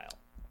pedophile.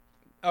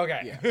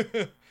 Okay.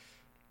 Yeah.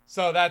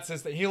 So that's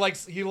his thing. He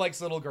likes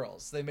little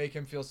girls. They make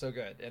him feel so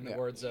good. In the Yeah.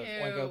 words of Ew.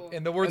 Oingo,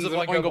 in the words of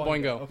And Oingo the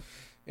Boingo. Oingo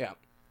Yeah.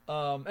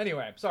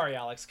 Anyway, sorry,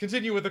 Alex.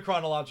 Continue with the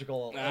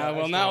chronological.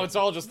 Well, now it's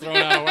all just thrown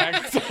out of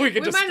whack. So we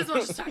can We just. might as well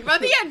just talk about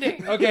the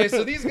ending. Okay,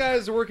 so these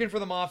guys are working for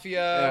the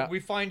mafia. Yeah. We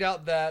find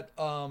out that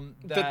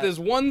that there's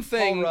one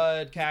thing. Paul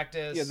Rudd,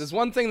 Cactus. Yeah, there's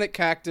one thing that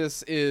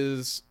Cactus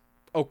is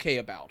okay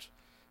about.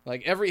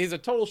 Like he's a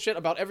total shit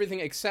about everything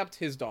except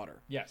his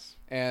daughter. Yes.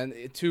 And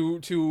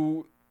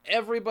to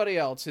everybody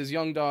else, his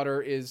young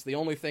daughter is the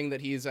only thing that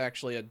he's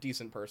actually a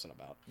decent person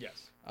about.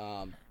 Yes.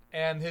 Um,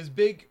 And his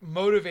big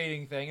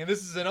motivating thing, and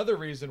this is another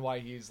reason why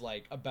he's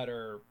like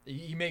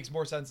he makes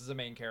more sense as a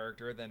main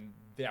character than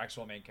the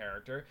actual main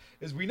character,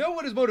 is we know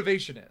what his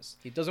motivation is.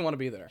 he doesn't want to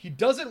be there. He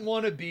doesn't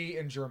want to be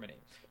in Germany.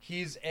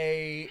 He's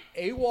a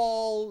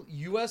AWOL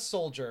U.S.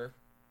 soldier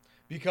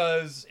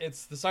because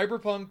it's the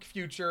cyberpunk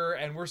future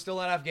and we're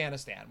still in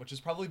Afghanistan, which is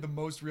probably the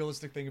most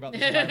realistic thing about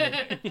this entire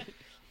movie.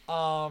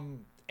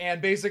 And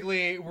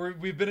basically,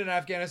 we've been in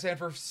Afghanistan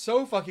for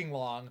so fucking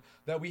long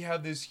that we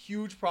have this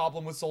huge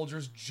problem with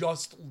soldiers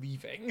just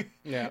leaving.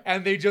 Yeah.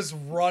 And they just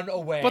run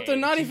away. But they're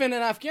not even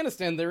in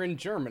Afghanistan. They're in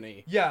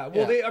Germany. Yeah,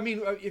 well, Yeah.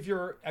 if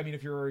you're a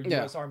Yeah.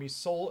 U.S. Army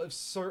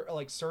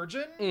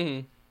surgeon,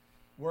 Mm-hmm.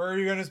 where are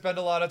you going to spend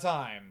a lot of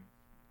time?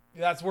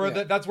 That's where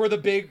Yeah. that's where the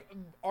big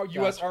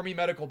U.S. Gotcha. Army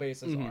medical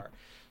bases Mhm.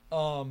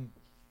 are.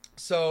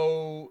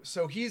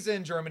 So he's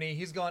in Germany.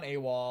 He's gone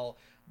AWOL.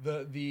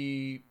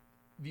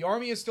 The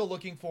army is still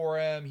looking for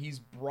him. He's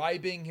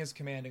bribing his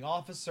commanding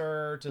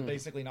officer to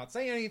basically not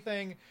say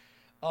anything,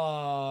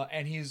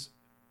 and he's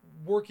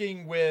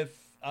working with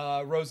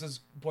Rose's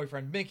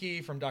boyfriend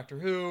Mickey from Doctor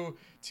Who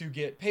to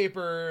get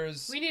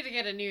papers. We need to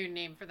get a new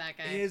name for that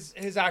guy. His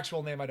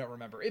actual name I don't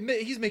remember.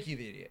 He's Mickey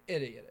the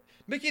idiot.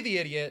 Mickey the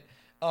idiot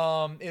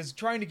is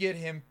trying to get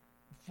him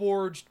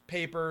forged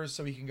papers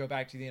so he can go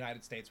back to the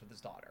United States with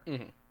his daughter.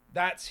 Mhm.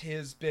 That's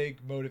his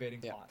big motivating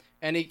Yeah. plot.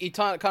 And he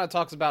kind of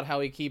talks about how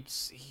he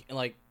keeps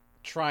like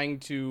trying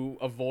to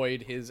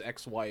avoid his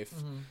ex-wife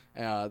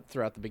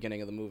throughout the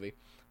beginning of the movie.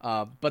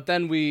 But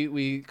then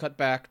we cut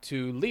back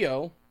to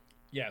Leo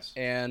Yes.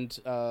 and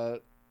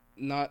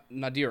not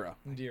Nadira.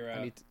 Indira.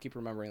 I need to keep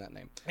remembering that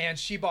name. And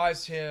she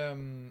buys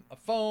him a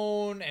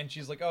phone, and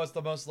she's like, "Oh, it's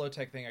the most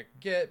low-tech thing I could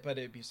get, but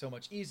it'd be so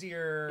much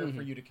easier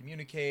for you to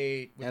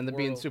communicate." With And the they're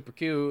being world." super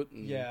cute.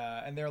 And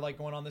Yeah, and they're like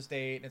going on this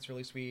date, and it's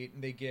really sweet.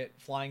 And they get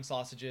flying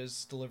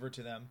sausages delivered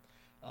to them,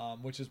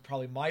 which is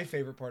probably my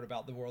favorite part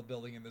about the world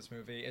building in this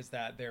movie. Is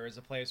that there is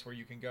a place where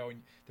you can go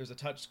and there's a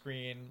touch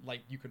screen,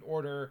 like you can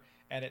order,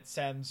 and it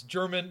sends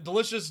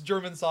delicious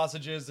German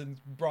sausages and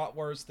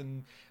bratwurst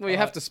and. Well, you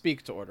have to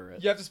speak to order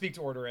it. You have to speak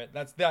to order it.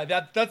 That's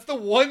that's the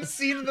one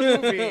scene in the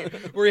movie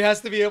where he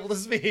has to be able to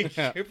speak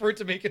for it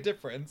to make a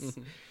difference,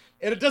 and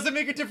it doesn't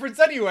make a difference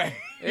anyway.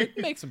 It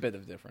makes a bit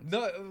of difference.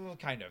 No,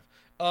 kind of.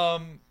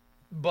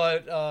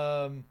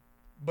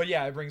 But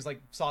yeah, it brings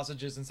like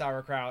sausages and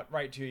sauerkraut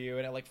right to you,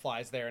 and it like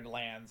flies there and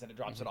lands, and it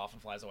drops it off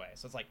and flies away.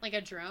 So it's like Like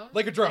a drone?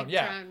 a drone,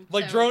 yeah,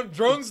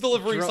 drones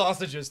delivering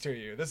sausages to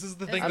you. This is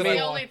the thing That's that the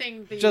I only want.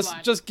 thing that you Just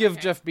want. just give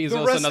Okay. Jeff The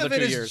Bezos rest another of it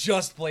 2 is years.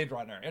 just Blade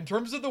Runner. In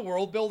terms of the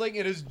world building,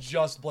 it is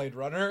just Blade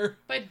Runner.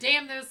 But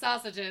damn those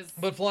sausages.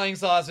 But flying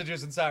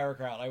sausages and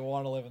sauerkraut, I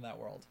want to live in that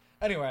world.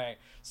 Anyway,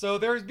 so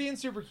they're being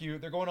super cute.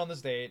 They're going on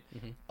this date,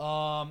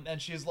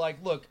 and she's like,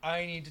 "Look,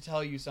 I need to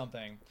tell you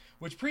something."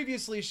 Which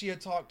previously she had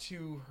talked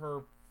to her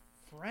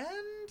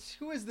friend,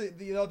 who is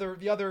the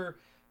other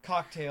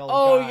cocktail.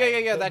 Oh, guy.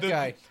 yeah, that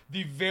guy.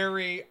 The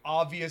very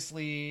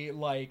obviously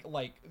like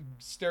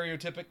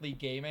stereotypically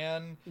gay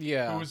man.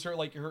 Yeah. who was her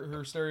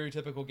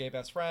stereotypical gay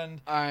best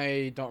friend.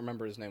 I don't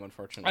remember his name,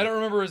 unfortunately. I don't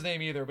remember his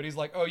name either, but he's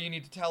like, "Oh, you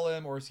need to tell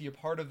him, or is he a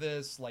part of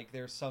this? Like,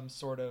 there's some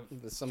sort of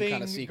There's some thing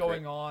kind of secret.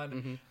 going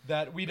on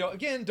that we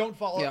don't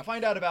Yeah.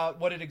 find out about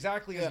what it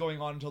exactly is Yeah. going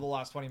on until the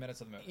last 20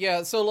 minutes of the movie."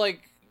 Yeah, so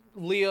like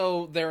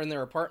Leo, they're in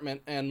their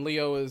apartment, and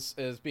Leo is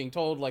being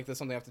told, like, there's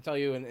something I have to tell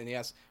you, and he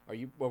asks,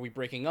 are we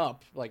breaking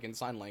up, like, in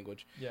sign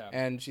language? Yeah.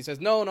 And she says,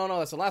 no,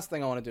 that's the last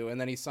thing I want to do, and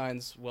then he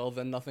signs, well,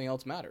 then nothing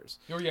else matters.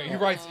 Oh yeah, he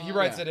writes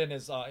Yeah. it in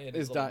his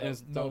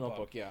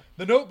notebook, yeah.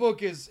 The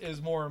notebook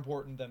is more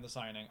important than the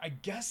signing. I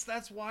guess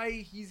that's why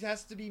he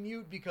has to be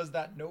mute, because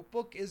that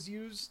notebook is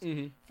used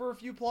for a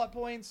few plot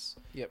points.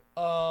 Yep.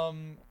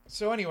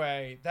 So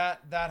anyway,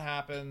 that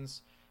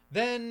happens.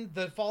 Then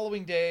the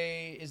following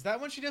day, is that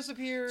when she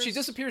disappears? She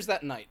disappears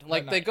that night.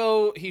 Like, night. they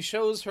go, he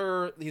shows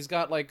her, he's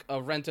got, like,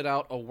 rented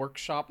out a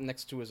workshop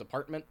next to his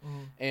apartment,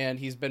 and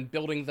he's been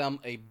building them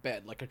a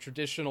bed, like a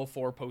traditional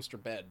 4-poster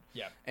bed.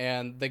 Yeah.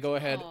 And they go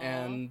ahead Aww.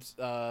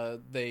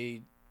 and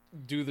they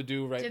do the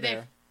do right Did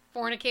there. they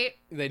fornicate?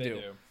 They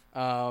do.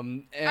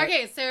 And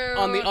Okay, so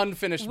on the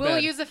unfinished we'll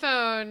bed. use a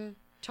phone.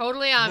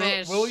 Totally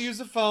Amish. We'll use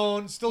a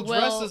phone, still Will-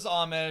 dress as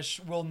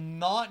Amish, will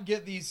not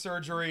get the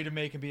surgery to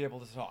make him be able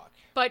to talk.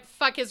 But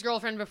fuck his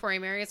girlfriend before he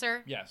marries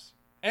her. Yes.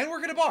 And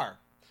work at a bar.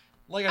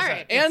 Like I All said.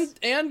 right. it's-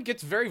 and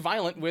gets very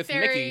violent with Mickey.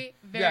 Very,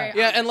 very.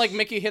 Yeah, and Amish. like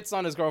Mickey hits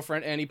on his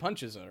girlfriend and he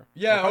punches her.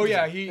 Yeah, Or punches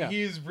her.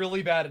 he's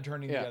really bad at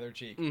turning Yeah. the other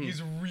cheek. Mhm.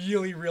 He's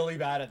really, really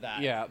bad at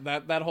that. Yeah,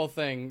 that whole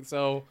thing.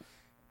 So,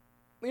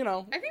 you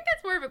know, I think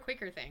that's more of a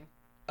Quaker thing.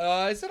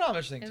 It's an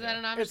Amish thing, Is too. that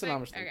an Amish it's thing?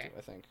 an Amish thing Okay. too,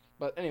 I think.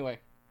 But anyway,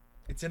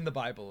 It's in the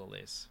Bible,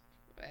 Elise.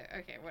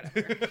 Okay, whatever.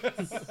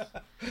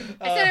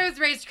 I Uh, said I was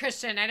raised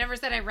Christian. I never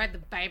said I read the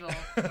Bible.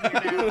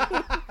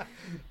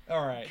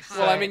 All right. God.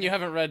 well, I mean, you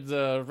haven't read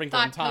the Wrinkle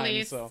in Thought Time,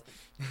 police.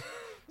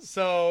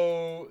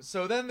 so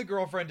So then the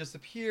girlfriend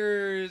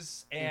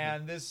disappears,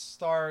 and this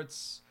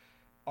starts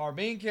our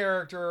main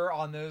character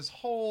on this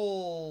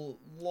whole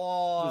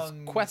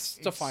long This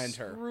quest to find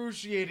her.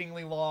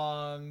 excruciatingly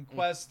long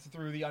quest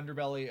through the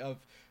underbelly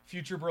of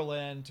future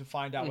Berlin to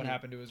find out what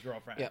happened to his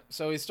girlfriend. yeah.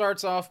 So he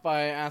starts off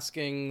by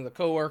asking the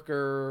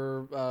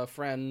coworker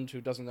friend who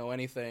doesn't know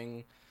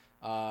anything,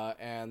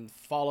 and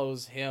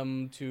follows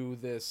him to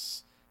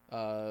this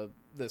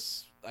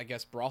I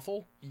guess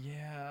brothel.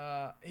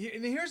 Yeah.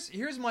 And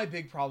here's my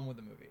big problem with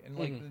the movie. And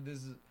like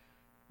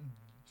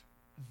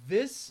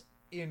this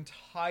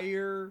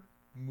entire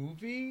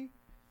movie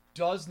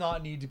does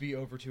not need to be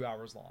over 2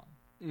 hours long.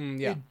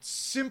 Yeah. It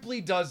simply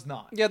does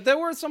not. Yeah, there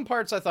were some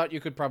parts I thought you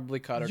could probably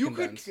cut or You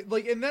condense. could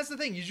like, and that's the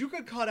thing, is you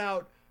could cut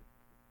out.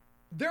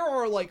 There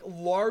are like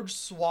large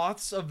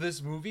swaths of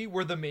this movie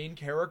where the main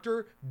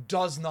character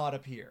does not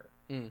appear.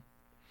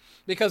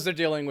 Because they're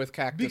dealing with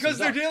Cactus. Because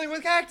they're and Duck. dealing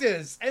with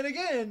Cactus. And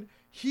again,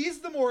 he's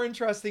the more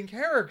interesting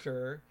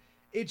character.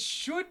 It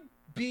should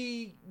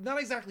be not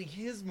exactly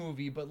his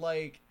movie, but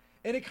like,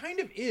 and it kind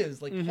of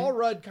is. Like, Paul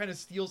Rudd kind of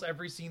steals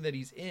every scene that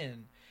he's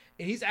in.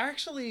 And he's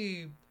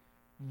actually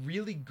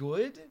really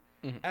good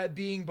at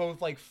being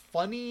both like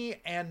funny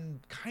and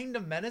kind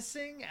of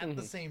menacing at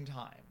the same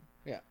time.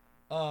 Yeah.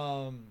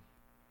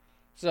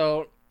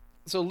 So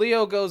So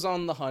Leo goes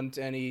on the hunt,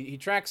 and he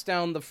tracks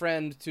down the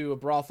friend to a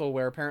brothel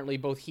where apparently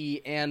both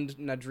he and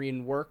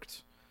Nadreen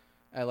worked,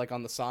 like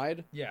on the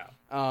side. yeah.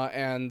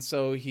 And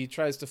so he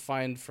tries to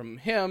find from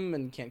him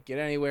and can't get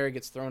anywhere. He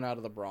gets thrown out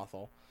of the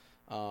brothel.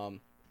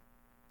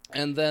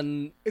 And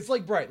then It's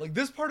like Bright. Like,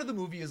 this part of the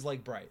movie is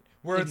like Bright,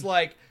 where it's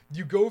like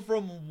you go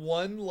from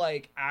one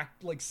like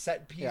act like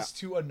set piece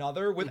to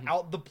another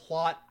without the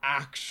plot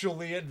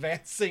actually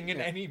advancing in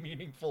any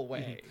meaningful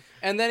way.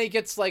 and then he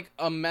gets like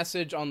a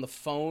message on the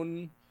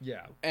phone,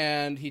 Yeah.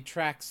 and he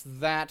tracks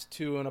that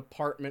to an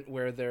apartment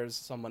where there's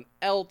someone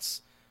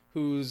else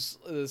who's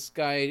this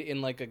guy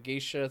in like a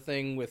geisha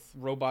thing with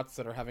robots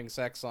that are having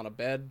sex on a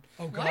bed.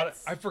 Oh god, What?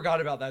 I forgot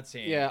about that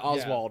scene. Yeah,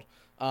 Oswald.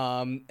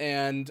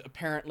 And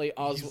apparently He's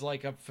Oswald,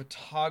 like a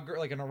photographer,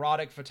 like an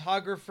erotic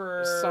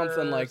photographer,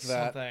 Something like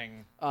that.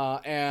 Something.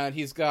 and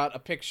he's got a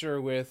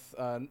picture with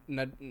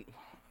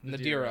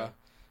Nadira,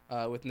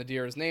 with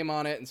Nadira's name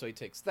on it, and so he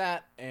takes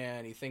that,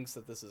 and he thinks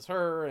that this is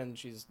her, and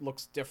she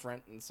looks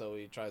different, and so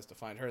he tries to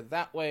find her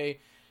that way,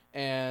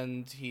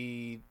 and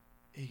he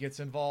gets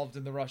involved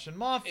in the Russian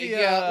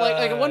mafia. yeah,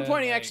 like at one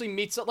point he like, actually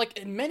meets,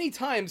 like many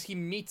times he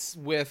meets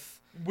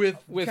with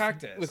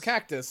Cactus. with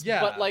Cactus,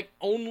 Yeah. but like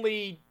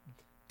only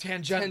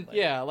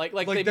tangentially. like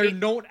Like they they meet,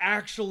 don't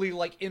actually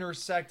like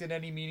intersect in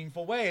any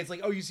meaningful way. It's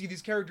like, oh, you see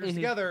these characters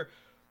together.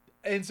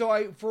 And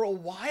so for a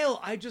while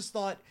I just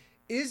thought,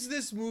 is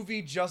this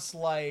movie just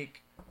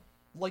like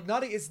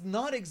not, it's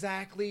not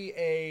exactly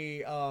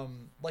a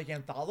like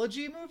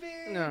anthology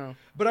movie? No.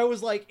 But I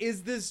was like,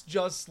 is this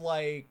just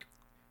like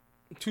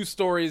two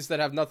stories that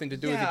have nothing to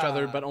do with each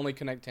other Yeah. but only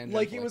connect tangentially.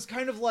 like it was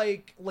kind of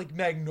like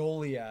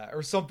Magnolia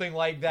or something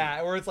like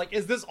that, where it's like,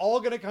 is this all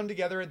gonna come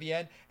together at the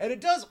end? And it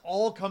does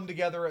all come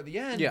together at the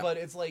end, Yeah. but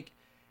it's like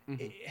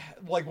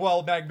like,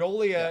 well,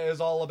 Magnolia is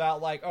all about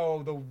like,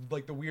 oh,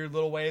 the weird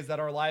little ways that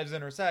our lives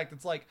intersect.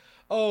 It's like,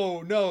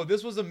 oh no,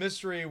 this was a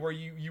mystery where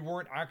you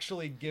weren't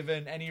actually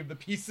given any of the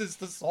pieces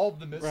to solve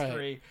the mystery.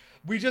 Right.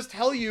 We just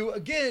tell you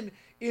again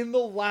in the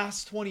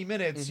last 20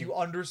 minutes you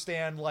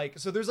understand, like,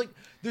 so there's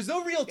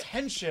no real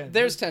tension.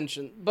 There's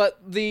tension, but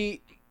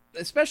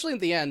especially in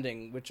the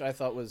ending, which I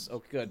thought was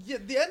good. Yeah,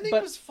 the ending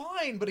But- was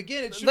fine, but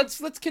again, it should.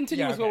 Let's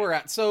continue Yeah, with where okay. we're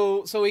at.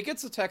 So he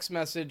gets a text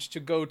message to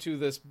go to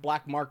this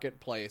black market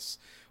place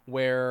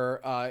where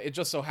it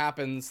just so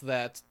happens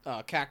that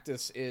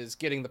Cactus is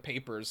getting the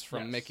papers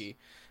from Yes. Mickey,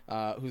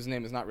 whose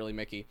name is not really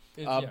Mickey.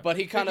 Yeah, But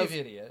he kind of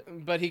idiot.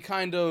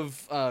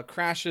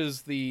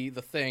 crashes the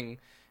thing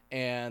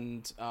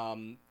and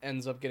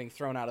ends up getting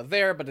thrown out of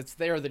there. But it's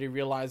there that he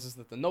realizes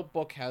that the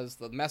notebook has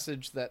the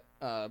message that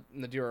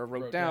Nadira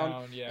wrote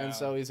down, yeah. and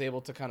so he's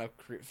able to kind of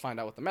find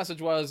out what the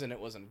message was, and it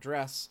was an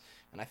address.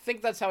 And I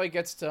think that's how he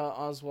gets to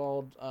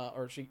Oswald,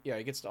 he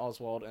gets to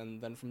Oswald,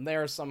 and then from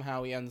there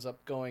somehow he ends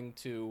up going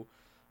to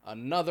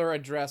another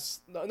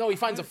address. No, he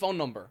finds a phone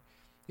number.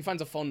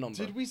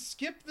 Did we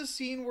skip the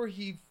scene where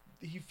he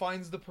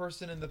finds the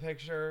person in the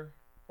picture,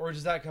 or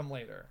does that come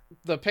later?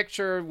 The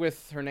picture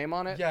with her name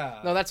on it?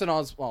 Yeah. No, that's in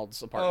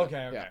Oswald's Oh, apartment.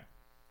 okay. Yeah.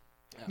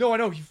 No, I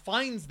know he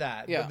finds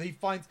that. Yeah.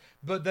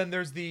 But then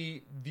there's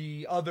the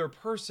other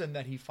person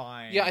that he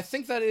finds. Yeah, I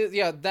think that is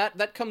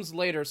that comes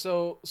later.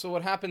 So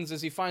what happens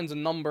is he finds a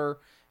number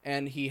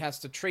and he has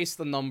to trace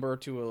the number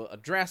to an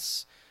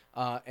address,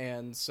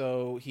 and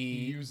so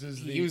he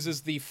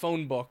uses the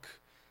phone book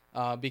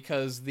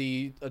because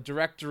the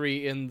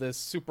directory in this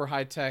super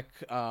high tech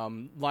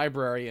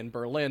library in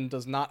Berlin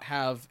does not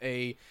have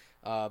a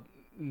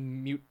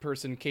mute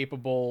person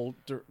capable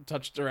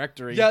touch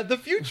directory. Yeah, the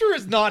future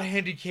is not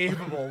handy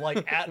capable,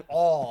 like, at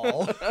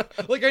all.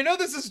 Like, I know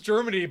this is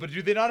Germany, but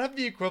do they not have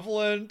the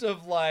equivalent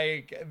of,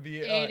 like, the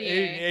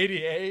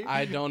ADA?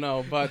 I don't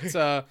know,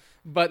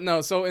 but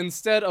no. So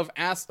instead of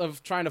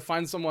trying to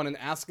find someone and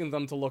asking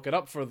them to look it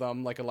up for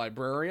them, like a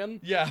librarian,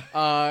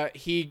 Yeah.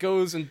 he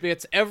goes and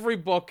bits every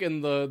book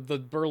in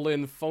the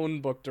Berlin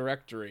phone book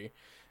directory,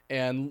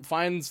 and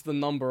finds the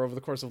number over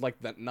the course of like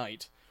that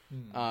night.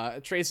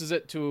 Traces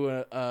it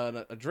to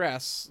an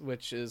address,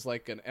 which is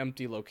like an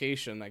empty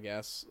location, I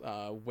guess,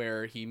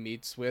 where he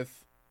meets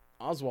with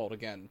Oswald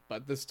again,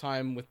 but this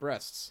time with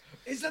breasts.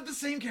 Is that the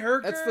same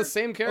character? That's the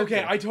same character.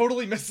 Okay, I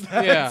totally missed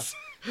that. Yeah.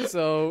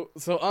 So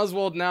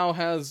Oswald now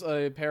has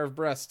a pair of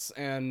breasts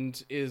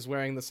and is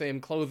wearing the same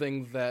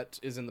clothing that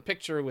is in the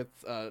picture with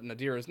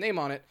Nadira's name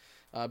on it,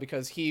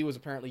 because he was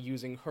apparently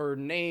using her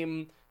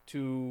name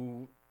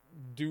to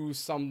do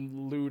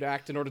some lewd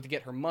act in order to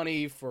get her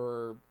money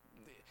for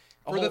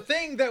the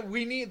thing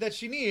that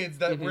she needs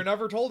that we're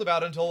never told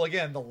about until,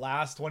 again, the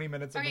last 20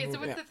 minutes of the Okay, movie.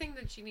 so what's the thing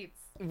that she needs?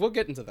 We'll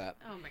get into that.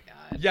 Oh my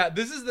god. Yeah,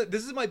 this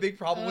is my big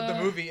problem with the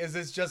movie is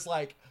it's just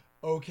like,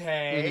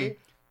 okay,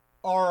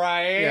 all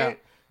right, Yeah.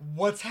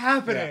 what's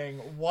happening?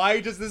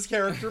 Why does this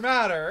character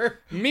matter?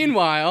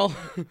 Meanwhile,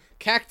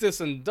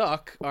 Cactus and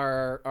Duck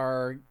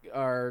are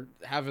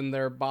having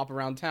their bop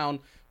around town,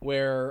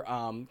 where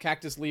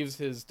Cactus leaves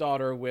his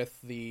daughter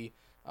with the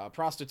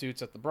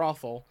prostitutes at the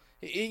brothel.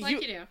 You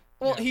do.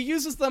 Well, he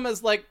uses them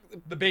as like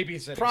The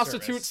babysitting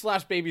prostitute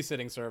service. /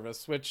 babysitting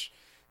service, which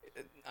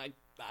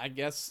I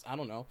guess I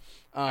don't know.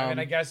 I mean,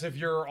 I guess if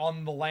you're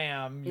on the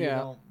lam, you Yeah.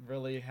 don't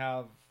really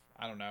have.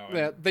 I don't know.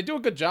 Yeah, they do a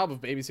good job of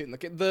babysitting the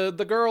kid.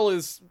 The girl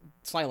is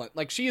silent,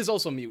 like she is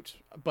also mute,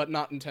 but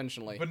not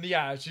intentionally. But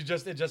yeah, it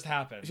just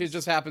happens. She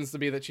just happens to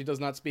be that she does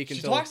not speak She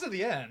until talks at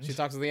the end. she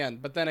talks at the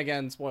end. But then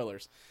again,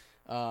 spoilers.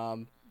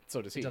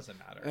 So does he. It doesn't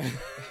matter.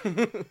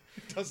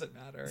 It doesn't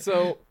matter.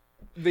 So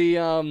the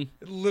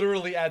It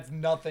literally adds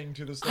nothing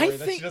to the story that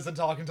think- she doesn't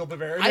talk until the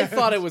very I end.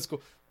 thought it was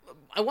cool.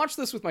 I watched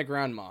this with my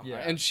grandma, Yeah.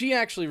 and she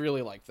actually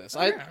really liked this.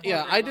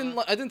 yeah. I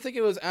didn't think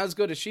it was as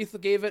good as she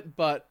gave it,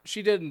 but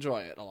she did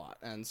enjoy it a lot,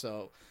 and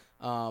so.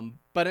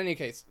 But in any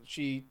case,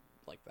 she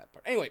liked that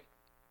part. Anyway,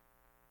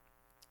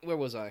 where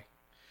was I?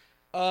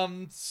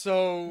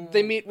 So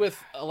They meet with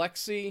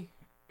Alexei,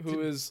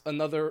 who is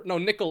another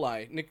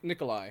Nikolai,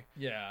 Nikolai,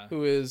 Yeah.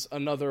 who is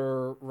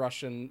another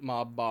Russian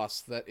mob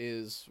boss that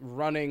is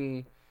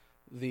running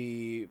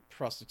the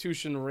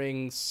prostitution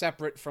ring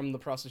separate from the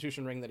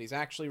prostitution ring that he's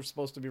actually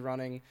supposed to be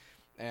running.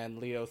 And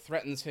Leo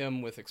threatens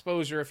him with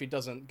exposure if he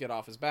doesn't get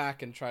off his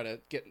back and try to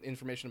get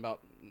information about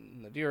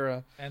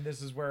Nadira. And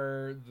this is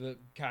where the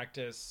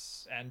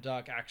Cactus and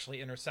Duck actually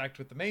intersect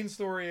with the main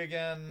story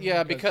again.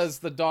 Yeah, because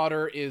the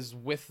daughter is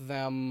with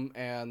them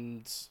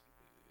and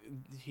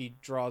he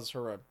draws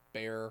her a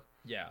bear.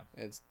 Yeah.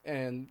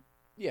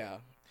 Yeah.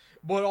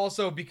 But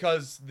also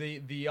because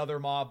the other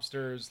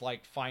mobsters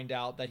like find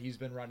out that he's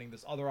been running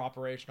this other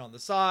operation on the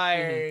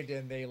side,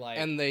 and they like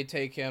And they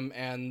take him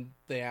and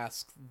they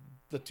ask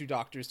the two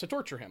doctors to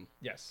torture him.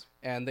 yes.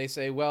 And they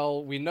say,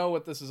 well, we know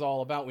what this is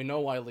all about. We know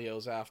why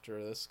Leo's after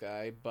this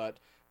guy, but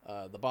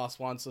the boss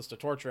wants us to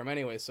torture him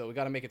anyway, so we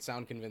got to make it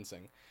sound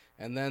convincing.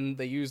 And then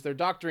they use their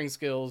doctoring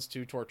skills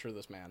to torture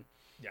this man.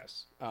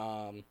 Yes.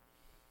 Um,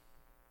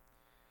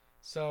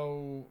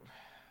 So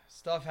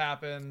stuff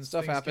happens.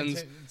 Stuff things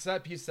happens.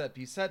 Set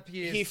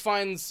piece. he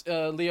finds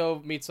Leo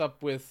meets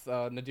up with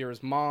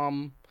Nadira's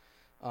mom,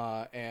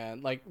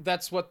 and like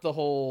that's what the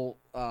whole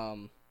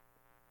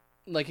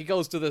like he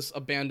goes to this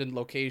abandoned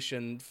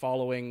location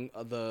following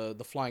the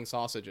flying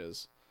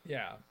sausages.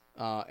 Yeah.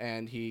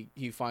 and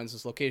he finds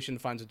this location,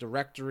 finds a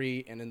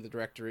directory, and in the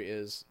directory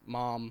is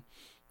Mom.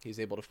 He's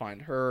able to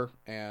find her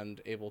and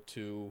able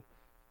to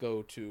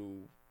go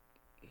to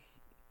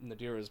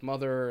Nadira's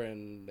mother,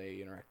 and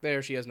they interact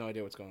there. She has no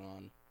idea what's going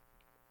on.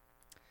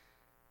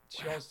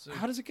 She also,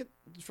 How does it get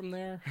from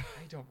there?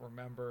 I don't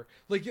remember.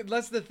 Like,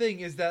 that's the thing,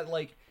 is that,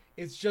 like,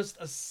 it's just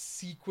a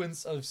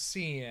sequence of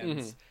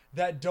scenes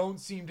that don't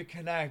seem to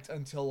connect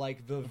until,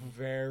 like, the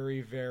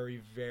very, very,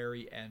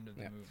 very end of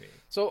the movie.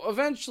 So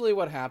eventually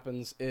what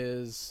happens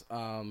is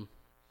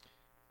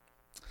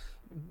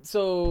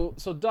so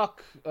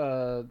Duck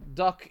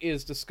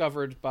is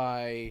discovered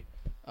by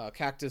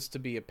Cactus to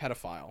be a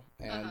pedophile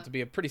and to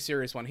be a pretty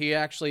serious one. He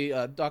actually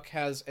Duck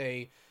has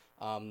a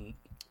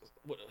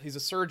he's a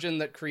surgeon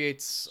that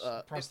creates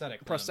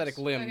prosthetic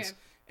limbs. Okay.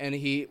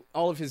 And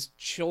all of his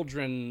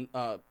children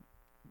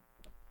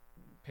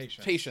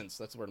Patients.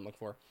 That's the word I'm looking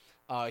for.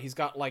 He's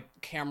got like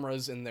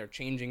cameras in their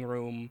changing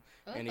room,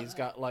 and he's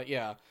got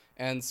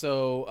and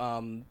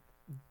so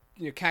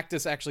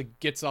Cactus actually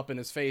gets up in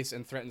his face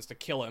and threatens to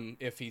kill him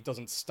if he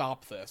doesn't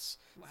stop this.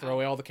 Wow. Throw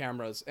away all the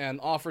cameras and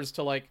offers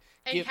to like.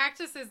 And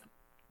Cactus is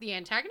the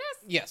antagonist?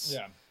 Yes.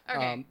 Yeah.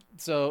 Okay.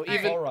 So All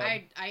even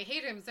right. I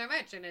hate him so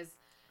much and his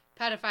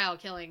pedophile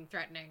killing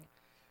threatening.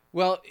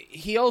 well,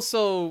 he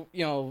also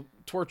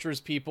tortures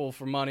people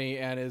for money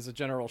and is a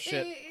general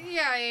shit.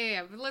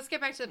 Yeah. But let's get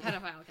back to the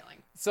pedophile killing.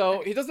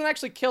 So he doesn't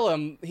actually kill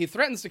him. He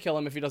threatens to kill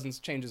him if he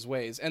doesn't change his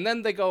ways. And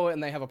then they go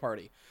and they have a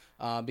party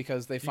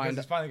because he's finally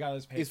got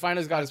his papers. He's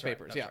finally got his That's right,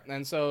 papers. that's Yeah, right.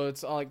 and so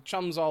it's like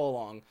chums all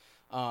along.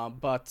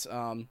 But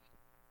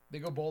They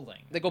go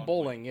bowling. they go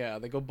bowling. Yeah,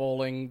 they go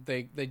bowling.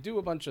 They do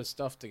a bunch of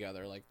stuff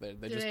together. Like they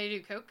Do just they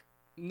do coke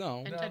no.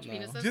 and touch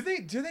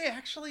penises? Do they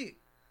actually?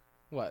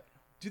 What?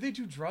 Do they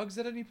do drugs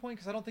at any point?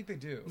 Because I don't think they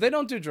do. They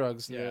don't do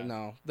drugs. Yeah.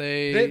 No.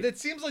 It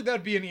seems like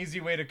that'd be an easy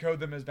way to code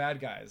them as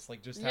bad guys.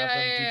 Like, just have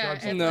them do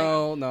drugs. It's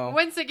No.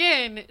 Once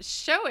again,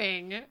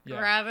 showing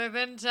rather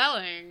than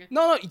telling.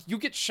 No, you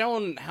get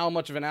shown how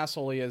much of an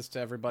asshole he is to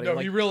everybody. No,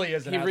 like, he really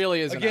is. He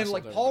really is. An Again, asshole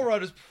like to Paul everybody.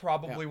 Rudd is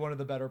probably one of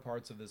the better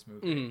parts of this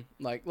movie.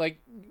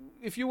 Like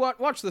if you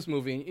watch this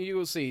movie, you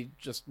will see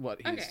just what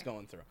he's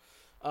going through.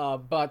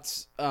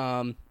 But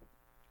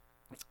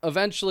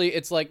eventually,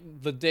 it's like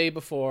the day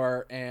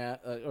before,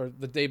 or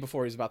the day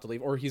before he's about to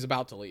leave, or he's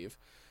about to leave,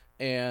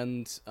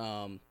 and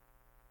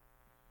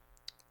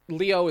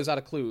Leo is out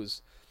of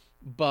clues,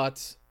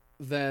 but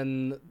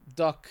then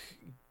Duck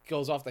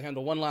goes off the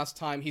handle one last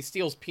time. He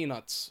steals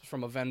peanuts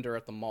from a vendor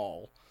at the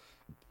mall,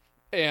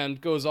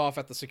 and goes off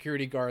at the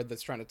security guard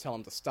that's trying to tell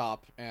him to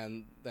stop,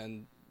 and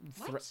then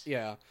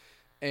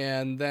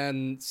and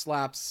then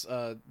slaps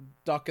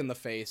Duck in the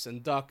face,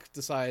 and Duck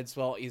decides,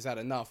 well, he's had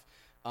enough.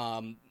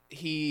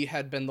 He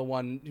had been the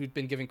one who'd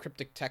been giving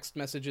cryptic text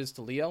messages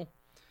to Leo.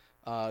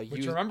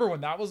 Which, remember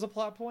when that was a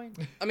plot point?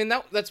 I mean,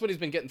 that's what he's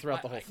been getting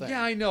throughout the whole thing.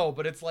 Yeah, I know,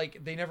 but it's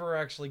like they never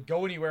actually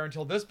go anywhere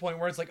until this point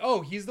where it's like,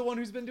 oh, he's the one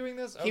who's been doing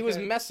this? Okay. He was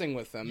messing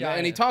with him, Yeah,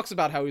 and he talks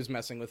about how he was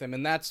messing with him,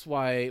 and that's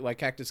why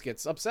Cactus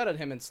gets upset at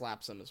him and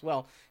slaps him as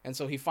well. And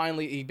so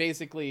he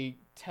basically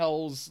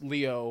tells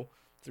Leo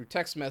through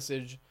text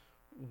message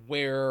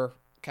where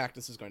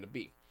Cactus is going to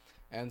be.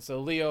 And so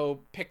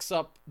Leo picks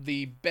up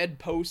the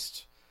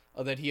bedpost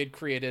that he had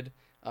created,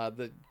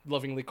 that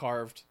lovingly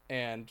carved,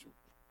 and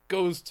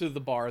goes to the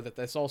bar that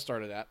this all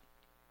started at,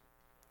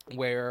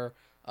 where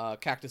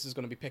Cactus is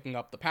going to be picking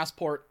up the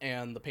passport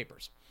and the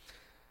papers.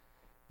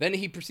 Then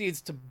he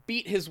proceeds to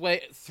beat his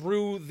way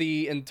through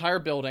the entire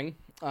building,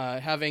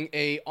 having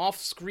a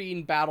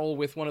off-screen battle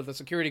with one of the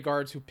security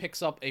guards who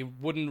picks up a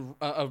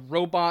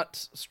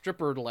robot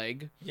stripper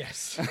leg.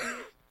 Yes.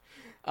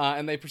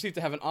 And they proceed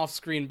to have an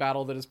off-screen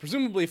battle that is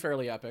presumably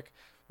fairly epic.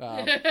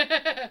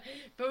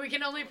 But we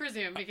can only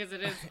presume because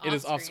it is off-screen. It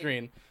is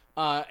off-screen.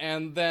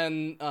 And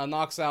then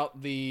knocks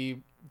out the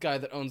guy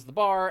that owns the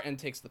bar and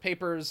takes the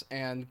papers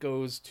and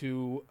goes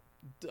to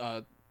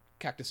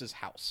Cactus's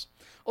house.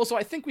 Also,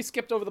 I think we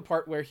skipped over the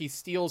part where he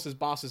steals his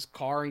boss's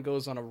car and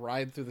goes on a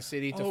ride through the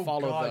city to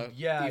follow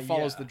he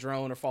follows the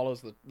drone or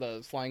follows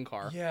the flying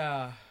car.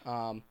 Yeah.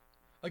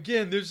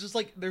 Again,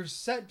 there's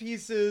set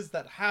pieces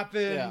that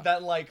happen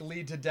that like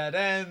lead to dead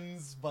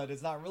ends, but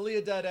it's not really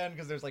a dead end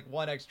because there's like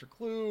one extra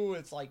clue.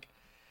 It's like,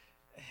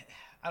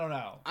 I don't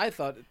know. I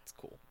thought it's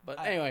cool, but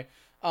anyway,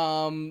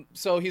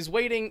 so he's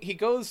waiting. He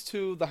goes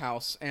to the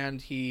house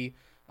and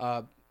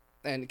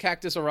and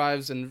Cactus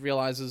arrives and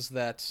realizes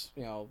that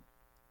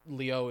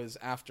Leo is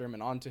after him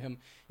and onto him.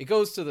 He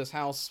goes to this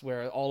house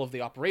where all of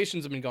the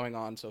operations have been going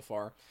on so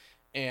far,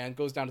 and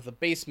goes down to the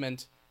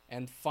basement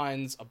and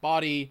finds a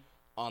body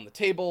on the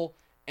table,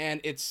 and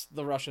it's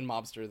the Russian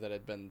mobster that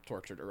had been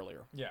tortured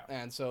earlier. Yeah.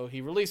 And so he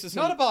releases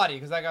him. Not a body,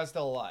 because that guy's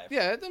still alive.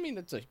 Yeah, I mean,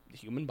 it's a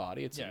human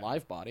body. It's a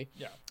live body.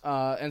 Yeah.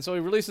 And so he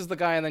releases the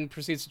guy and then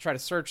proceeds to try to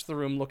search the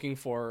room looking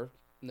for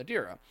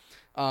Nadira.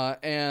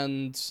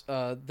 And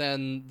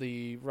then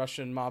the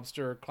Russian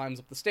mobster climbs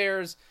up the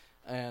stairs,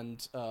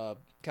 and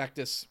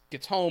Cactus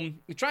gets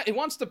home. He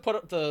wants to put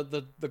up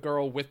the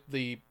girl with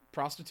the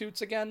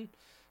prostitutes again,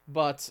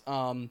 but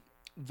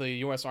the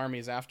U.S. Army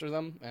is after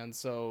them, and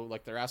so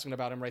like they're asking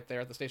about him right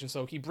there at the station.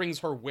 So he brings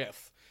her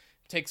with,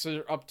 takes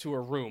her up to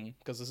her room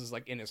because this is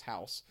like in his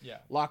house. Yeah.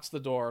 Locks the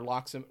door,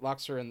 locks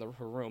her in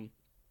her room,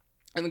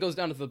 and then goes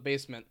down to the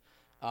basement,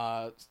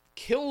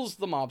 kills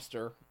the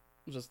mobster,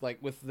 just like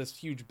with this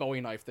huge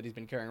Bowie knife that he's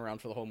been carrying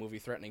around for the whole movie,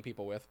 threatening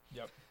people with.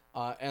 Yep.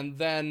 And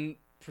then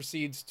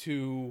proceeds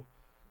to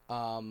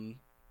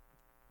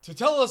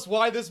tell us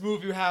why this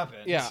movie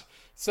happened. Yeah.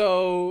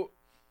 So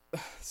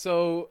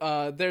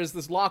there's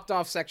this locked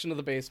off section of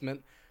the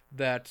basement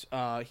that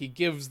he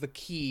gives the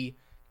key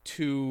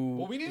to.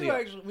 Well, we need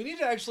Leo.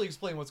 to actually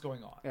explain what's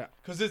going on. Yeah.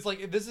 Because it's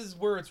like this is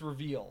where it's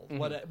revealed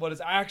what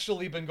has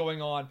actually been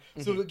going on.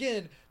 So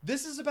again,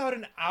 this is about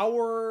an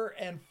hour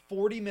and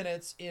 40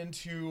 minutes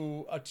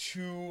into a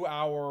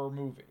 2-hour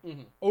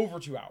movie, over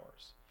 2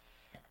 hours.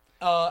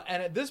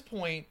 And at this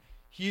point,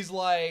 he's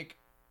like,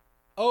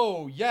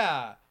 "Oh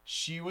yeah,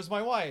 she was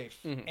my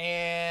wife,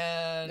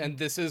 and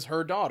this is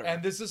her daughter.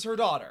 And this is her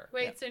daughter.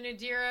 Wait, so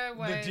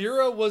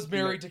Nadira was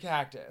married to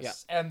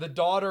Cactus, and the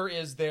daughter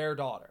is their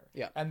daughter.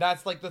 Yeah, and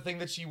that's like the thing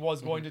that she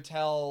was going to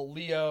tell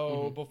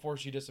Leo before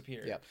she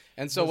disappeared. Yeah,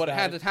 and so what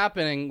had it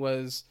happening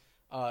was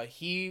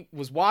he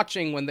was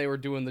watching when they were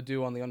doing the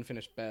do on the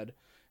unfinished bed,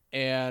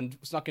 and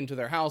snuck into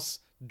their house,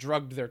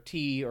 drugged their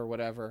tea or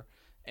whatever,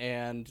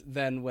 and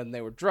then when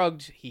they were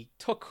drugged, he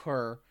took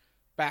her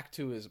back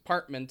to his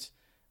apartment.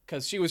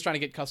 Because she was trying to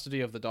get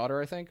custody of the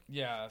daughter, I think.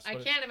 Yeah, I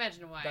can't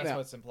imagine why. That's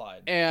what's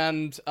implied.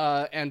 And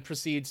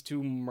proceeds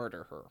to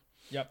murder her.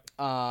 Yep.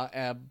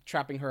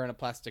 Trapping her in a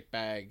plastic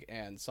bag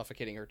and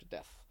suffocating her to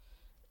death.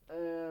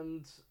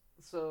 And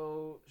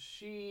so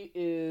she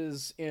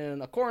is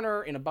in a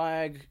corner, in a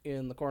bag,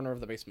 in the corner of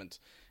the basement.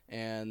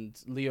 And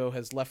Leo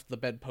has left the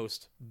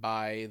bedpost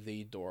by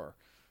the door.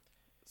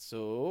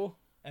 So...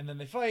 And then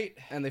they fight.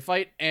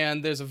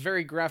 And there's a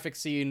very graphic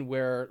scene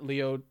where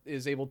Leo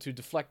is able to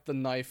deflect the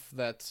knife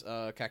that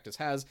Cactus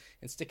has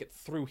and stick it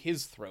through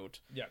his throat,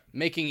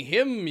 making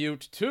him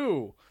mute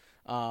too.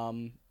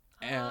 Oh,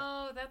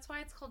 that's why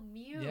it's called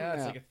mute. Yeah,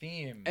 it's like a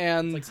theme.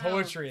 And it's like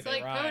poetry. It's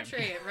like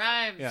poetry. It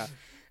rhymes. Yeah.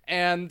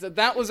 And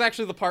that was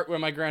actually the part where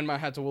my grandma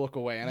had to look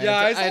away. And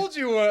I told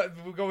you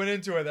going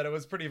into it that it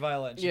was pretty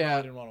violent. She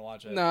probably didn't want to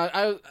watch it.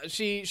 No,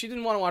 she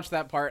didn't want to watch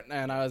that part,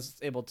 and I was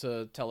able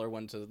to tell her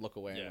when to look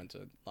away and when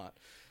to not.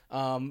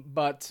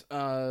 But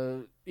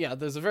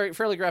there's a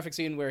fairly graphic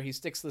scene where he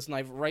sticks this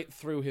knife right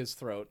through his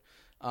throat,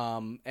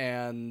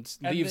 and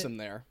leaves him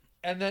there.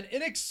 And then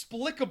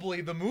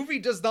inexplicably, the movie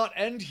does not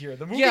end here.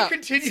 The movie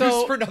continues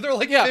for another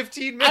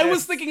 15 minutes. I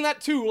was thinking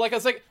that too. Like I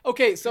was like,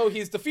 okay, so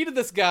he's defeated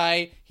this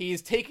guy.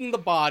 He's taking the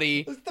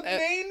body. The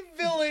main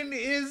villain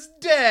is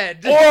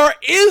dead. Or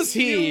is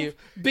he?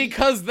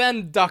 Because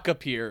then Duck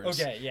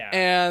appears. Okay, yeah.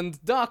 And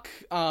Duck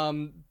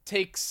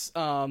takes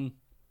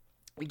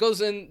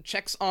goes in,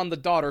 checks on the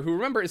daughter, who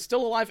remember is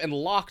still alive and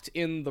locked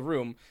in the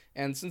room.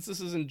 And since this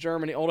is in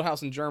Germany, old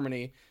house in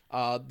Germany,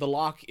 the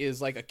lock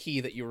is like a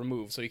key that you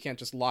remove, so you can't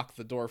just lock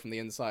the door from the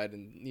inside,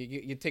 and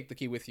you take the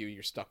key with you,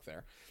 you're stuck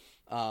there.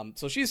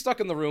 So she's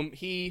stuck in the room.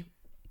 He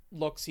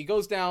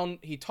goes down,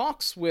 he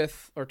talks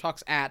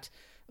at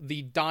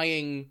the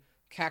dying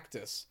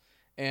Cactus,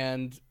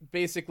 and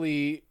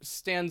basically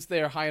stands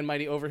there high and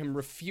mighty over him,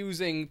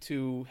 refusing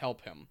to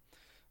help him.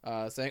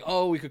 Saying,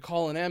 "Oh, we could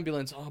call an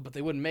ambulance. Oh, but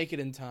they wouldn't make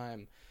it in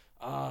time."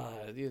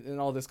 And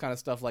all this kind of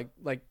stuff, like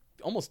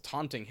almost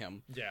taunting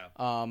him.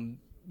 Yeah.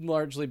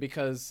 Largely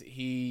because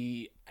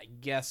he, I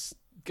guess,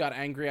 got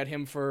angry at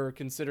him for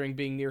considering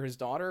being near his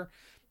daughter.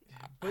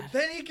 But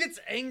then he gets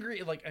angry,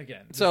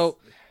 again. So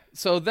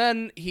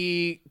then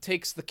he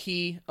takes the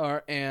key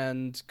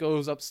and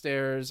goes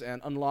upstairs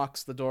and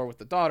unlocks the door with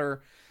the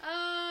daughter.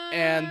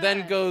 And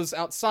then goes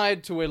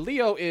outside to where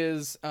Leo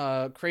is,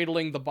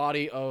 cradling the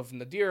body of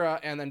Nadira,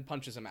 and then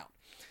punches him out.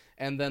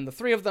 And then the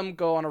three of them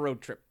go on a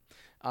road trip.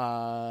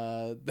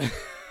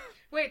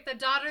 Wait, the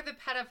daughter, the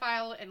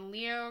pedophile, and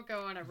Leo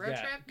go on a road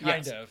trip?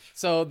 Kind of.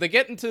 So they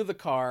get into the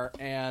car,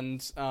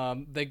 and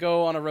they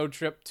go on a road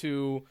trip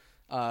to...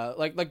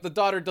 like the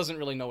daughter doesn't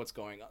really know what's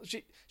going on.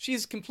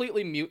 She's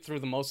completely mute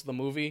through most of the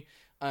movie,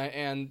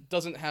 and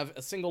doesn't have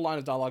a single line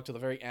of dialogue to the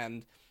very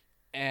end,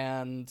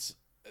 and...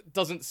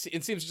 it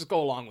seems to just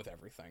go along with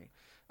everything.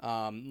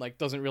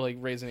 Doesn't really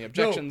raise any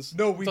objections.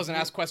 Doesn't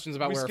ask questions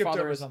about where her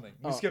father is.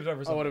 We skipped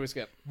over something. Oh, what did we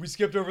skip? We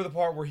skipped over the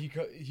part where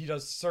he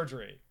does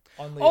surgery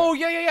on Leo. Oh,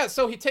 yeah.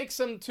 So he takes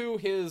him to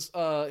his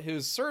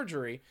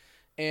surgery,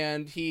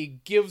 and he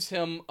gives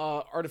him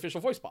an artificial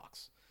voice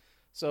box.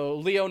 So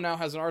Leo now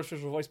has an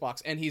artificial voice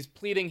box, and he's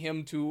pleading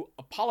him to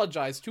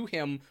apologize to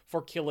him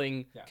for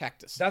killing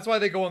Cactus. That's why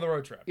they go on the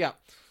road trip. Yeah.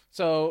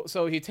 So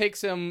he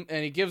takes him,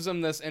 and he gives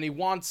him this, and he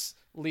wants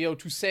Leo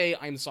to say,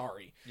 "I'm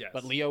sorry." Yes.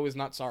 But Leo is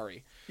not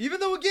sorry. Even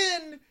though,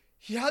 again,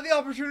 he had the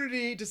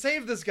opportunity to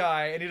save this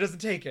guy, and he doesn't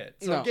take it.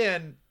 So,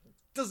 again,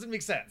 doesn't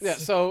make sense. Yeah,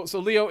 so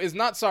Leo is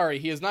not sorry.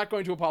 He is not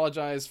going to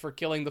apologize for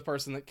killing the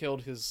person that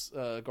killed his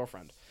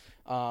girlfriend.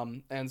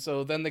 And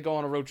so then they go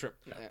on a road trip.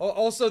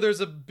 Also,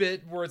 there's a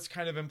bit where it's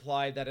kind of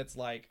implied that it's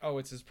like, oh,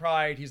 it's his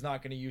pride. He's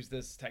not going to use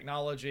this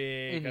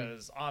technology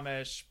because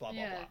Amish, blah,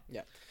 blah,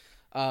 blah.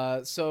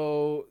 Yeah.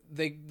 So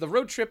the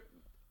road trip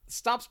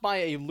stops by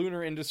a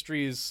Lunar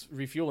Industries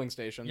refueling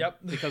station. Yep.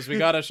 Because we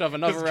gotta shove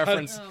another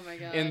reference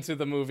into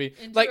the movie.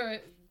 Like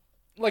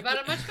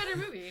about a much better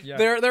movie. Yeah.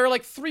 There are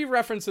like 3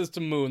 references to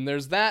Moon.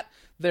 There's that.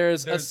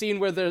 There's a scene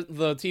where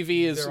the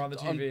TV is on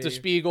the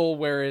Spiegel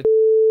where it.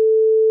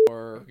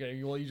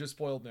 Okay, well, you just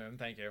spoiled Moon.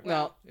 Thank you.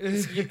 Well,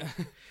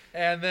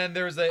 and then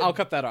there's a. I'll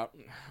cut that out.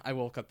 I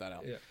will cut that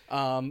out.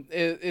 Yeah.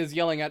 Is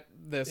yelling at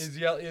this.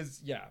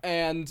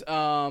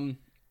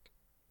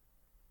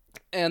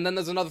 And then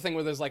there's another thing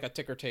where there's like a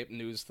ticker tape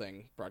news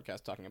thing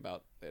broadcast talking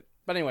about it.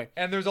 But anyway.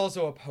 And there's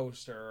also a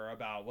poster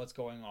about what's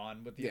going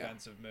on with the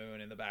events of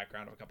Moon in the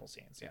background of a couple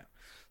scenes. Yeah.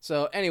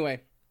 So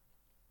anyway,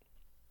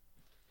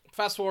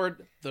 fast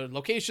forward, the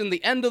location,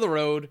 the end of the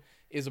road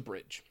is a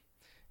bridge.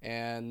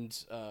 And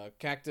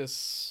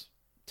Cactus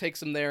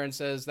takes him there and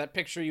says, that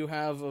picture you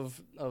have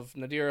of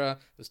Nadira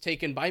was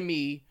taken by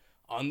me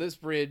on this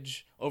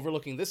bridge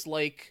overlooking this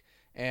lake.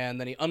 And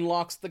then he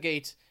unlocks the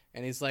gate.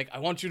 And he's like, I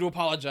want you to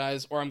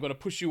apologize or I'm going to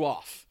push you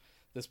off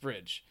this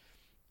bridge.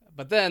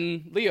 But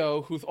then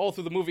Leo, who all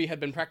through the movie had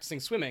been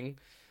practicing swimming,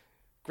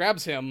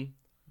 grabs him,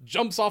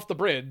 jumps off the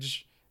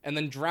bridge, and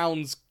then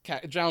drowns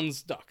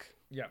Duck.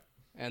 Yeah.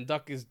 And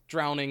Duck is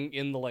drowning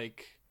in the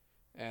lake,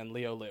 and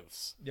Leo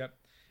lives. Yep.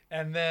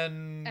 And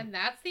then... And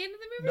that's the end of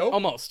the movie? Nope.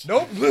 Almost.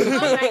 Nope.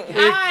 Oh my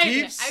god!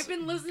 keeps I've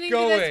been listening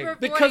going. to this for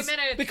 40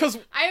 minutes. Because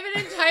I have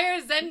an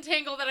entire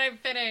Zentangle that I've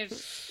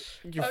finished.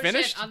 You're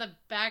finished? Shit, on the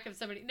back of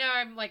somebody. No,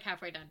 I'm like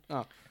halfway done.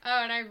 Oh,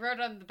 and I wrote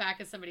on the back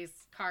of somebody's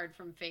card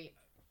from Fate.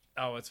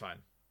 Oh, it's fine.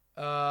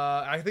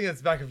 I think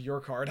it's back of your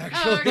card,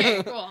 actually. Oh,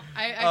 okay, cool.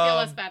 I feel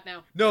less bad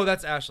now. No,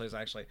 that's Ashley's,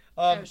 actually.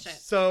 Shit.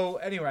 So,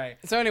 anyway.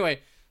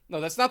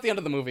 No, that's not the end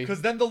of the movie.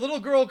 Because then the little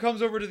girl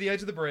comes over to the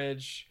edge of the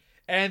bridge,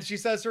 and she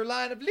says her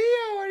line of,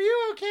 Leo, are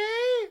you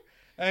okay?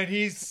 And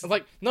he's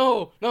like,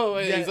 no.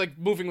 Yeah. He's like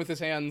moving with his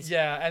hands.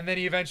 Yeah, and then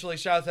he eventually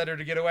shouts at her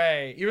to get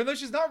away, even though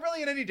she's not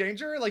really in any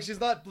danger. Like, she's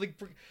not like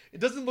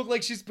it doesn't look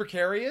like she's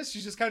precarious.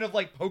 She's just kind of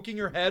like poking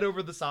her head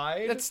over the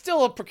side. That's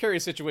still a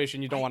precarious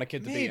situation. You don't want a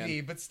kid to be in.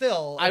 Maybe, but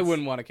still, I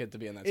wouldn't want a kid to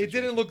be in that situation.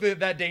 It didn't look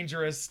that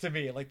dangerous to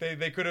me. Like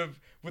they could have,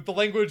 with the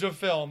language of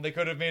film, they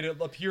could have made it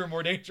appear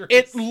more dangerous.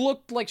 It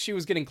looked like she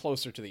was getting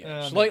closer to the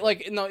edge.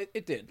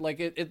 It did. Like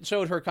it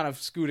showed her kind of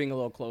scooting a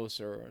little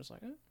closer. It was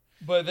like.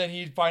 But then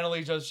he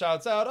finally just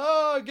shouts out,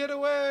 "Oh, get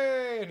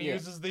away!" And he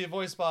uses the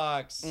voice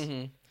box.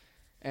 Mm-hmm.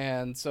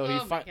 And so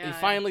he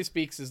finally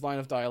speaks his line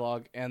of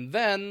dialogue, and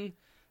then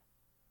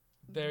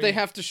they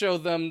have to show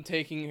them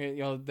taking.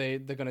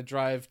 They're gonna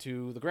drive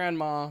to the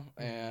grandma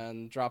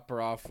and drop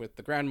her off with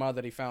the grandma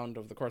that he found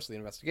over the course of the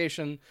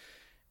investigation,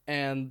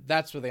 and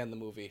that's where they end the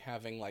movie,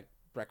 having like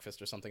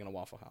breakfast or something in a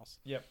Waffle House.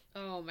 Yep.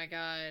 Oh my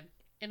god.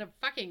 In a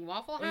fucking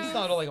Waffle House? It's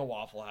not like a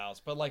Waffle House,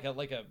 but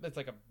it's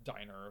like a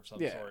diner of some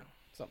sort.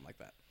 Something like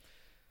that.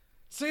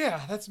 So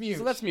yeah, that's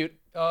Mute.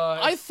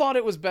 I thought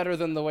it was better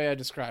than the way I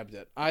described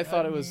it. I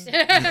thought it was...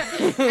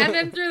 And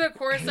then through the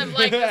course of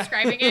like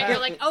describing it, you're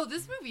like, oh,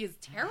 this movie is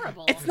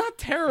terrible. It's not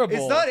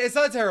terrible. It's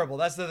not terrible.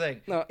 That's the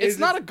thing. No, it's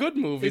not a good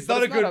movie. It's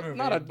not a good movie.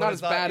 Not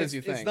as bad as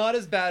you think. It's not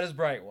as bad as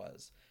Bright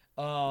was.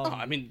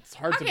 I mean, it's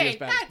hard to be as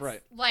bad as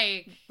Bright.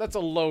 That's a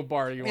low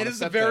bar you want to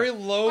set. It is a very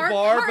low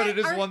bar, but it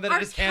is one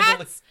that is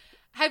handled...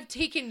 have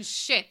taken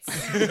shits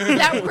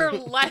that were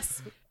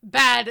less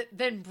bad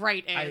than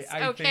Bright is.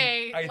 I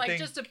think,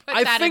 just to put that in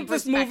perspective. I think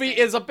this movie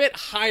is a bit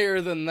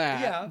higher than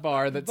that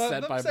bar that's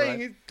set by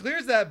Bright. It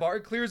clears that bar,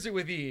 it clears it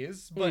with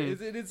ease, but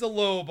it's a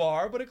low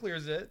bar, but it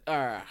clears it.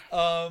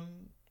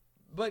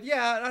 But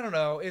yeah, I don't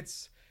know.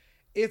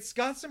 It's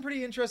got some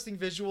pretty interesting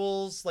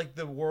visuals. Like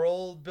the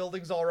world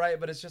building's all right,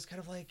 but it's just kind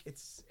of like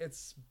it's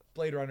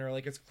Blade Runner.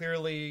 Like it's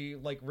clearly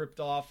like ripped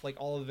off like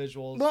all of the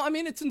visuals. Well, I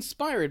mean, it's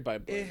inspired by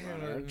Blade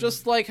Runner,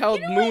 just like how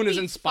Moon is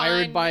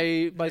inspired by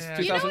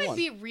 2001. You know, it'd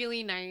be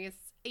really nice,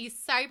 a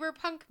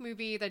cyberpunk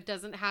movie that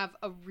doesn't have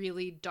a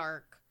really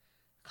dark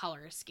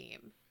color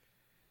scheme.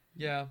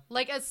 Yeah,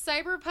 like a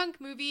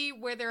cyberpunk movie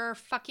where there are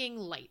fucking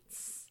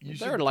lights.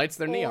 There are lights,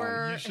 they're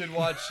neon. You should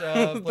watch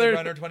Blade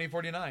Runner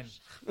 2049.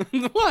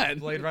 What?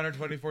 Blade Runner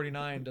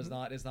 2049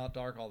 is not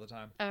dark all the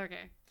time.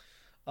 Okay.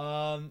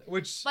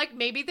 Which like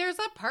maybe there's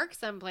a park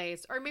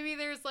someplace, or maybe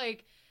there's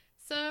like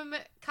some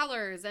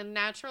colors and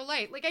natural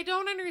light. Like I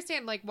don't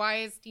understand like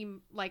why is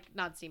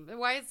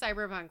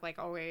cyberpunk like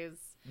always.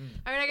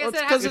 I mean, I guess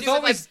it has to do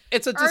with like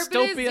it's a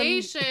dystopian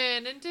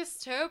urbanization and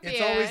dystopia.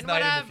 It's always and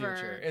night whatever. in the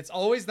future. It's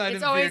always night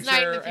in the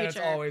future, and it's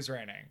always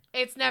raining.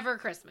 It's never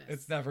Christmas.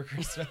 It's never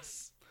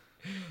Christmas.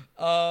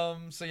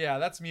 So yeah,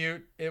 that's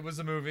Mute. It was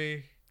a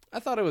movie. I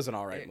thought it was an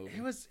alright movie.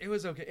 It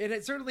was okay.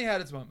 It certainly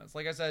had its moments.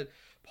 Like I said,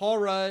 Paul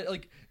Rudd,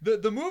 like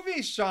the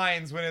movie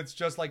shines when it's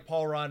just like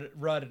Paul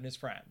Rudd and his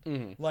friend.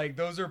 Mm-hmm. Like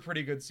those are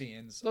pretty good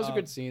scenes. Those are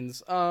good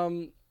scenes.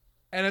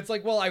 And it's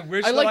like, well, I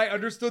wish that I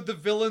understood the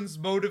villain's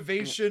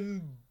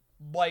motivation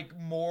like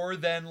more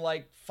than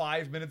like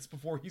 5 minutes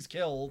before he's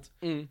killed.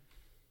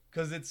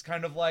 because it's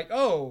kind of like,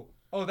 oh,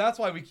 that's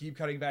why we keep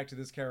cutting back to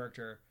this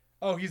character.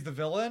 Oh, he's the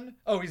villain?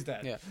 Oh, he's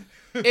dead. Yeah.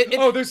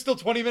 There's still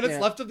 20 minutes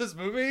left of this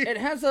movie? It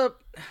has a...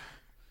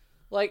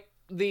 Like,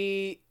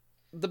 the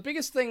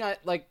biggest thing I...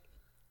 Like,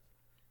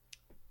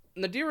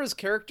 Nadira's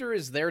character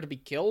is there to be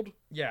killed.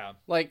 Yeah.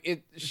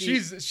 Like, she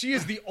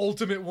is the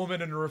ultimate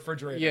woman in a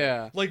refrigerator.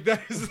 Yeah. Like,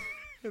 that is...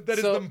 That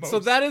is the most. So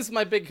that is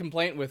my big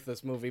complaint with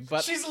this movie,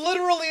 but she's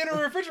literally in a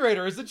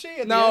refrigerator, isn't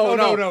she?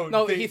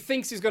 No. He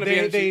thinks he's gonna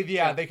be.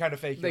 They kind of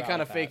fake you out. They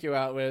kind of fake you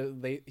out.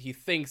 He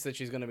thinks that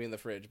she's gonna be in the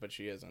fridge, but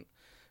she isn't.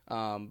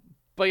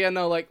 But yeah,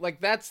 no, like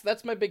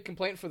that's my big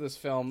complaint for this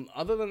film.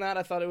 Other than that,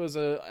 I thought it was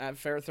a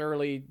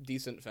thoroughly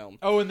decent film.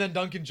 Oh, and then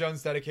Duncan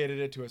Jones dedicated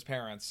it to his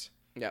parents.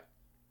 Yeah.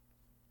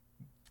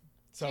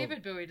 So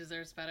David Bowie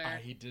deserves better.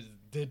 He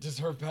did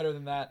deserve better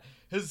than that.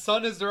 His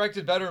son has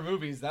directed better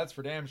movies. That's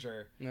for damn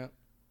sure. Yeah.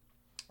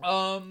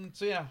 So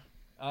yeah.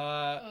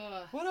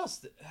 What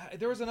else?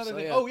 There was another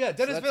thing. Yeah. Oh yeah,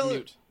 Dennis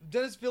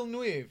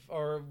Villeneuve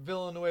or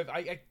Villeneuve.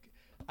 I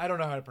don't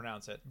know how to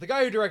pronounce it. The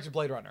guy who directed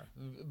Blade Runner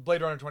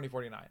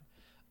 2049.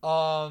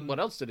 What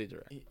else did he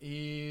direct?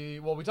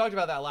 Well, we talked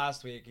about that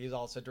last week. He's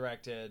also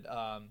directed.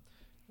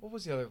 What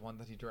was the other one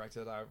that he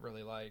directed that I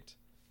really liked?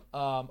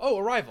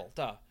 Arrival.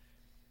 Duh.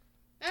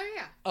 Oh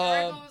yeah,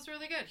 Arrival was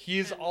really good.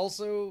 He's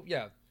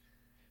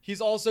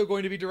also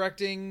going to be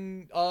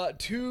directing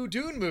 2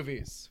 Dune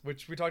movies,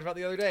 which we talked about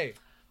the other day.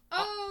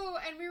 Oh,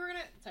 and we were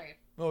gonna. Sorry.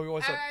 Oh,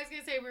 what's up? I was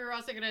gonna say we were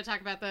also gonna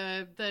talk about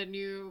the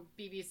new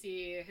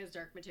BBC His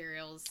Dark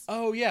Materials.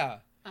 Oh yeah.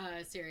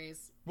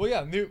 Series. Well,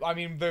 yeah. I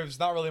mean, there's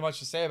not really much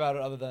to say about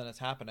it other than it's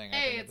happening.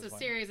 Hey, it's a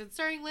series. It's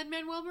starring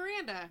Lin-Manuel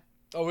Miranda.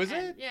 Oh, is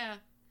it? Yeah.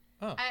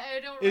 Oh. I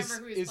don't remember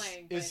who he's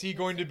playing. Is he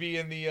going to be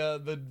in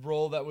the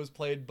role that was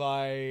played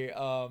by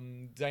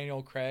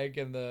Daniel Craig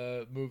in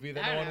the movie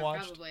that no one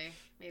watched? Probably,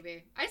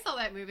 maybe. I saw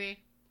that movie.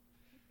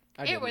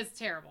 It was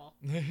terrible.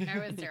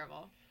 It was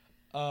terrible.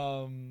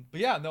 But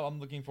yeah, no, I'm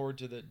looking forward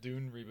to the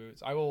Dune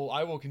reboots. I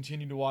will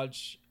continue to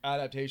watch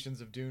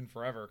adaptations of Dune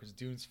forever because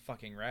Dune's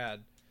fucking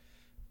rad.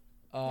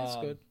 It's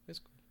good.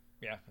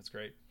 Yeah, that's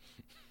great.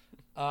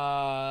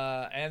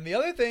 And the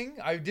other thing,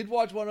 I did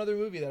watch one other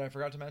movie that I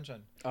forgot to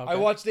mention. Okay. I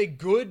watched a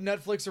good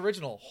Netflix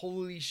original.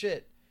 Holy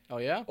shit. Oh,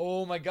 yeah?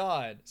 Oh, my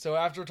God. So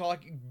after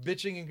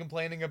bitching and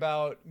complaining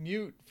about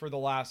Mute for the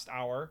last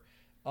hour,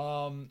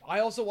 I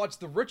also watched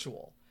The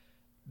Ritual.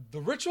 The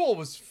Ritual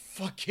was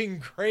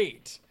fucking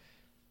great.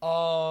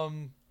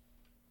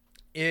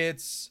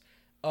 It's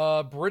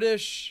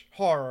British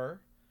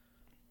horror.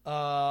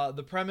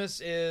 The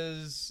premise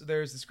is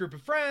there's this group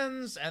of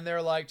friends and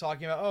they're like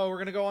talking about, we're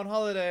gonna go on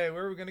holiday,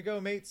 where are we gonna go,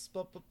 mates,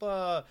 blah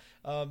blah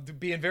blah,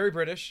 being very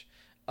British,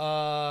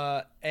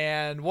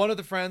 and one of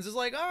the friends is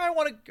like, I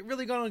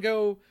really gonna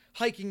go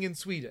hiking in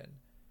Sweden.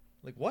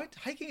 Like, what?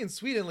 Hiking in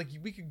Sweden? Like,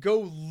 we could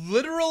go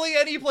literally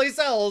any place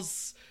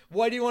else.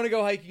 Why do you want to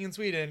go hiking in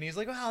Sweden? And he's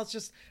like, well,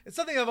 it's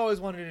something I've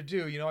always wanted to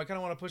do, I kind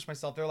of want to push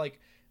myself.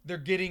 They're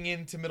getting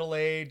into middle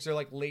age. They're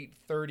like late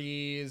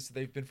 30s.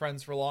 They've been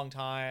friends for a long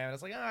time. And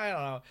it's like, I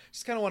don't know.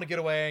 Just kind of want to get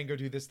away and go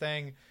do this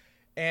thing.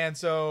 And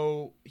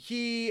so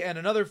he and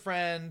another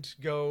friend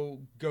go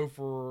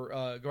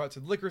out to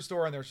the liquor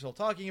store, and they're still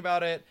talking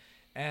about it.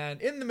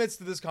 And in the midst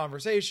of this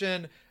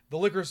conversation, the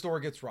liquor store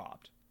gets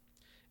robbed.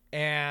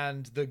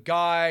 And the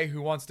guy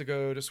who wants to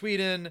go to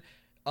Sweden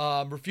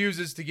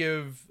refuses to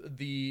give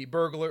the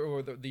burglar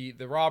or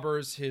the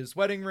robbers his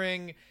wedding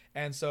ring.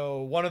 And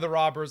so one of the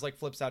robbers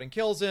flips out and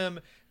kills him.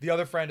 The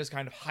other friend is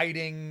kind of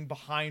hiding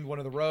behind one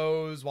of the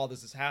rows while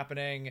this is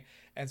happening.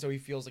 And so he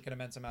feels an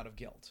immense amount of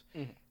guilt.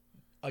 Mm-hmm.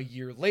 A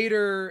year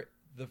later,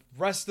 the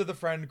rest of the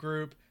friend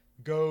group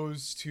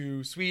goes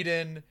to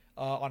Sweden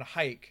on a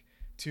hike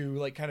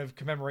to kind of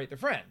commemorate their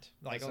friend.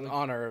 In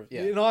honor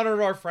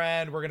of our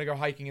friend, we're going to go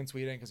hiking in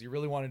Sweden because he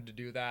really wanted to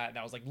do that. And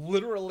that was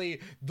literally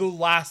the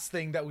last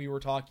thing that we were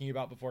talking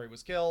about before he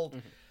was killed.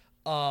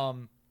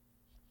 Mm-hmm.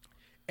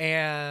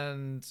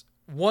 And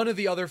one of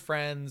the other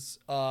friends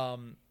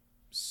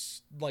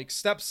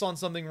steps on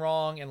something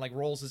wrong and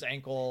rolls his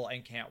ankle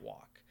and can't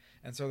walk.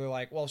 And so they're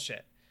like, well,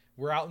 shit,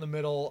 we're out in the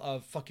middle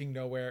of fucking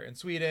nowhere in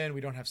Sweden.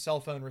 We don't have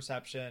cell phone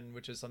reception,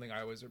 which is something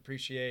I always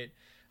appreciate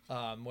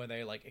when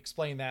they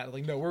explain that.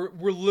 No,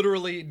 we're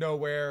literally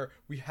nowhere.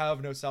 We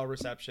have no cell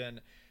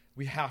reception.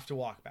 We have to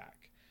walk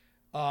back.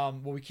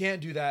 Well, we can't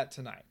do that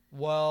tonight.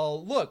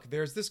 Well, look,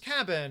 there's this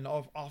cabin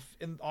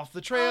off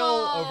the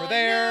trail over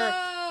there.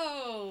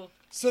 No.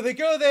 So they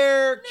go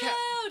there.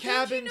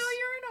 Cabins. Don't you know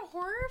you're in a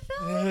horror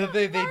film?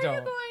 They Why don't. Are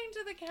you going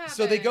to the cabin?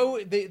 So they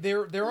go.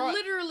 They're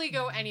literally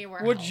go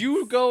anywhere. Would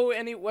you go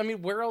any? I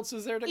mean, where else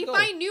is there to go? If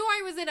I knew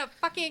I was in a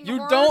fucking you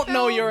horror don't film,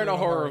 know you're in a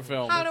horror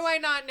film. How do I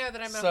not know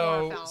that I'm in a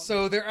horror film?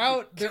 So they're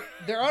out.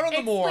 They're out on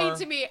the moor. Explain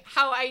to me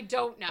how I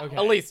don't know. Okay.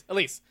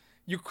 Elise,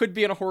 you could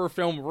be in a horror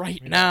film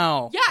right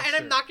now. Yeah, and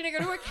I'm not going to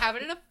go to a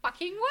cabin in a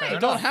fucking way. You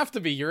don't have to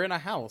be. You're in a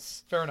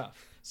house. Fair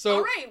enough. So,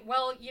 all right,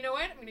 well, you know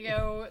what? I'm going to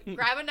go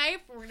grab a knife,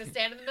 and we're going to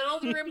stand in the middle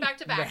of the room back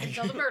to back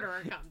until the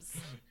murderer comes.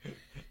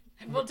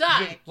 And we'll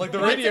die. Like the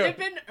Once radio- it had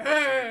been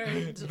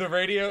earned. the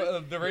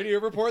radio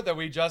report that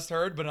we just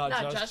heard, but not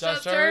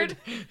just heard.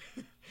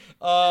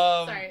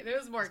 Sorry, there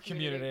was more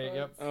Community.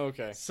 quotes. Yep.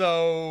 Okay.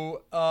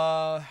 So,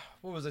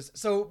 what was this?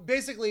 So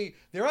basically,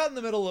 they're out in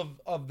the middle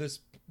of this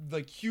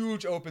like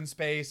huge open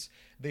space.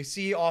 They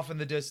see off in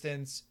the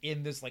distance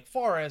in this like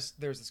forest,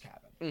 there's this cabin.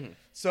 Mm-hmm.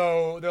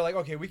 So they're like,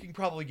 okay, we can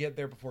probably get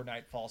there before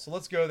nightfall. So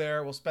let's go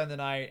there. We'll spend the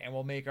night and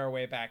we'll make our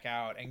way back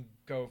out and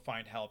go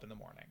find help in the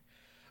morning.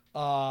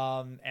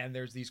 And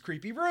there's these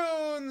creepy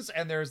runes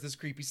and there's this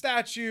creepy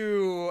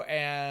statue,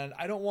 and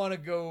I don't want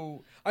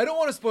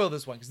to spoil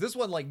this one because this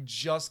one like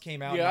just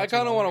came out. Yeah, not I too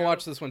kind of long want to ago.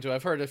 watch this one too.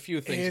 I've heard a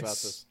few things about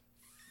It's this.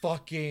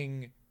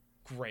 fucking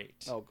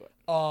great. Oh,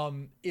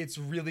 good. It's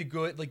really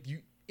good. Like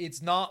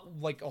it's not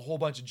like a whole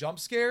bunch of jump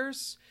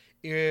scares.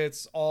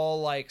 It's all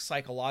like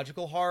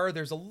psychological horror.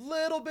 There's a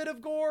little bit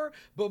of gore,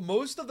 but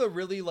most of the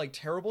really like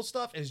terrible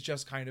stuff is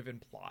just kind of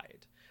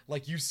implied.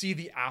 Like you see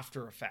the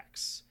after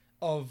effects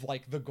of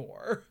like the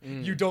gore.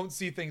 You don't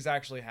see things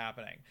actually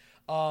happening.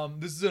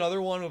 This is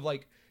another one of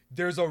like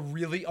there's a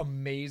really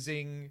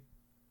amazing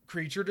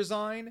creature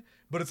design,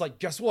 but it's like,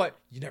 guess what?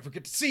 You never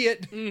get to see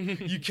it.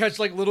 You catch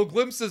like little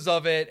glimpses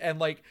of it, and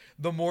like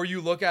the more you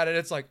look at it,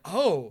 it's like,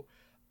 oh,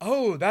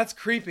 that's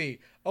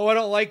creepy. Oh, I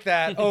don't like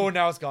that. Oh,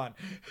 now it's gone.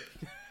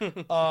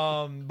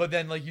 But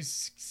then like you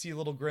see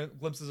little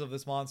glimpses of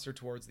this monster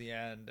towards the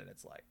end, and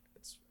it's like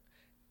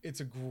it's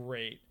a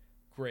great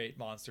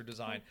monster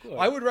design. Oh,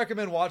 I would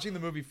recommend watching the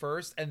movie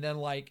first and then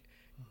like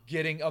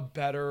getting a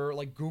better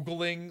like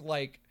Googling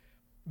like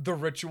the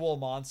ritual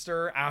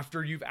monster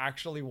after you've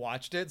actually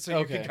watched it, so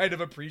you can kind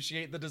of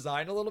appreciate the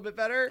design a little bit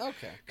better.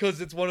 Okay. Because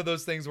it's one of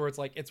those things where it's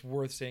like it's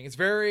worth seeing.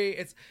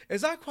 It's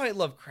not quite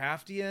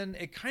Lovecraftian.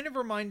 It kind of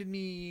reminded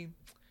me,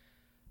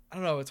 I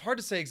don't know, it's hard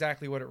to say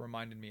exactly what it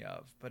reminded me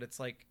of, but it's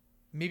like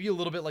maybe a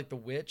little bit like The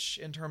Witch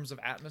in terms of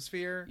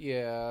atmosphere.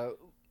 Yeah.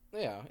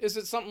 Is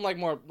it something like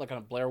more like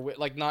a Blair Witch,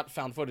 like not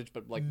found footage,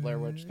 but like Blair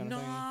Witch kind of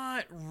thing?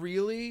 Not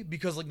really,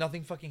 because like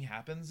nothing fucking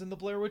happens in the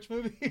Blair Witch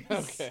movies.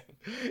 Okay.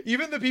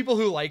 Even the people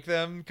who like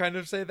them kind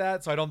of say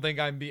that, so I don't think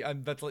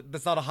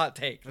that's not a hot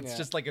take. That's Yeah.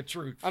 just like a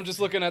truth. I'm just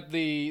looking at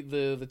the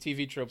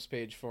TV tropes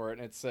page for it,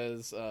 and it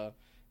says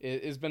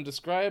it has been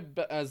described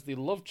as the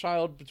love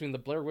child between the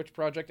Blair Witch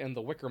Project and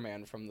the Wicker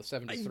Man from the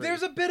 73.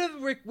 There's a bit of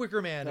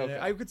Wicker Man in it.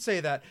 Okay. I could say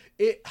that.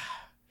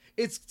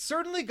 It's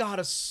certainly got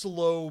a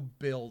slow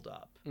build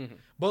up. Mm-hmm.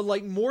 But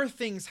like more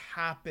things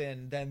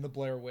happen than the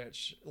Blair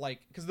Witch,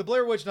 like because the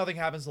Blair Witch nothing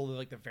happens till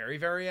like the very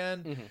very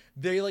end. Mm-hmm.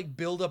 They like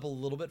build up a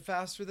little bit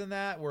faster than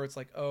that, where it's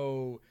like,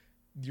 oh,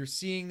 you're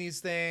seeing these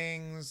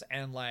things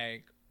and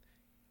like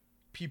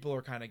people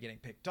are kind of getting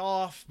picked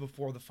off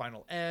before the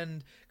final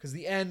end, because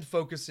the end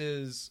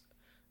focuses.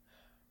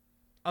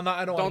 I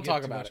don't want to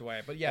talk give too about much it.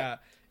 away, but yeah.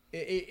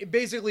 It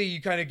basically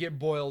you kind of get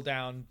boiled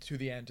down to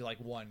the end to like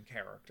one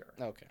character.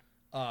 Okay.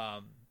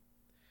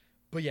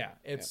 But yeah,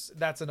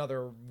 that's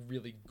another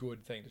really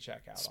good thing to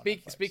check out. on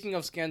Netflix. Speaking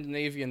of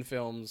Scandinavian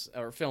films,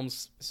 or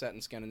films set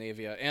in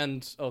Scandinavia,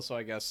 and also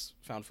I guess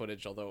found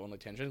footage, although only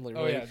tangentially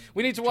related. yeah.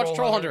 We need to watch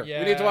Troll Hunter. Yeah.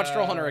 We need to watch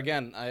Troll Hunter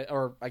again,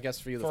 I guess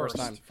for you the first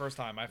time. First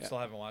time. I still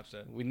haven't watched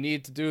it. We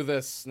need to do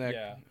this, Nick.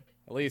 Yeah.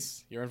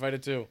 Elise, you're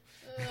invited too.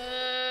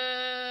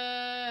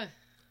 Uh,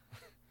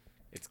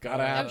 It's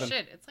gotta oh happen.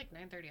 shit! It's like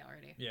 9:30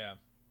 already. Yeah.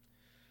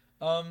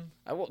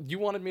 You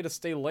wanted me to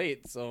stay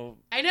late, so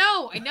I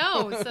know.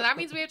 So that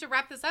means we have to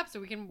wrap this up so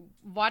we can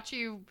watch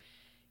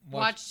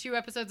 2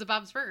 episodes of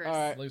Bob's Burgers. all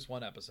right. At least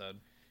one episode.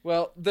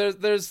 Well,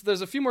 there's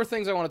a few more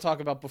things I want to talk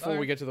about before we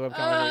Alright. get to the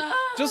webcomic.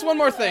 Just one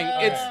more thing.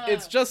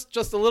 It's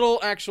just a little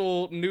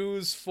actual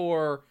news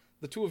for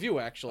the two of you,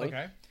 actually.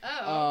 Okay.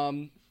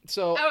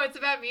 So it's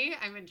about me.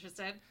 I'm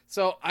interested.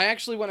 So I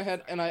actually went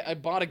ahead and I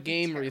bought a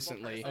game Terrible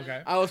recently. person.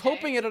 Okay. I was Okay.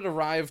 hoping it had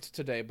arrived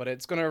today, but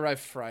it's going to arrive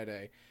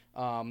Friday.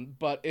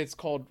 But it's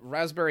called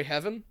Raspberry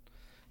Heaven.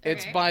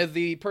 It's Okay. by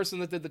the person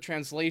that did the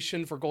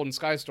translation for Golden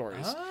Sky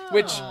Stories. Ah.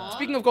 Which,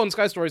 speaking of Golden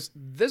Sky Stories,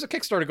 there's a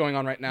Kickstarter going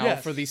on right now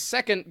Yes. for the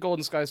second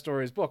Golden Sky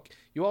Stories book.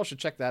 You all should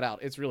check that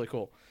out. It's really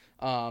cool.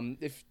 I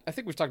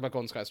think we've talked about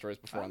Golden Sky Stories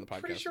before on the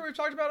podcast. Pretty sure we've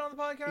talked about it on the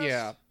podcast.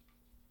 Yeah.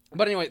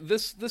 But anyway,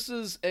 this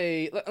is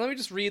a. Let me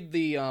just read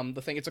the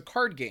thing. It's a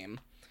card game,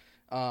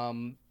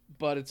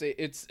 but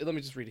it's. Let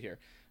me just read it here.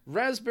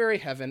 Raspberry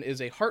Heaven is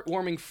a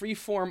heartwarming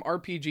freeform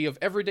RPG of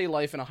everyday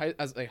life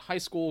as a high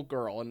school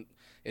girl, and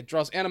it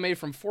draws anime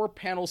from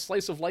 4-panel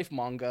slice of life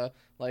manga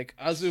like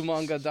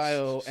Azumanga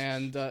Daioh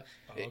and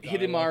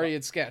Hidemari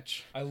and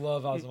Sketch. I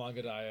love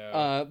Azumanga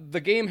Daioh.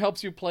 The game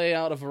helps you play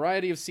out a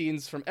variety of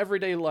scenes from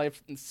everyday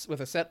life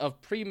with a set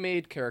of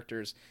pre-made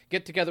characters.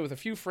 Get together with a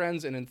few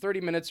friends, and in 30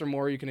 minutes or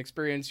more, you can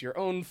experience your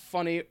own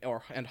funny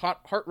and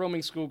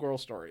heart-roaming schoolgirl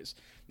stories.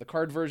 The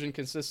card version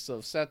consists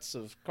of sets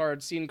of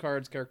cards, scene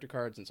cards, character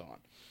cards, and so on.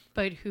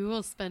 But who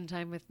will spend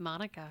time with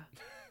Monica?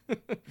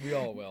 We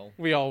all will.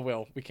 We all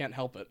will. We can't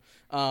help it.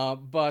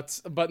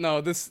 But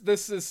no, this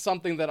is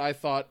something that I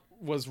thought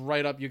was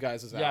right up you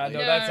guys' alley. Yeah, no,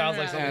 No, that no, sounds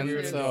no. like something we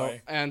would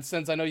enjoy. And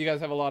since I know you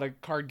guys have a lot of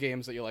card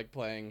games that you like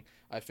playing,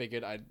 I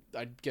figured I'd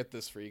get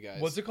this for you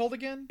guys. What's it called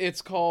again?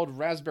 It's called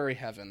Raspberry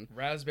Heaven.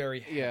 Raspberry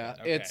Heaven. Yeah,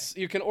 Okay.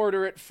 you can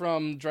order it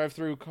from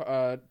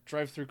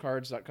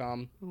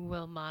drive-thrucards.com.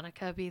 Will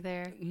Monica be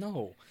there?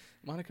 No,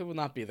 Monica will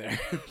not be there.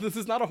 This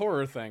is not a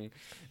horror thing.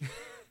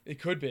 It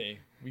could be.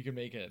 We could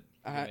make it.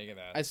 We could make it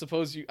that. I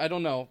suppose I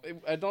don't know.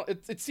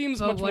 It seems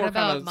But much what more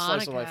about kind of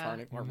slice of life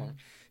Monica? horror.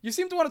 You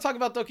seem to want to talk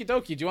about Doki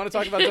Doki. Do you want to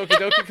talk about Doki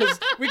Doki? Because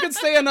we could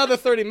stay another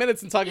 30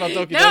 minutes and talk about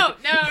Doki No. Doki.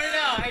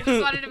 I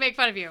just wanted to make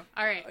fun of you.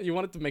 All right. You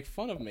wanted to make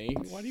fun of me?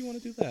 Why do you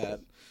want to do that?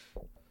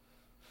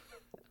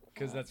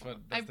 Because that's what.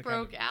 I That's the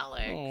broke kind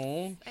Alex.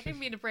 Oh, I didn't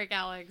mean to break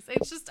Alex.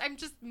 I'm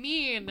just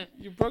mean.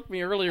 you broke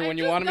me earlier when I'm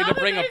you just wanted me to not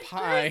bring a nice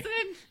pie.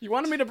 person. You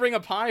wanted me to bring a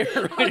pie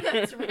earlier. Oh,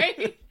 that's right. I was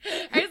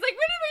like, when did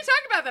we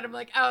talk about that? I'm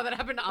like, oh, that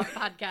happened off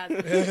podcast.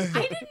 I didn't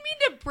mean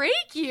to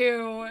break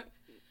you.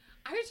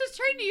 I was just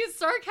trying to use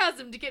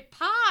sarcasm to get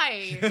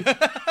pie.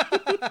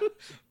 of.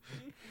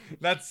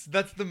 That's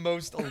the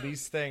most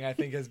Elise thing I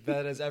think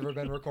that has ever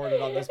been recorded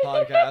on this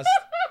podcast.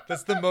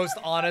 That's the most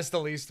honest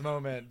Elise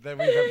moment that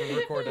we've ever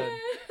recorded.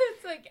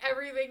 It's like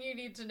everything you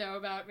need to know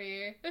about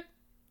me.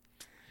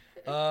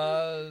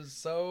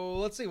 So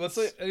let's see.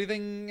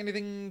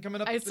 Anything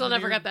coming up? I in still the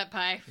never near- got that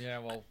pie. Yeah,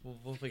 well,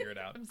 we'll figure it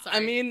out. I'm sorry. I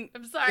mean-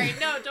 I'm sorry.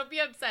 No, don't be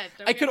upset.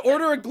 Don't I be could upset.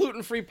 order a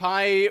gluten-free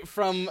pie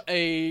from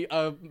a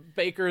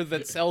baker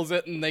that sells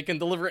it, and they can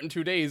deliver it in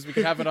 2 days. We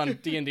could have it on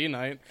D&D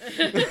night.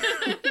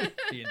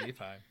 D&D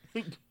pie.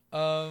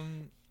 All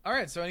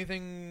right. So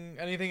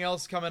anything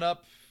else coming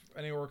up?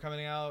 Anywhere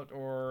coming out,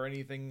 or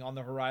anything on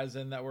the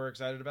horizon that we're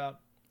excited about?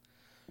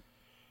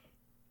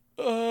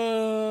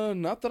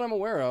 Not that I'm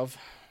aware of.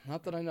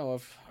 Not that I know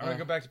of. I'm gonna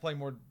go back to playing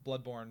more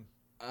Bloodborne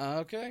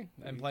Okay.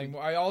 and playing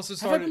more. I also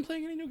Have I started. been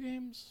playing any new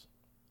games?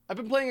 I've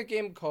been playing a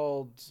game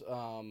called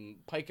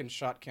Pike and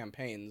Shot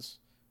Campaigns,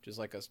 which is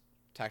like a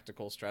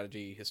tactical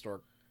strategy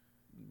historic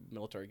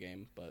military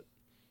game, but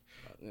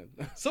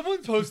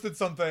Someone posted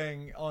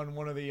something on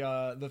one of the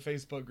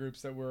Facebook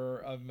groups that we're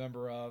a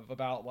member of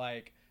about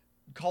like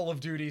Call of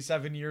Duty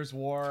 7 Years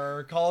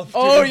War, Call of Duty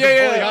oh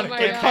yeah, Napoleonic Oh my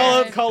Campaign.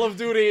 God. Call of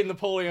Duty and I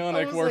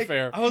Napoleonic was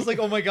Warfare. Like, I was like,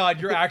 oh my god,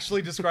 you're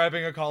actually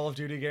describing a Call of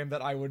Duty game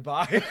that I would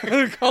buy.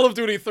 Call of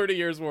Duty 30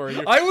 Years War.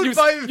 I would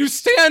buy- You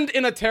stand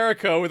in a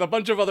Terrico with a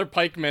bunch of other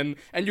pikemen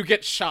and you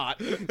get shot.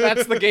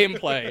 That's the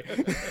gameplay.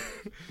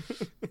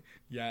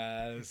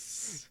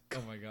 Yes.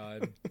 Oh my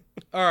god.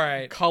 All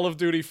right. Call of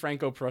Duty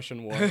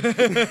Franco-Prussian War.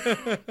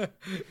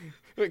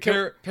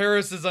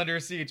 Paris is under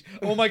siege.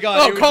 Oh my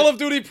god. Oh, Call of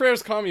Duty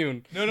Prayers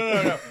Commune.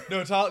 No.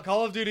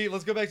 Call of Duty.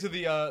 Let's go back to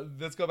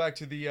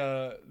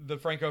the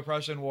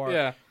Franco-Prussian War.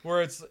 Yeah.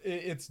 Where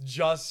it's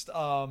just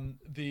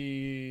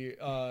the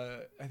I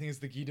think it's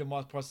the Guy de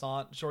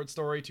Maupassant short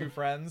story Two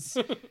Friends,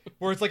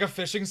 where it's like a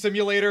fishing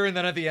simulator, and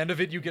then at the end of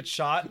it you get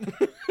shot.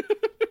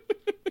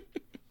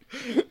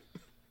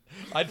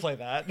 I'd play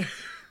that.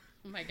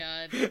 Oh my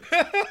god.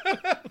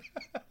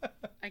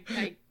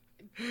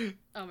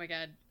 Oh my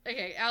god.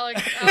 Okay,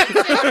 Alex, say what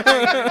you're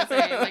gonna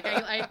say. Like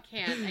I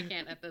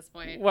can't at this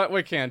point.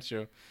 What can't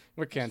you?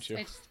 What can't you?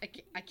 I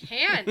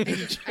can't.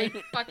 I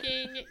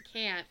fucking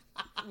can't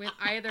with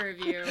either of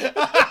you.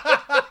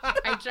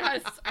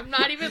 I'm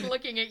not even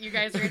looking at you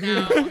guys right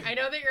now. I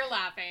know that you're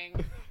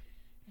laughing.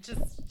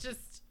 Just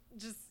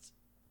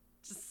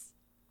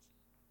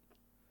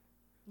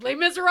Les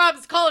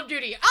Miserables, Call of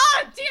Duty.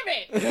 Ah, damn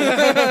it!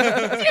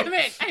 Damn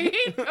it! I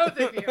hate both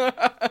of you.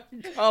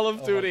 Call of Oh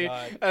my Duty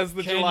God. as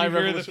the Can July you hear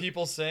Revolution. the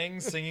people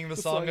singing the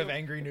song of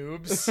Angry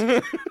Noobs?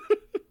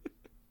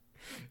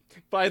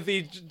 by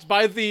the Javert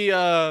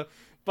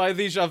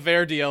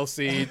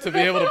DLC to be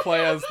able to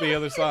play as the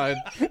other side.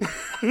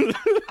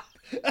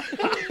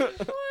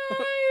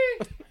 Why?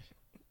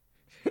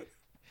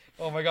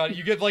 Oh my god,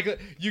 you get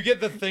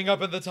the thing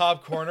up in the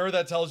top corner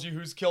that tells you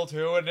who's killed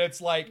who, and it's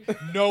like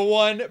no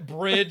one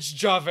bridge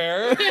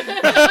Javert.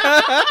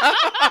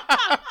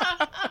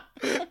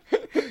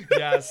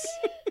 Yes.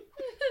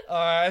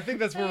 I think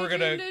that's where we're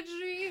gonna.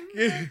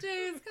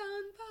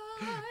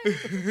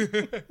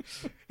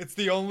 It's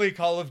the only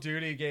Call of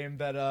Duty game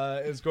that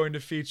is going to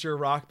feature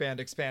Rock Band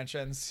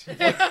expansions. You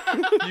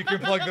can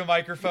plug the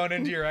microphone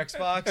into your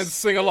Xbox And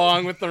sing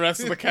along with the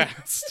rest of the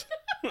cast.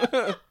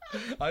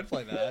 I'd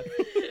play that.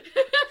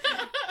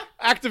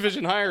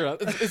 Activision, hire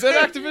us. Is it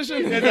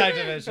Activision? It's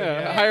Activision.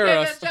 Yeah, Yeah. hire Pay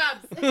us.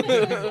 those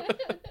jobs.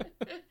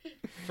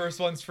 First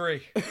one's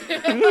free.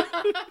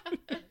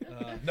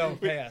 No,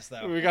 pay us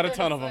though. We got a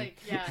ton of them. Like,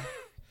 yeah.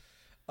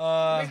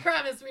 We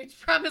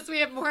promise we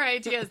have more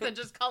ideas than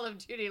just Call of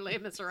Duty Les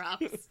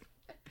Miserables.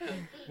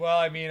 Well,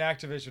 I mean,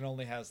 Activision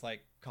only has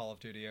like Call of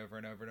Duty over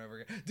and over and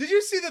over again. Did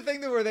you see the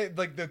thing where they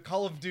like the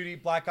Call of Duty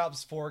Black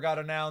Ops 4 got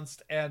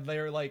announced, and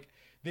they're like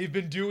they've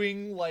been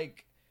doing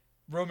like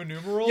Roman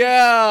numerals?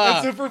 Yeah.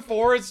 And so for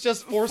 4, it's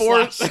just four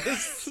Four-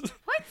 slashes.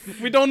 What?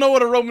 We don't know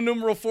what a Roman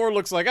numeral 4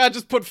 looks like.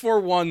 Just put 4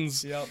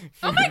 ones. Yep.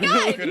 Oh my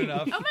god! Good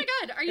enough. Oh my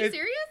god! Are you It-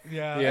 serious?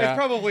 Yeah. Yeah. It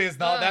probably is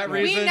not that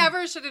We reason.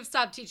 never should have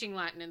stopped teaching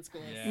Latin in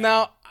schools. Yeah.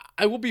 Now,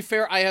 I will be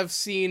fair. I have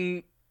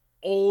seen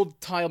old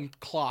time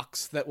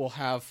clocks that will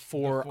have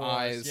four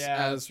eyes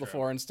as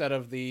before instead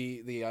of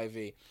the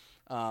IV.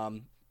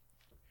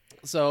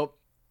 So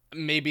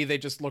maybe they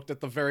just looked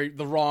at the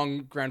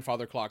wrong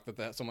grandfather clock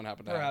that someone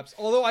happened to have. Perhaps.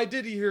 Although I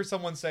did hear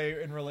someone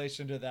say in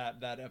relation to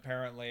that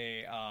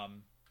apparently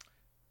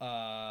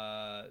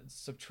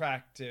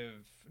subtractive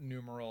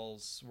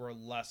numerals were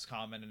less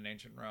common in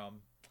ancient Rome.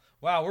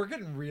 Wow, we're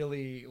getting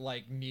really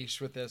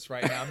niche with this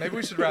right now. Maybe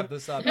we should wrap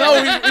this up.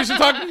 No, we should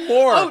talk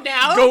more. Oh,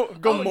 now?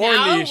 Go more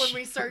now, niche. When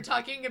we start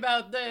talking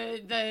about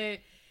the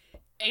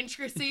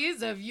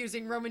intricacies of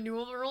using Roman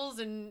numerals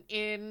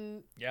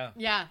in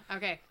Yeah,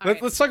 okay.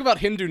 Let's talk about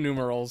Hindu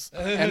numerals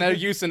and their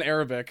use in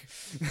Arabic.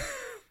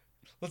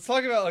 let's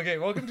talk about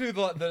welcome to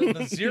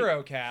the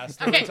Zero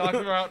Cast, where we talk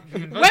about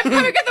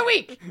Webcomic of the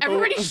week.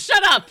 Everybody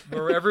shut up.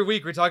 where every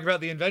week we talk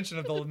about the invention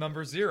of the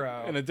number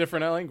 0 In a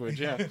different language,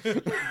 yeah.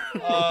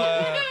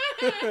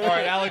 All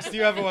right, Alex, do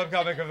you have a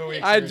webcomic of the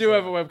week? I do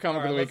have a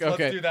webcomic of the week. Let's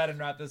Okay. do that and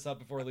wrap this up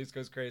before Elise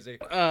goes crazy.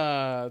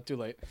 Too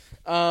late.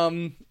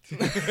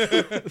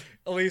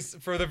 Elise,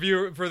 for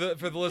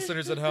the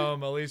listeners at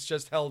home, Elise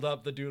just held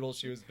up the doodle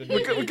she was been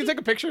We could take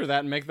a picture of that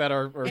and make that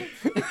our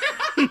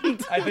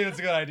I think that's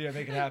a good idea.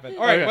 Make it happen.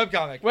 All right, Okay.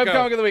 webcomic.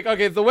 Webcomic of the week.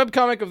 Okay, the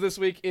webcomic of this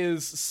week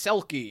is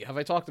Selkie. Have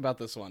I talked about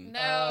this one? No.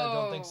 I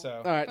don't think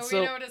so. All right, But so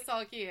we know what a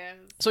Selkie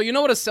is. so you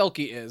know what a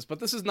Selkie is, but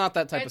this is not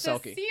that type It's of a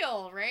Selkie.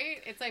 seal, right?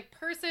 It's a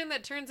person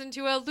that turns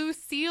into a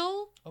loose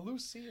seal. A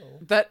loose seal.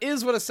 That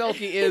is what a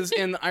Selkie is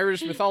in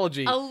Irish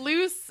mythology. A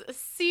loose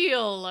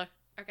seal.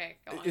 Okay,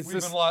 go on. Is We've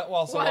this- been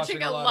also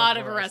Watching a lot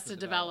of Arrested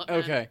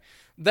Development. Okay.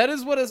 That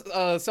is what a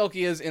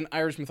Selkie is in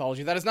Irish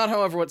mythology. That is not,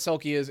 however, what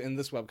Selkie is in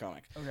this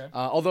webcomic. Okay.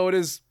 Although it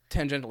is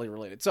tangentially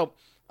related. So,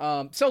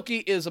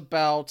 Selkie is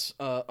about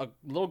a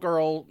little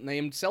girl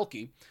named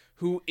Selkie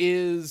who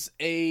is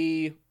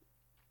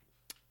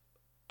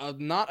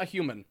not a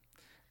human.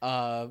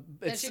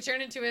 Does she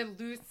turn into a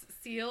loose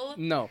seal?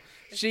 No.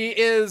 She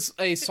is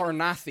a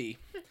Sarnathi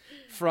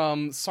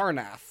from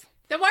Sarnath.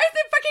 Then why is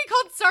it fucking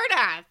called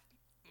Sarnath?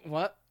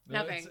 What?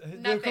 Nothing.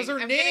 Because her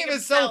I'm name getting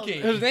is upset.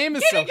 Selkie. Her name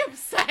is Getting Selkie.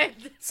 upset.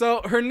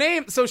 So her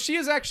name, she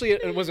is actually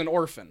was an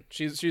orphan.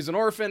 She's an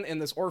orphan in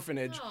this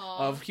orphanage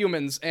Aw. of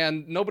humans,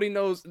 and nobody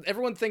knows.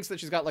 Everyone thinks that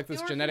she's got like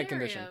this The genetic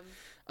condition.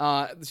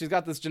 orphanarium. She's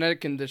got this genetic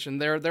condition.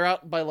 They're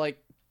out by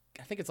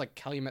I think it's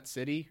Calumet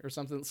City or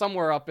something,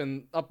 somewhere up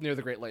near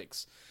the Great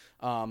Lakes,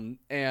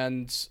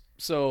 and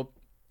so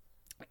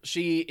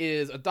she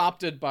is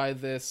adopted by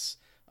this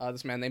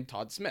man named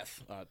Todd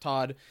Smith.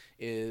 Todd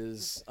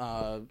is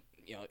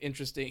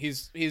interesting.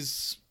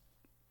 He's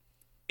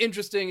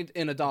interesting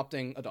in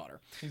adopting a daughter.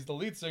 He's the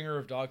lead singer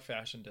of Dog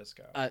Fashion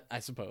Disco. I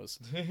suppose.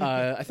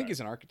 I think he's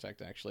an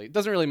architect, actually. It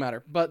doesn't really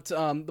matter. But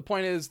the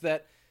point is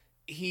that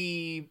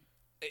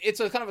it's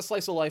a kind of a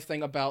slice of life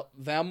thing about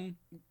them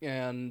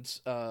and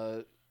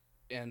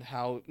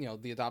how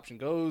the adoption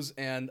goes,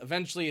 and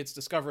eventually it's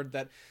discovered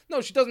that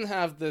no, she doesn't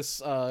have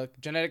this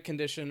genetic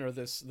condition or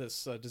this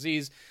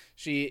disease.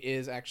 She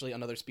is actually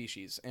another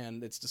species,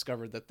 and it's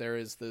discovered that there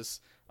is this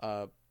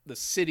the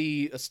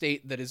city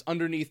estate that is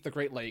underneath the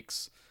Great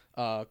Lakes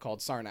called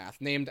Sarnath,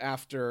 named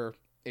after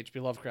H.P.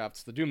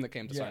 Lovecraft's The Doom That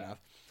Came to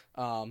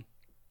Sarnath,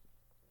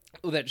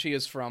 that she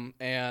is from,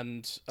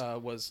 and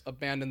was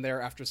abandoned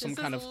there after some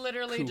kind of This is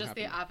literally coup just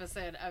happened. the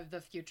opposite of the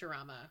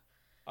Futurama.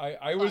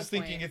 I was Plot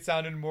thinking point. it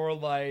sounded more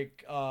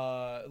like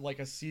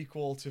a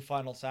sequel to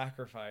Final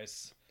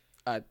Sacrifice.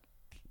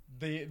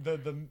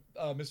 The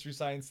Mystery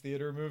Science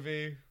Theater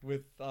movie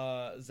with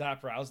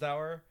Zap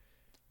Rousdower,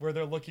 where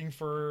they're looking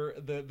for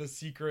the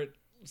secret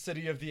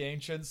city of the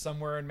ancients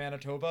somewhere in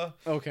Manitoba.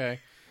 Okay.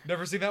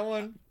 Never seen that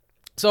one?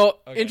 So,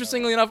 Okay,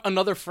 interestingly enough,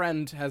 another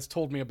friend has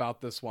told me about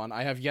this one.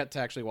 I have yet to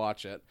actually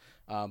watch it.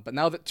 But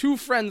now that two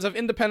friends have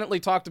independently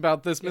talked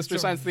about this Mystery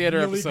Science Theater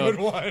really episode,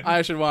 good one.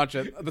 I should watch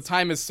it. The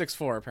time is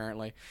 6:04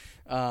 apparently.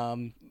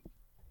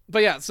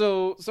 But yeah,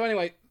 so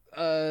anyway,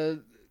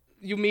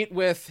 you meet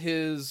with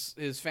his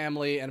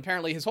family, and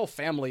apparently his whole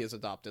family is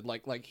adopted.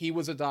 Like he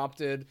was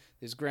adopted,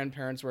 his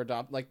grandparents were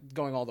adopted, like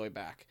going all the way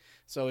back.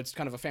 So it's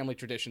kind of a family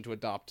tradition to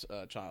adopt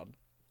a child.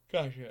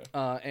 Gotcha.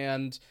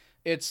 And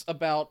it's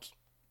about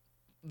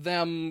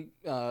them,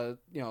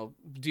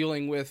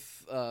 dealing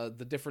with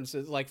the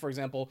differences. Like, for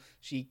example,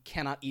 she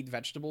cannot eat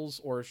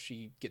vegetables or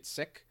she gets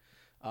sick.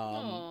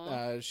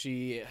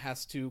 She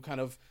has to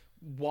kind of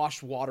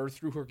wash water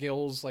through her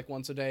gills like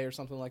once a day or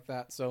something like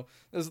that. So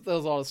there's a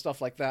lot of stuff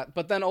like that.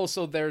 But then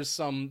also there's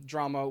some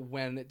drama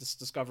when it's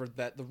discovered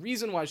that the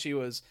reason why she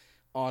was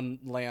on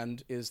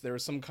land is there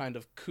was some kind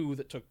of coup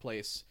that took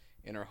place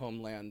in her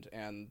homeland,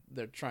 and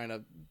they're trying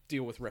to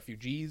deal with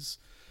refugees.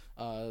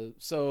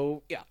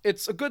 So yeah,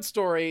 it's a good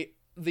story.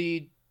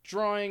 The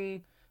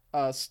drawing,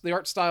 the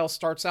art style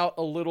starts out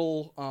a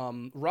little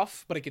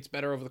rough, but it gets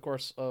better over the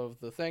course of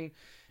the thing,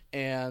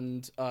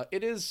 and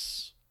it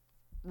is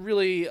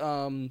really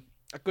a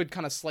good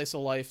kind of slice of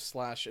life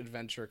 /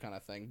 adventure kind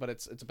of thing. But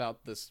it's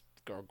about this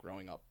girl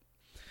growing up.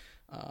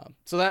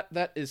 So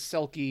that is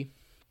Selkie,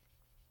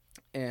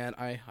 and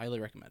I highly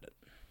recommend it.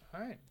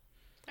 All right.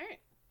 All right.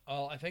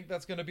 Well, I think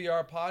that's going to be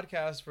our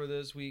podcast for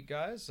this week,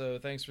 guys. So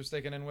thanks for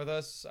sticking in with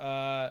us.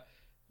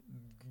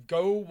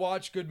 Go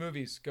watch good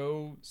movies.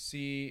 Go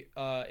see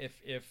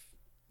if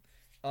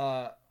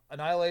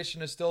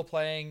Annihilation is still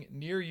playing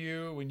near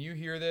you when you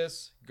hear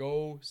this.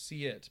 Go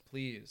see it,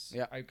 please.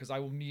 Yeah, because I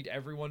will need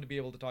everyone to be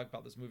able to talk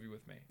about this movie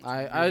with me.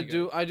 I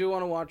do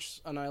want to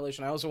watch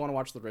Annihilation. I also want to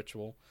watch The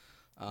Ritual.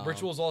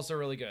 Ritual is also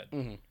really good.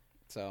 Mm-hmm.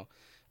 So.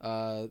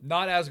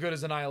 Not as good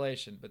as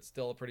Annihilation, but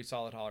still a pretty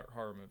solid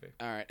horror movie.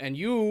 All right, and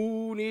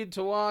you need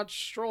to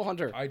watch Troll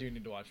Hunter. I do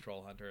need to watch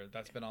Troll Hunter.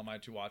 That's been on my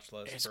to-watch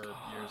list for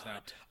years now.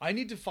 I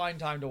need to find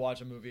time to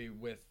watch a movie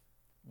with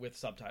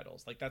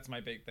subtitles. Like, that's my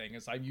big thing,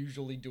 is I'm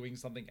usually doing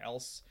something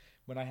else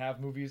when I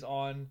have movies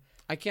on.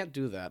 I can't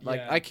do that.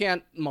 Like, I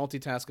can't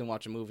multitask and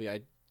watch a movie.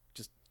 I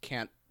just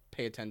can't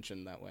pay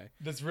attention that way.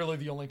 That's really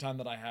the only time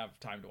that I have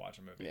time to watch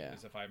a movie, Yeah.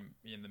 is if I'm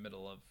in the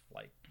middle of,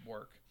 like,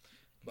 work.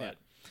 But... Yeah.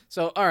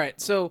 So, all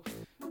right. So,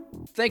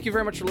 thank you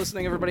very much for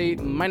listening, everybody.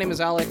 My name is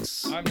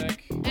Alex. I'm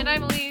Nick. And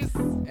I'm Elise.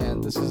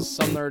 And this is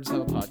Some Nerds Have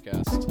a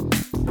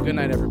Podcast. Good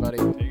night,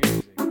 everybody.